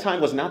at that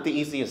time was not the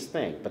easiest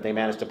thing, but they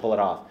managed to pull it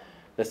off.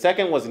 The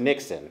second was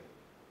Nixon.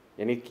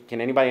 Can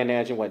anybody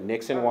imagine what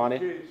Nixon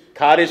wanted?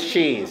 Cottage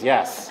cheese,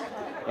 yes.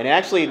 And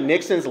actually,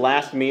 Nixon's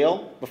last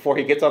meal before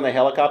he gets on the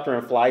helicopter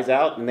and flies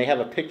out, and they have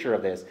a picture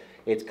of this,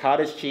 it's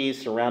cottage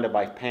cheese surrounded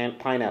by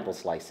pineapple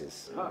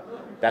slices.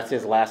 That's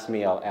his last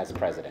meal as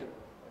president.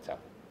 So,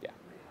 yeah.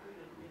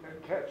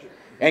 And ketchup.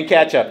 And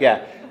ketchup,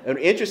 yeah. And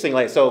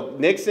interestingly, so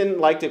Nixon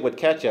liked it with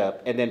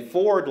ketchup, and then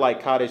Ford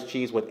liked cottage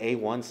cheese with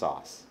A1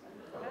 sauce.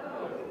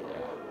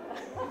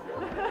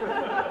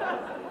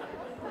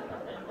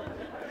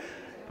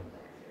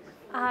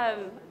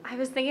 I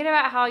was thinking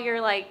about how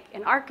you're like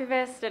an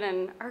archivist and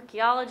an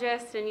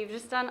archaeologist, and you've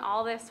just done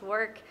all this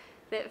work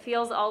that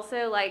feels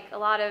also like a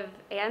lot of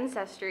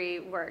ancestry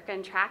work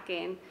and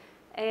tracking.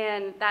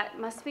 And that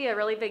must be a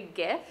really big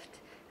gift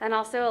and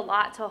also a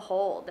lot to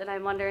hold. And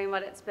I'm wondering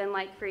what it's been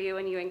like for you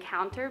when you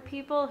encounter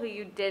people who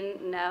you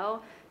didn't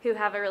know, who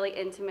have a really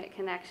intimate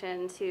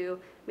connection to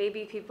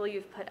maybe people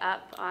you've put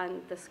up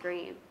on the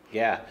screen.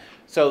 Yeah.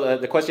 So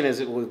the question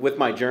is, with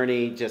my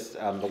journey, just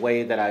the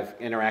way that I've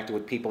interacted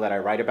with people that I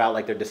write about,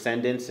 like their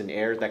descendants and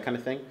heirs, that kind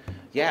of thing.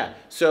 Yeah.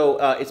 So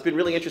it's been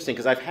really interesting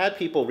because I've had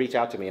people reach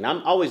out to me, and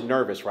I'm always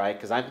nervous, right?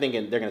 Because I'm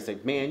thinking they're going to say,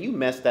 man, you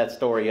messed that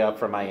story up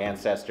for my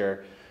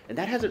ancestor. And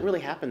that hasn't really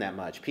happened that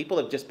much. People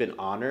have just been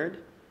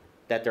honored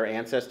that their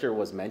ancestor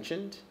was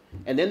mentioned.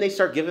 And then they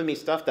start giving me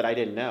stuff that I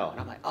didn't know.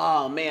 And I'm like,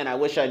 oh man, I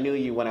wish I knew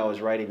you when I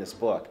was writing this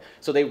book.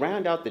 So they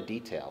round out the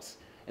details.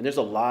 And there's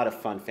a lot of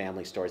fun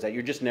family stories that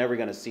you're just never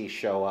going to see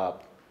show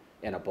up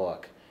in a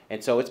book.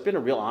 And so it's been a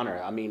real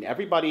honor. I mean,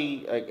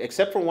 everybody,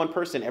 except for one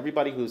person,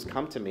 everybody who's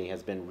come to me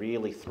has been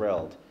really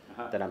thrilled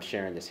that I'm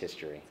sharing this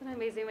history. It's an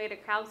amazing way to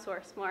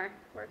crowdsource more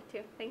work too.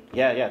 Thank you.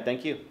 Yeah,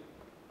 thank you.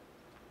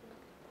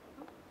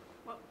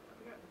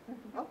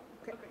 Oh,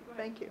 okay,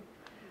 thank you.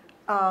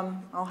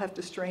 I'll have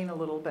to strain a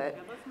little bit.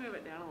 Yeah, let's move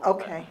it down a little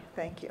bit. Okay,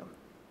 thank you.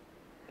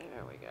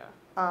 There we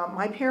go.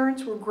 My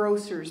parents were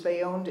grocers.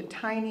 They owned a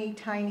tiny,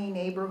 tiny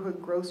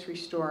neighborhood grocery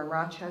store in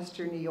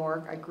Rochester, New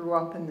York. I grew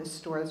up in this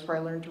store. That's where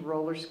I learned to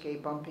roller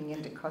skate, bumping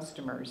into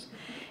customers.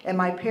 And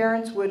my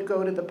parents would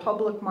go to the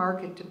public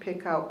market to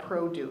pick out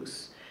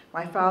produce.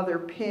 My father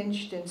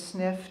pinched and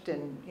sniffed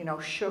and,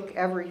 shook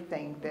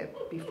everything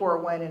that before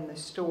it went in the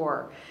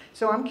store.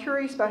 So I'm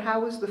curious about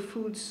how was the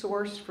food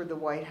sourced for the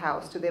White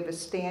House? Do they have a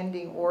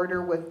standing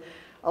order with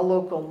a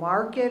local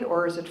market,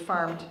 or is it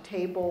farm to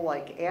table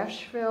like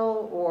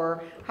Asheville,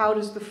 or how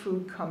does the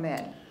food come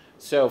in?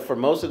 So for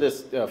most of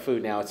this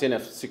food now, it's in a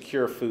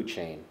secure food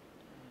chain.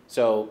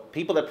 So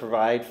people that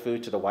provide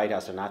food to the White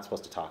House are not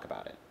supposed to talk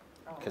about it,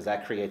 because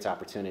that creates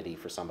opportunity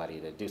for somebody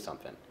to do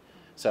something.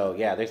 So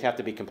yeah, they have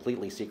to be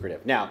completely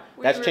secretive. Now,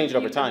 that's changed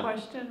over time.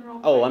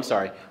 Oh, I'm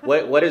sorry.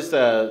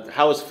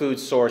 How is food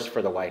sourced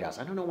for the White House?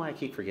 I don't know why I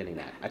keep forgetting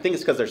that. I think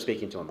it's because they're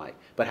speaking to a mic.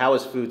 But how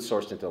is food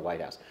sourced into the White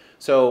House?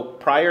 So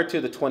prior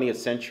to the 20th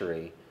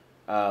century,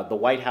 the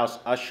White House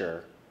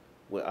usher,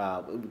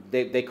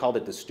 they called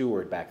it the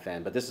steward back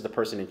then, but this is the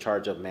person in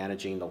charge of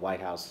managing the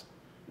White House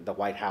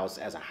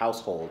as a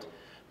household.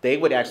 They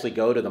would actually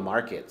go to the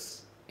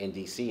markets in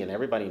DC, and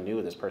everybody knew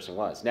who this person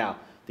was. Now,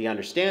 the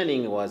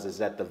understanding is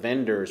that the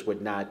vendors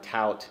would not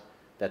tout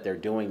that they're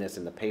doing this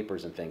in the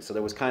papers and things. So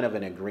there was kind of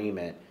an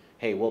agreement,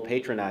 hey, we'll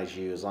patronize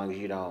you as long as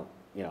you don't,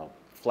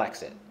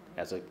 flex it,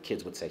 as the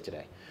kids would say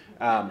today.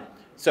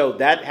 So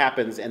that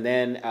happens, and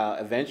then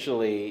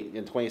eventually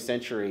in the 20th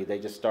century, they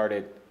just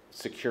started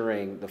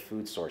securing the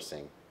food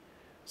sourcing.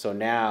 So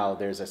now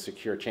there's a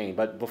secure chain.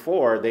 But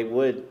before, they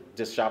would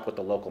just shop with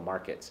the local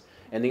markets.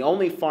 And the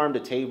only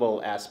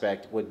farm-to-table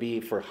aspect would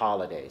be for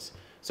holidays.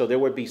 So there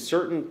would be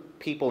certain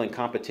people in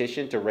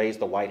competition to raise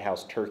the White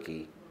House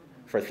turkey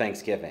for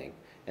Thanksgiving.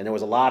 And there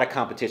was a lot of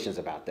competitions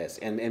about this.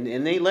 And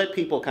they let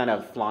people kind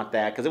of flaunt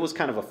that because it was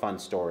kind of a fun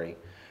story.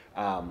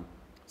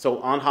 So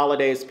on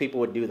holidays, people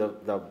would do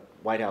the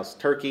White House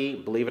turkey.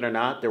 Believe it or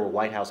not, there were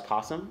White House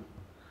possum.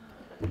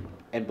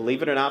 And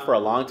believe it or not, for a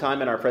long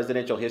time in our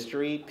presidential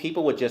history,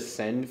 people would just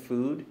send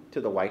food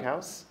to the White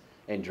House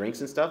and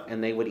drinks and stuff,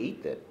 and they would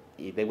eat it.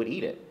 They would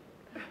eat it.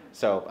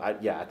 So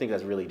I think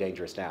that's really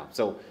dangerous now.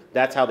 So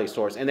that's how they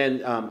source. And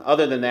then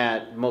other than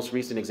that, most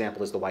recent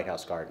example is the White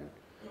House garden.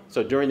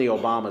 So during the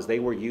Obamas, they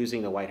were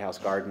using the White House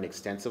garden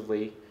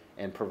extensively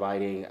and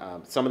providing,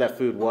 some of that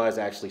food was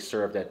actually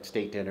served at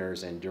state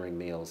dinners and during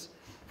meals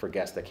for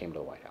guests that came to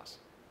the White House.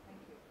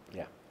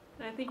 Yeah.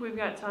 I think we've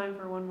got time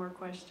for one more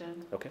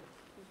question. Okay.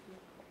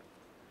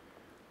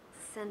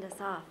 Send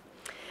us off.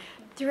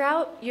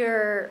 Throughout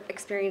your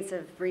experience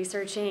of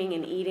researching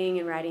and eating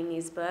and writing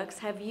these books,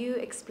 have you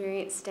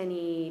experienced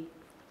any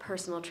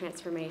personal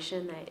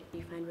transformation that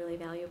you find really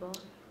valuable?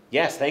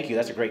 Yes, thank you.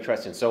 That's a great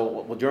question.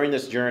 So during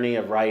this journey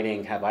of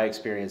writing, have I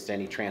experienced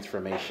any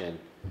transformation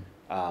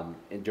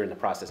during the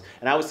process?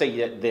 And I would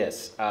say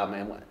this,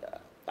 and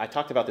I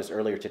talked about this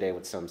earlier today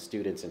with some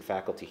students and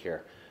faculty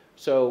here.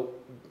 So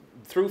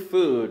through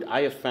food,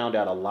 I have found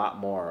out a lot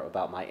more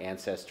about my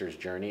ancestors'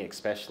 journey,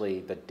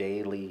 especially the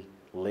daily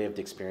lived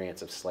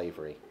experience of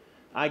slavery.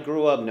 I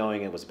grew up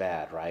knowing it was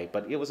bad, right?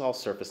 But it was all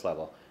surface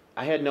level.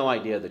 I had no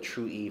idea the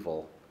true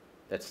evil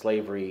that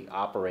slavery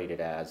operated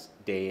as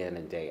day in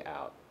and day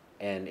out.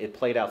 And it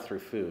played out through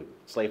food.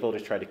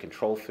 Slaveholders tried to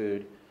control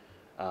food.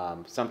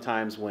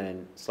 Sometimes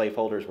when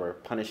slaveholders were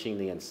punishing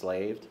the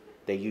enslaved,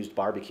 they used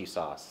barbecue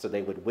sauce. So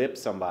they would whip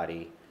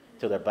somebody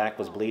till their back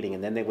was bleeding,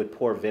 and then they would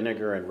pour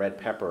vinegar and red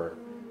pepper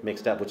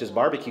mixed up, which is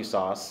barbecue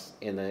sauce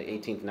in the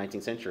 18th and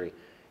 19th century.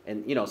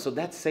 And, so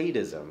that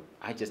sadism,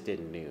 I just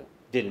didn't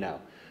know.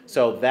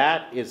 So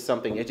that is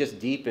something, it just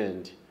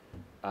deepened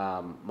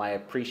my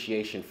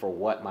appreciation for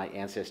what my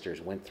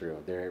ancestors went through,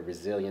 their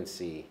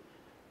resiliency,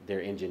 their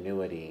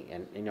ingenuity,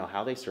 and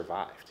how they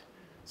survived.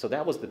 So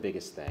that was the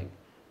biggest thing.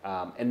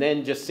 And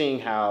then just seeing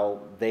how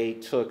they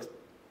took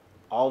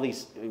all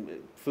these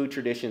food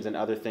traditions and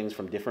other things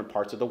from different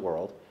parts of the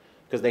world,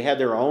 because they had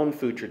their own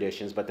food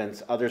traditions, but then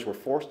others were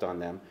forced on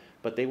them,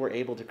 but they were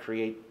able to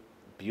create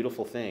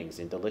beautiful things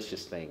and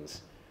delicious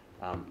things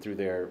through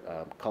their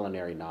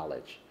culinary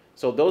knowledge.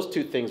 So those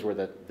two things were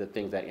the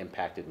things that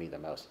impacted me the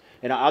most.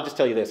 And I'll just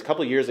tell you this, a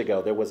couple of years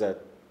ago, there was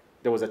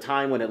a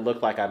time when it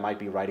looked like I might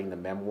be writing the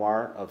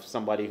memoir of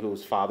somebody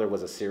whose father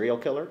was a serial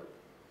killer.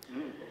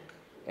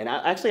 And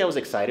I was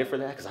excited for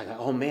that, because I thought,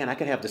 oh man, I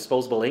could have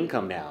disposable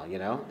income now,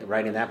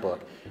 writing that book.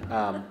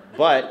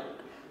 But,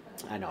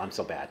 I know, I'm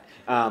so bad.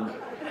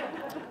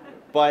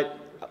 But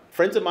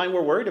friends of mine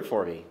were worried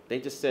for me. They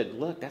just said,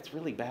 look, that's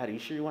really bad. Are you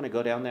sure you want to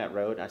go down that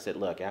road? I said,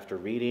 look, after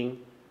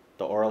reading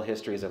the oral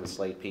histories of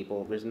enslaved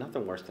people, there's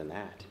nothing worse than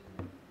that,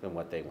 than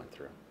what they went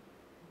through.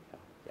 So,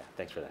 yeah,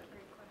 thanks for that.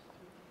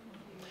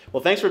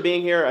 Well, thanks for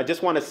being here. I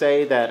just want to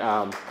say that,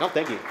 oh,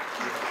 thank you.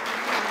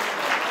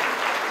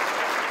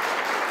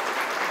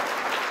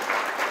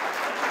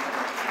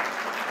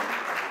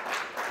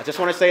 I just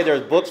want to say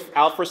there's books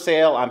out for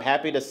sale. I'm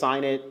happy to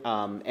sign it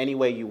any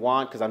way you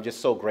want because I'm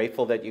just so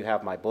grateful that you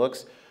have my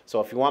books.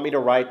 So if you want me to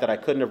write that I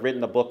couldn't have written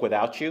the book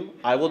without you,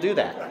 I will do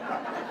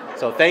that.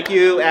 So thank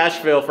you,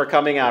 Asheville, for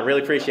coming out.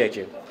 Really appreciate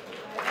you.